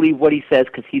have to believe what he says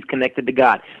because he's connected to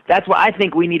God. That's why I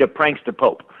think we need a prankster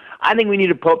Pope. I think we need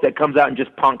a Pope that comes out and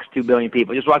just punks 2 billion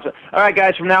people. Just walks up. All right,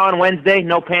 guys, from now on Wednesday,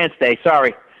 no pants day.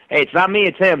 Sorry. Hey, it's not me,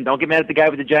 it's him. Don't get mad at the guy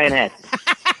with the giant head.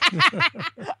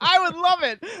 I would love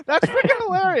it. That's freaking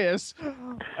hilarious.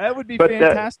 That would be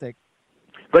fantastic.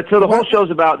 But so the whole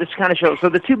show's about this kind of show. So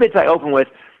the two bits I open with,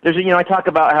 I talk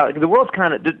about how the world's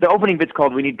kind of the opening bit's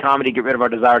called "We Need Comedy, Get Rid of Our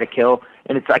Desire to Kill,"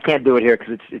 and I can't do it here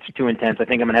because it's too intense. I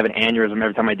think I'm gonna have an aneurysm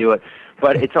every time I do it.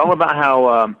 But it's all about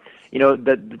how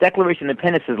the Declaration of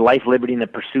Independence says life, liberty, and the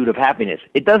pursuit of happiness.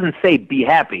 It doesn't say be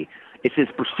happy. It says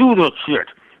pursue that shit.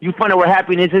 You find out where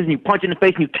happiness is, and you punch in the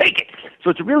face, and you take it. So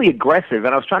it's really aggressive,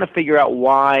 and I was trying to figure out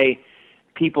why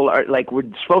people are like, we're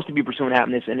supposed to be pursuing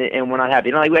happiness, and we're not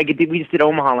happy. We just did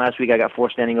Omaha last week. I got 4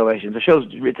 standing ovations. The show's,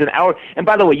 it's an hour. And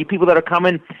by the way, you people that are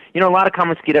coming, a lot of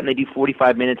comics get up and they do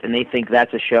 45 minutes, and they think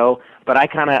that's a show. But I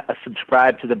kind of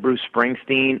subscribe to the Bruce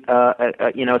Springsteen,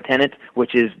 tenet,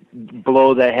 which is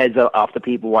blow the heads off the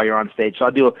people while you're on stage. So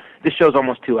this show's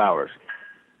almost 2 hours.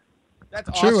 That's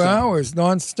awesome. 2 hours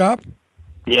nonstop.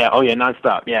 Yeah. Oh yeah,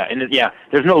 nonstop. Yeah, and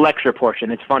there's no lecture portion.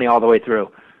 It's funny all the way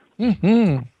through.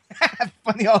 Mm-hmm.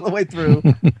 Funny all the way through.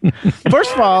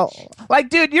 First of all,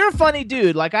 dude, you're a funny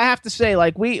dude. I have to say,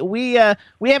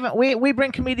 we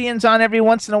bring comedians on every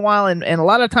once in a while, and a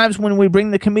lot of times when we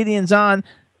bring the comedians on,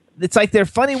 it's like they're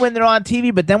funny when they're on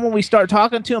TV, but then when we start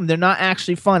talking to them, they're not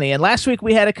actually funny. And last week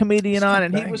we had a comedian on,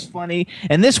 and he was funny.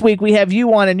 And this week we have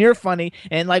you on, and you're funny.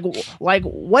 And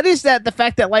what is that? The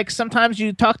fact that sometimes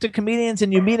you talk to comedians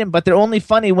and you meet them, but they're only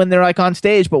funny when they're on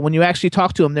stage, but when you actually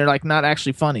talk to them, they're not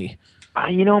actually funny.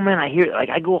 Man, I hear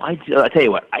I'll tell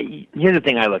you what. Here's the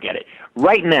thing. I look at it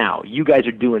right now. You guys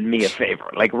are doing me a favor.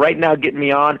 Right now, getting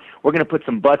me on. We're gonna put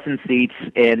some butts in seats,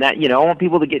 and that I want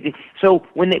people to get. So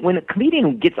when a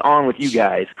comedian gets on with you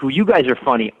guys, who you guys are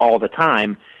funny all the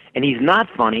time, and he's not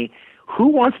funny, who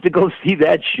wants to go see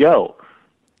that show?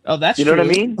 Oh, that's you know what I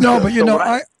mean. No, but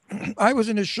I was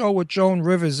in a show with Joan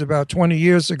Rivers about 20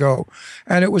 years ago,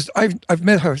 and it was I've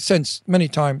met her since many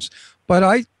times, but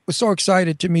I was so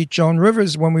excited to meet Joan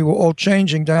Rivers when we were all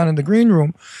changing down in the green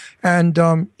room, and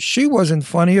she wasn't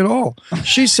funny at all.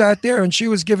 She sat there and she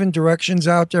was giving directions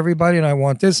out to everybody, and I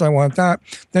want this, I want that.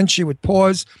 Then she would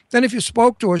pause. Then if you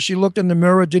spoke to her, she looked in the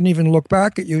mirror, didn't even look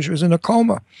back at you. She was in a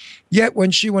coma. Yet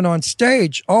when she went on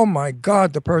stage, oh my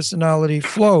God, the personality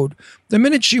flowed. The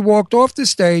minute she walked off the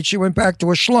stage, she went back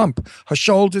to a slump. Her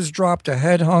shoulders dropped, her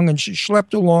head hung, and she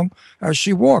schlepped along as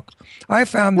she walked. I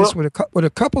found this with a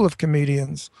couple of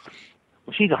comedians.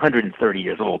 Well, she's 130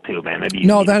 years old too, man. Maybe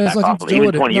no, that has nothing to do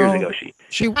with it. 20 years ago,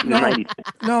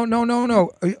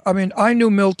 No. I mean, I knew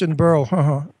Milton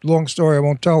Berle. Long story, I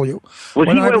won't tell you.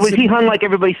 Was he hung like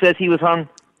everybody says he was hung?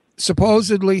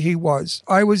 Supposedly he was.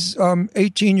 I was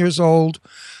 18 years old,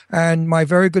 and my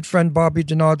very good friend Bobby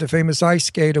Denard, the famous ice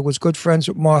skater, was good friends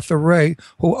with Martha Ray,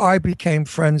 who I became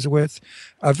friends with,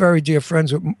 very dear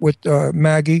friends with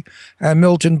Maggie. And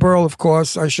Milton Berle, of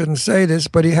course, I shouldn't say this,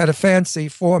 but he had a fancy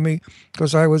for me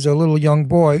because I was a little young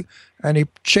boy, and he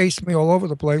chased me all over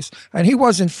the place. And he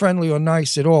wasn't friendly or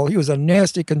nice at all. He was a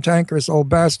nasty, cantankerous old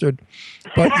bastard.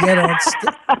 But yet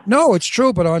no, it's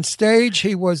true, but on stage,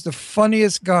 he was the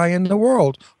funniest guy in the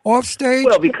world. Off stage...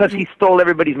 Well, because he stole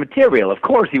everybody's material. Of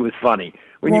course he was funny.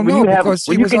 When you can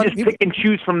just pick and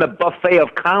choose from the buffet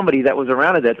of comedy that was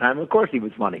around at that time, of course he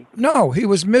was funny. No, he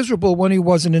was miserable when he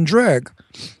wasn't in drag.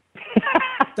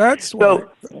 That's why.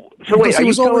 So wait, are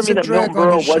you telling me that Milton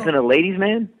Berle wasn't a ladies'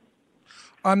 man?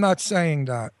 I'm not saying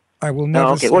that. I will never.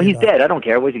 Oh, okay. Well, he's dead. I don't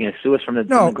care. Was he going to sue us from the?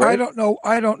 No, from the grave? I don't know.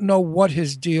 I don't know what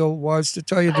his deal was, to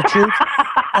tell you the truth.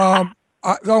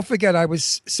 Don't forget, I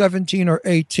was 17 or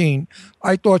 18.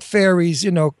 I thought fairies,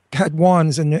 had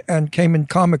wands and came in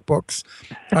comic books.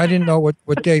 I didn't know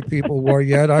what gay people were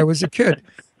yet. I was a kid,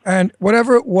 and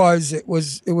whatever it was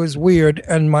weird.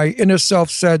 And my inner self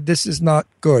said, "This is not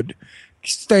good.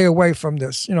 Stay away from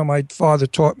this." My father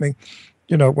taught me.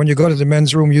 When you go to the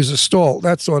men's room, use a stall,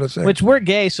 that sort of thing. Which we're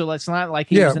gay, so it's not like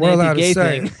he was an anti-gay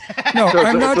thing. No,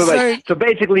 I'm not saying... So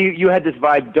basically, you had this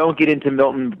vibe, don't get into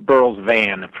Milton Berle's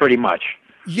van, pretty much.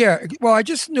 Yeah, well, I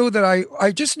just knew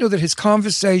that his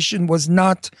conversation was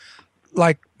not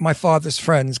like my father's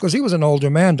friends, because he was an older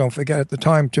man, don't forget, at the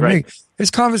time, to me.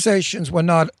 His conversations were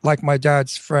not like my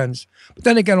dad's friends. But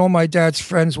then again, all my dad's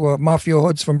friends were mafia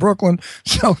hoods from Brooklyn,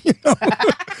 so,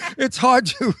 it's hard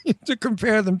to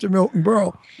compare them to Milton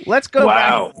Berle. Let's go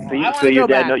back. So your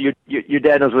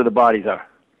dad knows where the bodies are.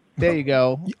 There you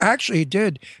go. Actually, he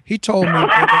did. He told me.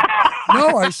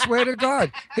 No, I swear to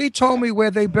God. He told me where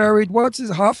they buried, what's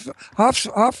his, Hofstra?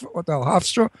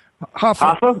 Hoffa?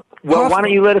 Well, why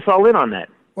don't you let us all in on that?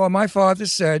 Well, my father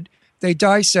said they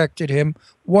dissected him.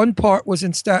 One part was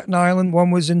in Staten Island,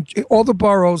 one was in... All the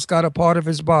boroughs got a part of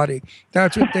his body.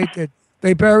 That's what they did.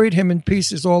 They buried him in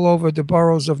pieces all over the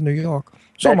boroughs of New York.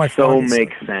 That makes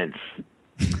sense.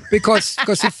 Because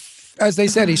as they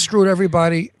said, he screwed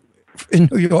everybody in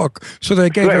New York. So they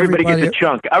gave So everybody everybody. gets a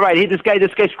chunk. All right, this guy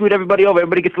screwed everybody over.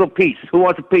 Everybody gets a little piece. Who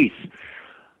wants a piece?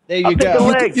 There you I'll take go. the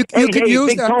You leg. could Hey, use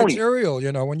Big that Tony. material,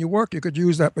 when you work, you could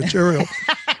use that material.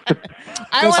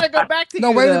 I want to go back to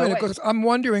No, you. wait a though. minute, because I'm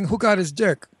wondering who got his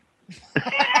dick.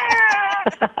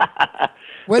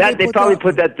 They probably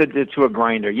put that to a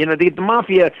grinder. The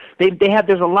mafia,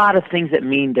 there's a lot of things that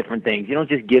mean different things. You don't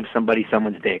just give somebody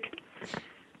someone's dick.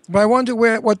 But I wonder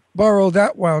what borough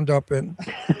that wound up in.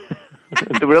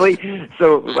 Really?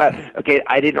 So, okay,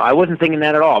 I didn't know. I wasn't thinking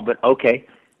that at all, but okay.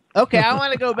 Okay, I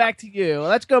want to go back to you.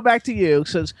 Let's go back to you,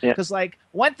 because Yeah.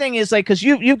 one thing is because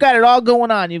you've got it all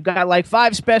going on. You've got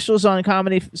 5 specials on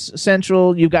Comedy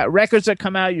Central. You've got records that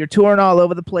come out. You're touring all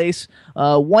over the place.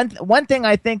 One thing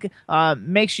I think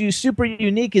makes you super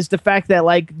unique is the fact that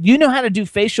you know how to do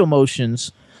facial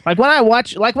motions. When I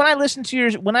listen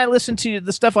to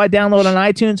the stuff I download on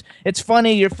iTunes, it's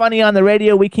funny. You're funny on the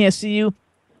radio. We can't see you.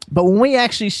 But when we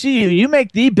actually see you, you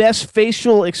make the best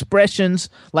facial expressions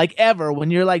ever when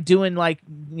you're doing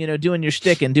doing your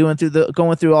shtick and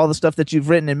going through all the stuff that you've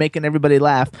written and making everybody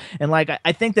laugh. And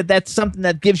I think that's something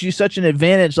that gives you such an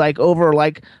advantage over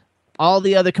all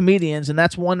the other comedians, and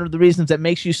that's one of the reasons that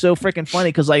makes you so freaking funny,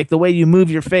 because the way you move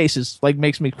your face is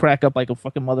makes me crack up like a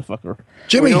fucking motherfucker.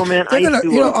 Jimmy, man,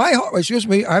 excuse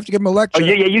me, I have to give him a lecture. Oh,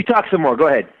 yeah, you talk some more. Go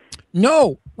ahead.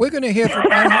 No, we're going to hear from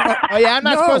iHeart. Oh yeah, I'm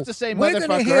not supposed to say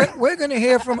motherfucker. We're going to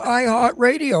hear from iHeart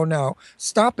Radio now.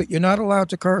 Stop it! You're not allowed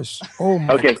to curse. Oh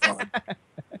my God.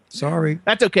 Sorry.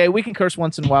 That's okay. We can curse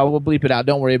once in a while. We'll bleep it out.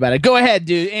 Don't worry about it. Go ahead,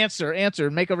 dude. Answer.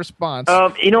 Make a response.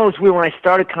 It's weird. When I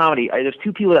started comedy, there's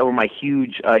 2 people that were my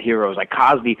huge heroes, like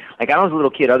Cosby. When I was a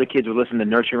little kid, other kids would listen to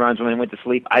nursery rhymes when they went to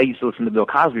sleep. I used to listen to Bill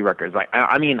Cosby records.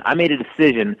 I made a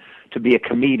decision to be a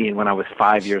comedian when I was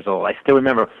 5 years old. I still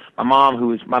remember my mom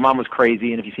was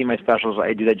crazy, and if you see my specials,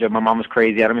 I do that joke. My mom was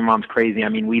crazy. I don't mean mom's crazy. I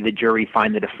mean we, the jury,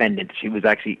 find the defendant. She was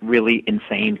actually really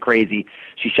insane, crazy.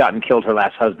 She shot and killed her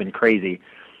last husband, crazy.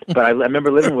 But I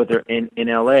remember living with her in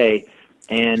L.A.,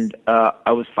 and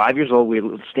I was 5 years old. We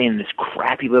were staying in this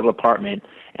crappy little apartment,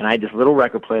 and I had this little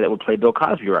record player that would play Bill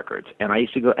Cosby records. And I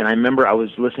used to go, and I remember I was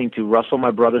listening to Russell,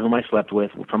 my brother, whom I slept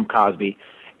with, from Cosby,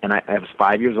 and I was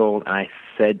 5 years old, and I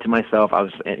said to myself, I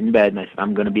was in bed, and I said,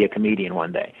 I'm going to be a comedian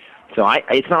one day. So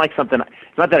it's not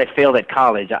it's not that I failed at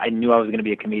college. I knew I was going to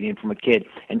be a comedian from a kid.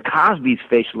 And Cosby's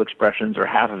facial expressions are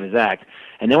half of his act.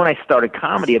 And then when I started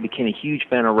comedy, I became a huge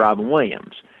fan of Robin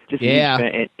Williams. Just a huge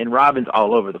fan, and Robin's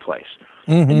all over the place.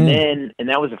 Mm-hmm. And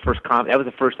that was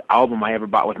the first album I ever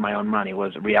bought with my own money,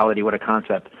 was Reality, What a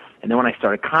Concept. And then when I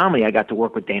started comedy, I got to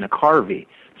work with Dana Carvey.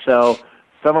 So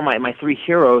some of my 3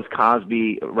 heroes,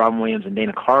 Cosby, Robin Williams, and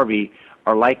Dana Carvey,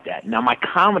 are like that. Now my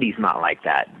comedy's not like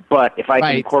that, but if I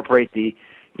can incorporate the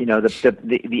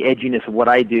edginess of what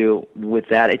I do with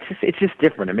that, it's just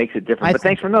different. It makes it different. But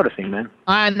thanks for noticing, man.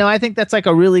 I know. I think that's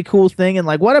a really cool thing. And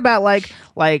what about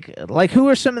who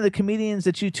are some of the comedians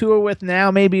that you tour with now,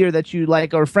 maybe, or that you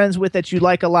or friends with that you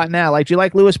like a lot now? Do you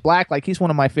like Louis Black? He's one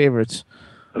of my favorites.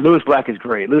 Louis Black is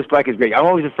great. I'm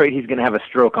always afraid he's going to have a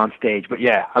stroke on stage, but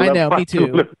yeah, I know, me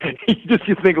too.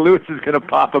 You think Louis is going to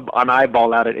pop an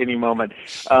eyeball out at any moment.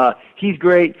 He's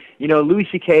great. Louis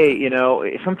C.K.,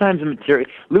 sometimes the material.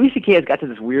 Louis C.K. has got to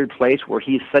this weird place where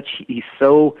he's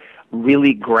so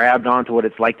really grabbed onto what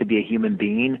it's like to be a human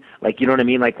being. You know what I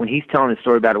mean? When he's telling a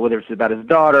story about it, whether it's about his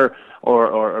daughter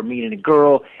or meeting a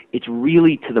girl, it's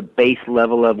really to the base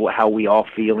level of how we all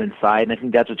feel inside, and I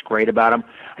think that's what's great about him.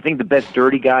 I think the best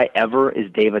dirty guy ever is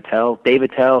Dave Attell. Dave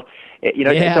Attell, I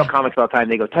tell comics all the time,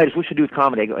 they go, Titus, what should I do with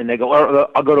comedy? And they go,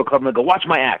 I'll go to a club and they go, watch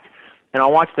my act. And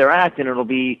I'll watch their act, and it'll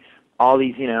be all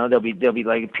these, there'll be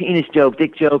like penis jokes,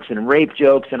 dick jokes, and rape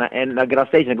jokes, and I'll get off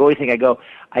stage and I go, what do you think?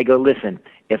 I go, listen,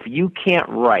 if you can't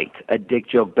write a dick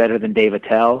joke better than Dave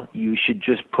Attell, you should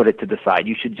just put it to the side.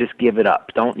 You should just give it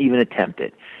up. Don't even attempt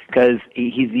it, because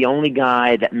he's the only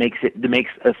guy that makes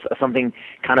something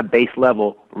kind of base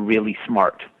level really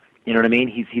smart. You know what I mean?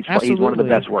 He's one of the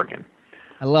best working.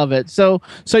 I love it. So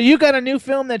you got a new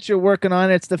film that you're working on.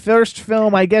 It's the first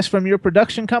film, I guess, from your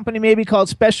production company, maybe, called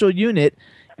Special Unit.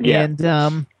 Yeah.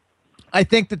 And I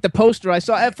think that the poster I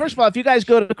saw. First of all, if you guys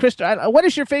go to Christopher, what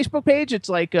is your Facebook page? It's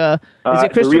is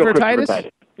it Christopher Titus?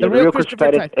 The real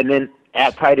Christopher Titus, and then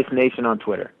at Titus Nation on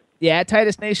Twitter. Yeah, at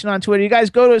Titus Nation on Twitter. You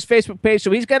guys go to his Facebook page. So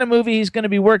he's got a movie he's going to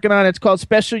be working on. It's called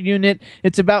Special Unit.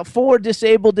 It's about 4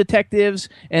 disabled detectives,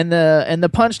 and the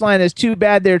punchline is, too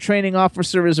bad their training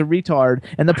officer is a retard.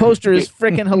 And the poster is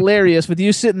freaking hilarious, with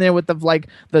you sitting there with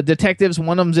the detectives.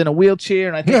 One of them's in a wheelchair,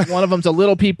 and I think one of them's a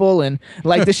little people, and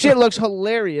the shit looks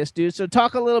hilarious, dude. So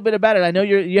talk a little bit about it. I know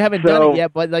you haven't done it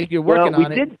yet, but you're working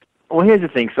on it. Well, here's the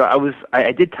thing. So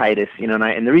I did Titus,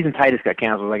 and the reason Titus got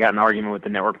canceled was I got in an argument with the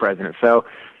network president. So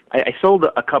I sold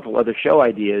a couple other show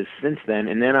ideas since then,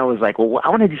 and then I was like, well, I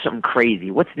want to do something crazy.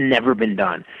 What's never been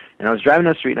done? And I was driving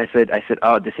down the street, and I said,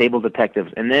 oh, disabled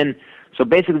detectives. And then, so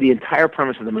basically the entire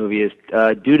premise of the movie is,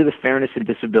 due to the Fairness and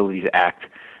Disabilities Act,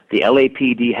 the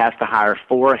LAPD has to hire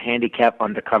 4 handicapped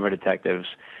undercover detectives.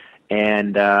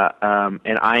 And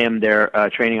I am their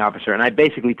training officer, and I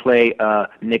basically play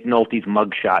Nick Nolte's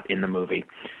mugshot in the movie.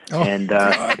 Oh, and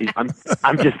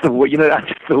I'm just the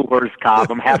worst cop.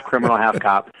 I'm half criminal, half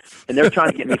cop, and they're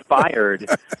trying to get me fired.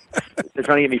 They're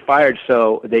trying to get me fired,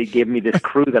 so they give me this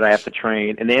crew that I have to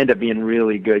train, and they end up being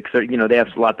really good because they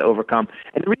have a lot to overcome.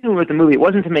 And the reason we wrote the movie, it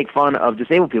wasn't to make fun of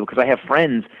disabled people, because I have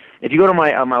friends. If you go to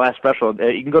my last special,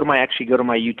 you can go to my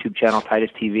YouTube channel,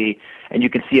 Titus TV, and you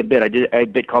can see a bit. I did a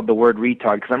bit called The Word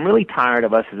Retard, because I'm really tired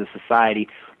of us as a society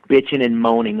bitching and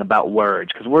moaning about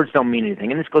words, because words don't mean anything.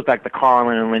 And this goes back to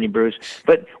Carlin and Lenny Bruce.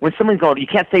 But when someone's going, you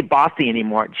can't say bossy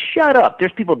anymore, shut up.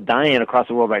 There's people dying across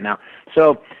the world right now.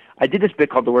 So I did this bit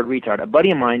called The Word Retard. A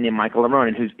buddy of mine named Michael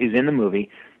Leronin, who's in the movie,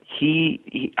 he's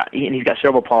got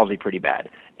cerebral palsy pretty bad.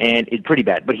 And it's pretty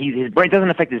bad, but his brain doesn't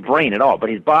affect his brain at all. But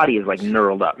his body is like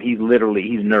knurled up. He's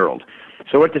knurled.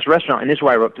 So we're at this restaurant, and this is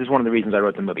why this is one of the reasons I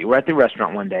wrote the movie. We're at the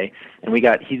restaurant one day, and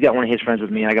he's got one of his friends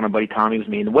with me, and I got my buddy Tommy with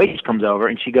me, and the waitress comes over,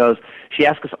 and she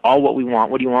asks us all what we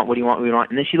want. What do you want? What do you want? What do you want?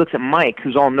 And then she looks at Mike,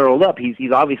 who's all knurled up.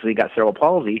 He's obviously got cerebral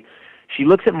palsy. She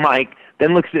looks at Mike,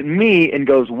 then looks at me, and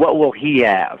goes, "What will he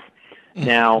have?"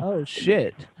 Now, oh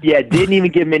shit! Yeah, didn't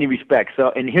even give him any respect.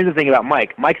 So, and here's the thing about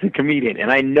Mike. Mike's a comedian,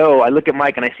 and I look at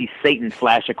Mike and I see Satan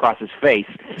flash across his face,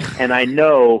 and I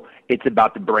know it's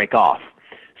about to break off.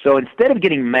 So instead of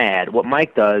getting mad, what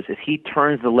Mike does is he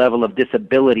turns the level of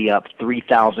disability up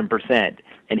 3,000%.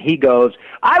 And he goes,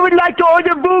 "I would like to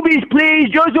order boobies, please.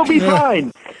 Yours will be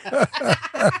fine."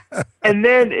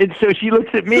 and so she looks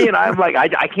at me, and I'm like,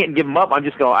 I can't give him up. I'm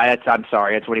just going, I'm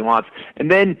sorry, that's what he wants.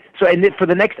 And then for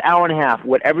the next hour and a half,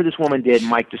 whatever this woman did,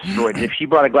 Mike destroyed it. If she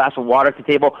brought a glass of water to the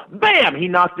table, bam, he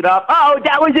knocked it up. Oh,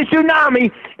 that was a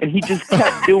tsunami. And he just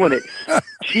kept doing it.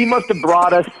 She must have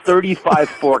brought us 35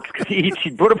 forks, because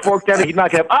she put a fork down and he'd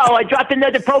knock it up. Oh, I dropped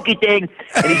another pokey thing.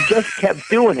 And he just kept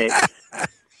doing it.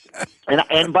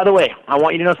 And by the way, I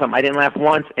want you to know something. I didn't laugh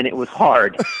once, and it was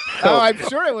hard. So, I'm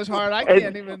sure it was hard. I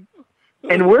can't even.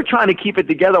 And we're trying to keep it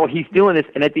together while he's doing this.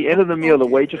 And at the end of the meal, the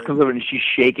waitress comes over, and she's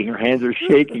shaking. Her hands are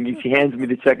shaking. And she hands me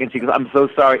the check, and she goes, "I'm so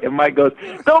sorry." And Mike goes,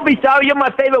 "Don't be sorry. You're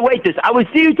my favorite waitress. I will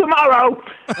see you tomorrow."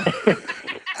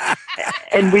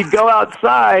 And we go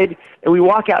outside, and we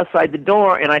walk outside the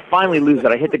door, and I finally lose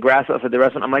it. I hit the grass outside the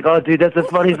restaurant. I'm like, "Oh, dude, that's the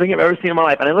funniest thing I've ever seen in my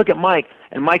life." And I look at Mike,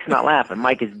 and Mike's not laughing.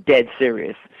 Mike is dead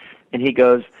serious. And he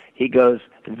goes,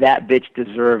 "That bitch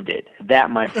deserved it. That,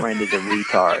 my friend, is a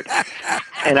retard."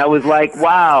 And I was like,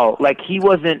 wow, he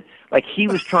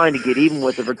was trying to get even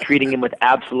with her for treating him with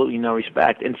absolutely no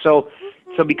respect. And so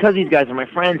because these guys are my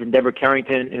friends, and Deborah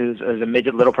Carrington, who's a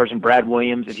midget little person, Brad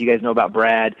Williams, if you guys know about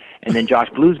Brad, and then Josh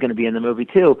Blue's going to be in the movie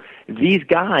too. These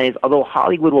guys, although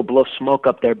Hollywood will blow smoke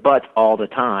up their butts all the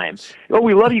time. "Oh,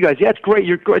 we love you guys. Yeah, it's great.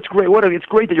 It's great. It's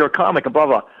great that you're a comic," and blah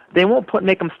blah. They won't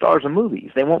make them stars of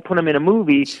movies. They won't put them in a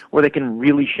movie where they can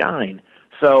really shine.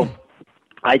 So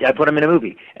I put them in a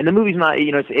movie, and the movie's not,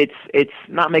 it's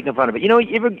not making fun of it. You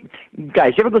ever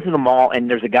go to the mall and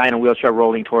there's a guy in a wheelchair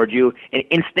rolling towards you, and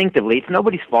instinctively, it's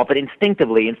nobody's fault, but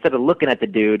instinctively, instead of looking at the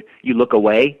dude, you look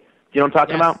away. Do you know what I'm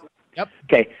talking about? Yep.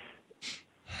 Okay.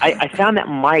 I found that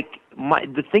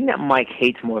the thing that Mike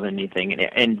hates more than anything,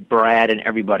 and Brad and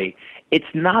everybody, it's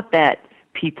not that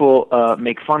people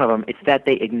make fun of them, it's that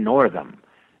they ignore them.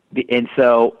 And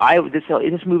so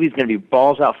this movie is going to be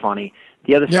balls out funny.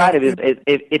 The other side of it is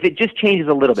if it just changes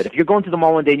a little bit. If you're going to the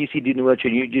mall one day and you see a dude in a wheelchair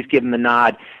and you just give him the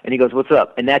nod and he goes, "What's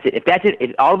up?" and that's it.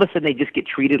 If all of a sudden they just get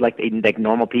treated like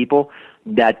normal people,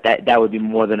 that would be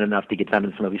more than enough to get them in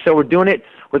this movie. So we're doing it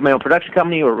with my own production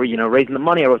company. We're raising the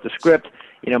money. I wrote the script.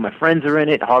 My friends are in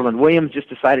it. Harlan Williams just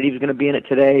decided he was going to be in it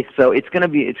today. So it's going to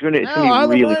be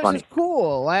really funny. Is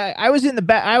cool. I was in the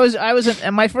back. I was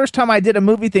and my first time I did a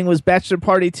movie thing was Bachelor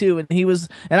Party 2, and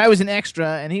I was an extra,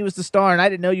 and he was the star, and I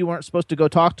didn't know you weren't supposed to go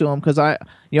talk to him because I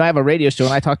have a radio show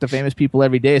and I talk to famous people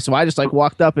every day. So I just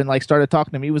walked up and started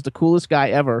talking to him. He was the coolest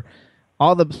guy ever.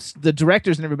 All the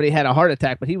directors and everybody had a heart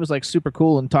attack, but he was super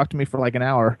cool and talked to me for an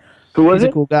hour. Who was He's it?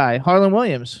 a cool guy. Harlan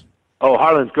Williams. Oh,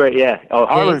 Harlan's great, yeah. Oh,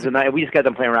 Harlan's we just got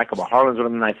them playing racquetball. Harlan's one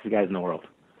of the nicest guys in the world.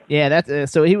 Yeah,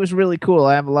 that's so he was really cool.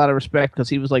 I have a lot of respect because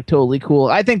he was like totally cool.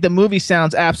 I think the movie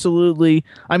sounds absolutely.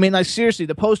 I mean, like seriously,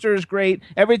 the poster is great.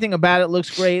 Everything about it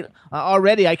looks great.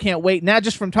 Already, I can't wait. Now,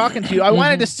 just from talking to you, I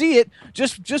wanted to see it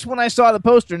just when I saw the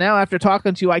poster. Now, after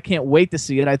talking to you, I can't wait to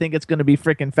see it. I think it's going to be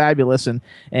freaking fabulous, and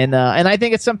I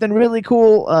think it's something really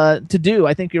cool to do.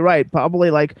 I think you're right.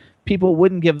 Probably like people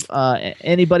wouldn't give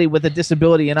anybody with a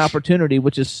disability an opportunity,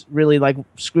 which is really like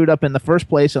screwed up in the first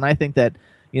place. And I think that.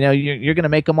 You're going to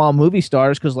make them all movie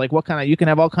stars because, like, you can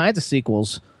have all kinds of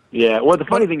sequels. Yeah. Well, the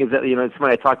funny thing is that it's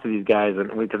funny. I talked to these guys, and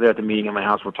because they're at the meeting at my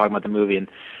house, we're talking about the movie, and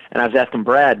I was asking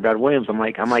Brad Williams. I'm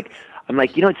like,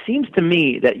 it seems to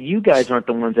me that you guys aren't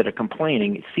the ones that are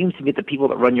complaining. It seems to me that the people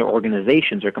that run your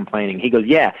organizations are complaining. He goes,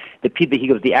 yeah, the people. He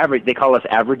goes, the average. They call us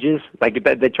averages. Like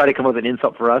they try to come up with an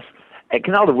insult for us.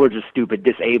 Because all the words are stupid.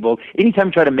 Disabled. Anytime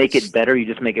you try to make it better, you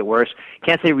just make it worse.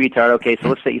 Can't say retard. Okay, so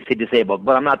let's say you say disabled.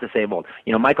 But I'm not disabled.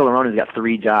 Michael Arona's got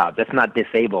 3 jobs. That's not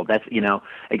disabled. That's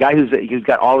a guy who's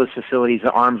got all his facilities.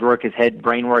 His arms work, his head,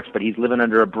 brain works, but he's living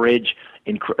under a bridge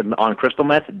on crystal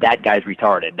meth. That guy's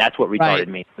retarded. That's what retarded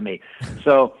means to me.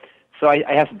 So I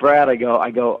asked Brad. I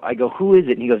go. Who is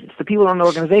it? And he goes, it's the people on the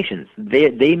organizations.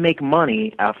 They make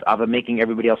money out of making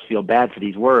everybody else feel bad for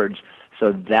these words.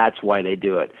 So that's why they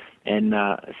do it. And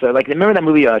so, like, remember that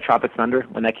movie Tropic Thunder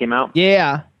when that came out?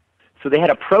 Yeah. So they had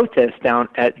a protest down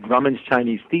at Grumman's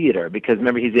Chinese Theater because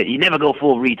remember he said, "You never go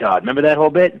full retard." Remember that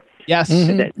whole bit? Yes.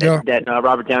 That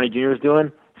Robert Downey Jr. was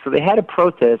doing. So they had a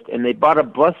protest and they brought a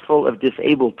bus full of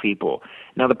disabled people.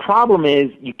 Now the problem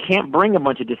is you can't bring a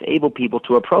bunch of disabled people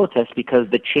to a protest because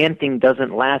the chanting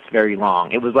doesn't last very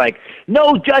long. It was like,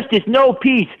 "No justice, no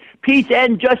peace, peace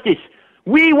and justice.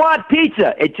 We want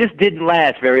pizza." It just didn't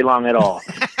last very long at all.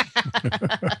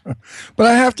 But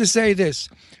I have to say this.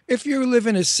 If you live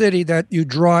in a city that you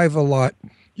drive a lot,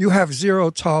 you have zero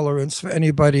tolerance for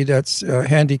anybody that's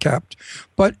handicapped.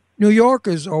 But New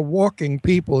Yorkers are walking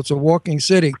people. It's a walking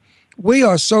city. We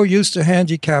are so used to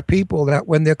handicapped people that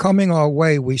when they're coming our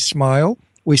way, we smile.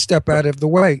 We step out of the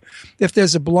way. If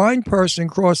there's a blind person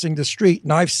crossing the street,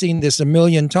 and I've seen this a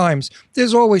million times,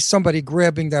 there's always somebody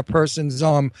grabbing that person's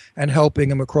arm and helping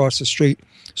him across the street.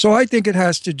 So I think it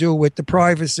has to do with the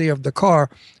privacy of the car,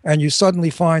 and you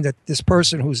suddenly find that this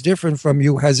person who's different from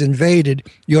you has invaded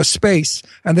your space,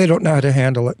 and they don't know how to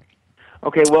handle it.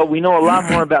 Okay, well, we know a lot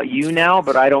more about you now,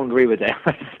 but I don't agree with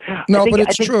that. No, but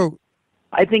it's true.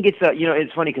 I think it's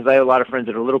it's funny because I have a lot of friends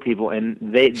that are little people, and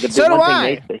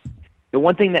the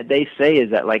one thing that they say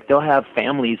is that, like, they'll have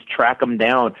families track them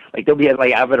down. Like, they'll be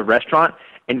like out at a restaurant,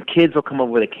 and kids will come over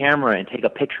with a camera and take a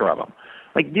picture of them.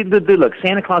 Like, dude, look,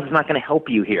 Santa Claus is not going to help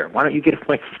you here. Why don't you get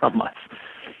away from us?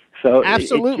 So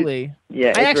absolutely.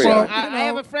 I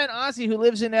have a friend Ozzy who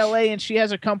lives in LA and she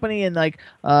has a company and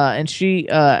and she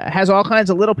has all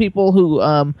kinds of little people who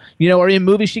are in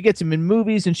movies. She gets them in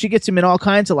movies and she gets them in all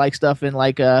kinds of like stuff. And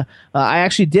I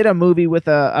actually did a movie with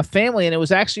a family and it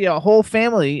was actually a whole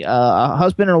family, a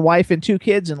husband and a wife and 2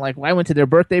 kids. And I went to their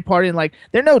birthday party and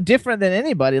they're no different than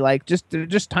anybody. They're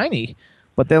just tiny,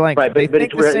 but they're they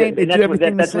think the same. They do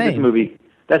everything the same.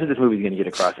 That's what this movie's going to get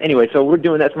across. Anyway, so we're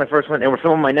doing that's my first one, and we're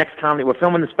filming my next comedy. We're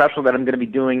filming the special that I'm going to be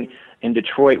doing in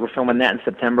Detroit. We're filming that in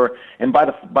September. And by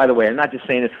the way, I'm not just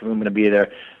saying this because I'm going to be there.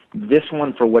 This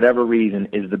one, for whatever reason,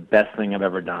 is the best thing I've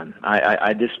ever done.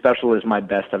 This special is my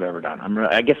best I've ever done.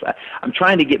 I'm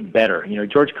trying to get better.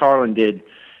 George Carlin did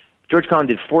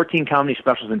 14 comedy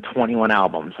specials and 21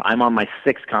 albums. I'm on my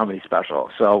 6th comedy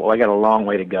special, so I got a long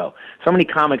way to go. So many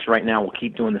comics right now will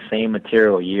keep doing the same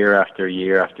material year after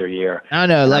year after year. I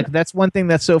know, that's one thing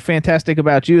that's so fantastic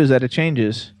about you is that it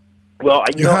changes. Well,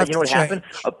 you know what happened?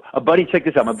 A buddy, check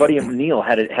this out. My buddy Neil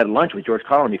had lunch with George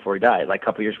Carlin before he died, like a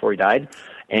couple years before he died,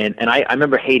 and I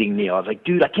remember hating Neil. I was like,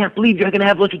 dude, I can't believe you're going to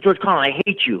have lunch with George Carlin. I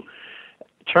hate you.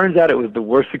 Turns out it was the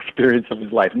worst experience of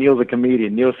his life. Neil's a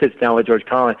comedian. Neil sits down with George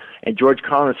Carlin, and George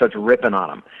Carlin starts ripping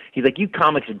on him. He's like, "You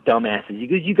comics are dumbasses." He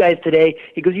goes, "You guys today,"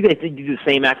 he goes, "You guys think you do the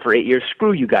same act for 8 years?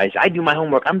 Screw you guys. I do my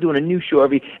homework. I'm doing a new show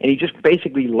and he just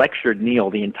basically lectured Neil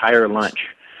the entire lunch.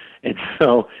 And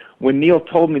so when Neil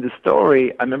told me the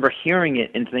story, I remember hearing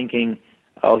it and thinking,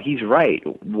 oh, he's right.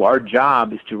 Our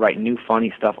job is to write new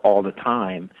funny stuff all the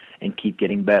time and keep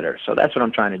getting better. So that's what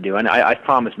I'm trying to do. And I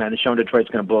promise, man, the show in Detroit's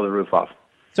going to blow the roof off.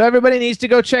 So everybody needs to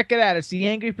go check it out. It's The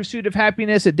Angry Pursuit of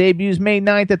Happiness. It debuts May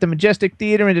 9th at the Majestic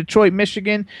Theater in Detroit,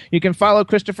 Michigan. You can follow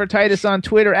Christopher Titus on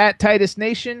Twitter at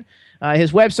TitusNation.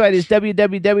 His website is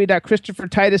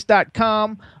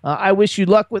www.christophertitus.com. I wish you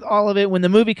luck with all of it. When the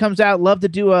movie comes out, love to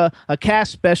do a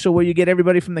cast special where you get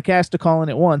everybody from the cast to call in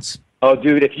at once. Oh,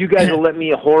 dude, if you guys will let me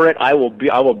whore it, I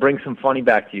will bring some funny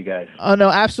back to you guys. Oh no,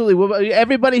 absolutely. Well,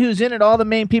 everybody who's in it, all the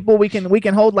main people, we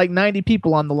can hold like 90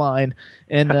 people on the line,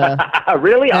 and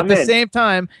really, at the same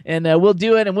time, and we'll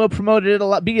do it and we'll promote it.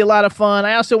 It'll be a lot of fun.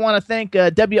 I also want to thank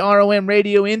WROM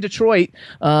Radio in Detroit.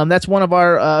 That's one of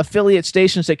our affiliate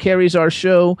stations that carries our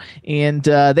show, and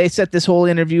they set this whole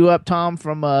interview up. Tom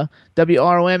from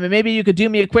WROM, and maybe you could do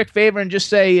me a quick favor and just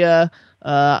say.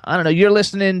 I don't know. You're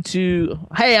listening to.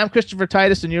 Hey, I'm Christopher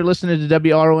Titus, and you're listening to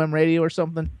WROM Radio or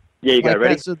something. Yeah, you got it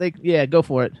ready. So go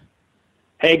for it.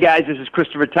 Hey guys, this is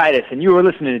Christopher Titus, and you are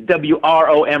listening to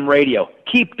WROM Radio.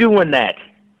 Keep doing that.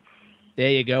 There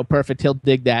you go. Perfect. He'll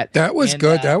dig that. That was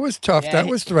good. That was tough. That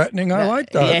was threatening. I like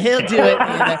that. Yeah, he'll do it.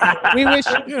 We wish.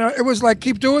 It was like,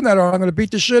 keep doing that or I'm going to beat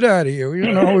the shit out of you.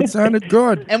 It sounded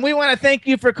good. And we want to thank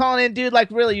you for calling in, dude. Like,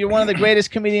 really, you're one of the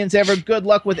greatest comedians ever. Good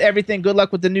luck with everything. Good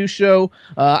luck with the new show.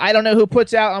 I don't know who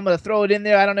puts out. I'm going to throw it in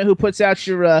there. I don't know who puts out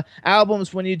your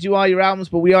albums when you do all your albums,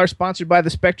 but we are sponsored by the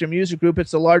Spectrum Music Group.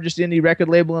 It's the largest indie record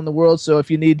label in the world. So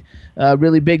if you need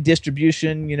really big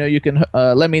distribution, you can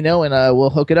let me know and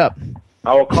we'll hook it up.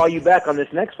 I will call you back on this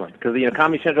next one because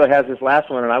Comedy Central has this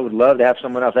last one, and I would love to have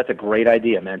someone else. That's a great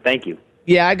idea, man. Thank you.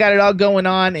 Yeah, I got it all going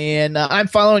on, and I'm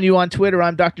following you on Twitter.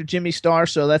 I'm Dr. Jimmy Star,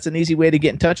 so that's an easy way to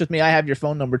get in touch with me. I have your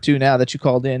phone number too now that you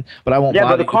called in, but I won't. Yeah,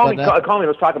 bother but call you. me. Call me.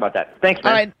 Let's talk about that. Thanks,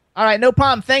 man. All right, no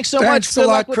problem. Thanks so much. Thanks a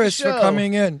lot, Chris, for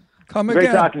coming in. Come Great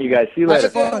again. talking to you guys. See you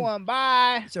later. Have a good one.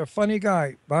 Bye. He's a funny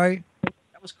guy. Bye.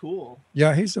 That was cool.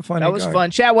 Yeah, he's a funny guy. That was fun.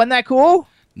 Chad, wasn't that cool?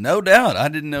 No doubt. I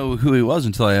didn't know who he was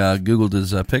until I Googled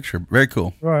his picture. Very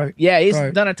cool. Right. Yeah, he's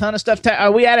done a ton of stuff. Are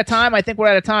we out of time? I think we're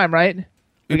out of time, right?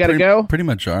 We got to go? Pretty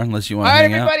much are, unless you want to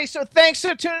hang out. All right, everybody. So thanks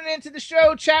for tuning into the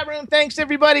show. Chat room, thanks,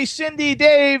 everybody. Cindy,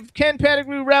 Dave, Ken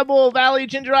Pettigrew, Rebel, Valley,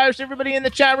 Ginger Irish, everybody in the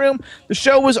chat room. The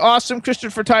show was awesome.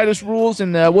 Christopher Titus rules,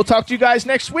 and we'll talk to you guys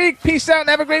next week. Peace out and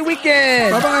have a great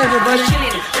weekend. Bye-bye, everybody.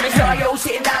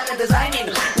 Sitting down and designing,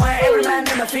 where every man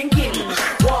them are thinking,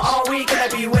 what are we going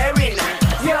to be wearing?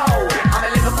 Yo, I'm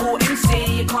a Liverpool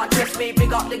MC, you can't test me.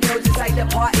 Big up the girls inside the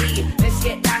party. Let's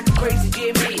get down to crazy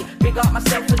Jimmy. Big up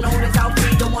myself and known as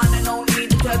Alfie, the one and only,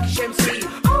 the Turkish MC.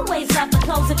 Always love the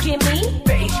clothes of Jimmy.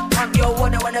 Bitch, I'm your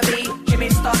one I wanna be.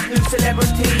 Jimmy Star's new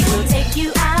celebrity. We'll take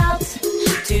you out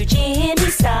to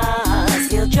Jimmy Star's.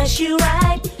 He'll dress you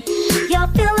right. You'll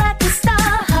feel like a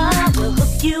star. We'll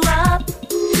hook you up.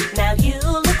 Now you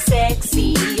look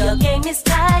sexy. Your game is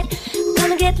tight.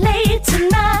 Gonna get laid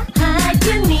tonight.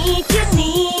 You need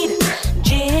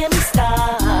Jimmy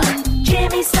Star.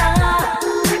 Jimmy Star.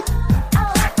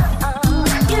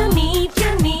 You need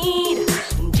Jimmy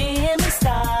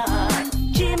Star.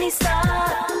 Jimmy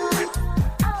Star.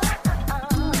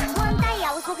 One day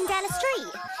I was walking down the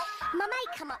street. My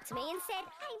mate come up to me and said,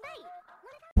 "Hey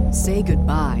mate." Say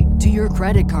goodbye to your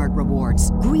credit card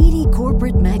rewards. Greedy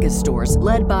corporate mega stores,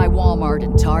 led by Walmart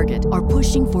and Target, are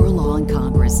pushing for a law in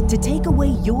Congress to take away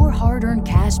your hard-earned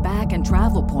cash back and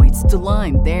travel points to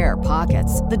line their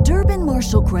pockets. The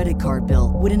Durbin-Marshall credit card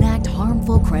bill would enact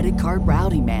harmful credit card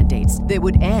routing mandates that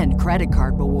would end credit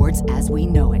card rewards as we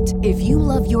know it. If you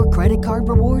love your credit card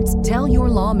rewards, tell your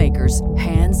lawmakers,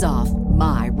 hands off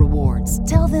my rewards.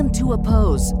 Tell them to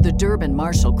oppose the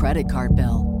Durbin-Marshall credit card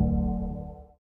bill.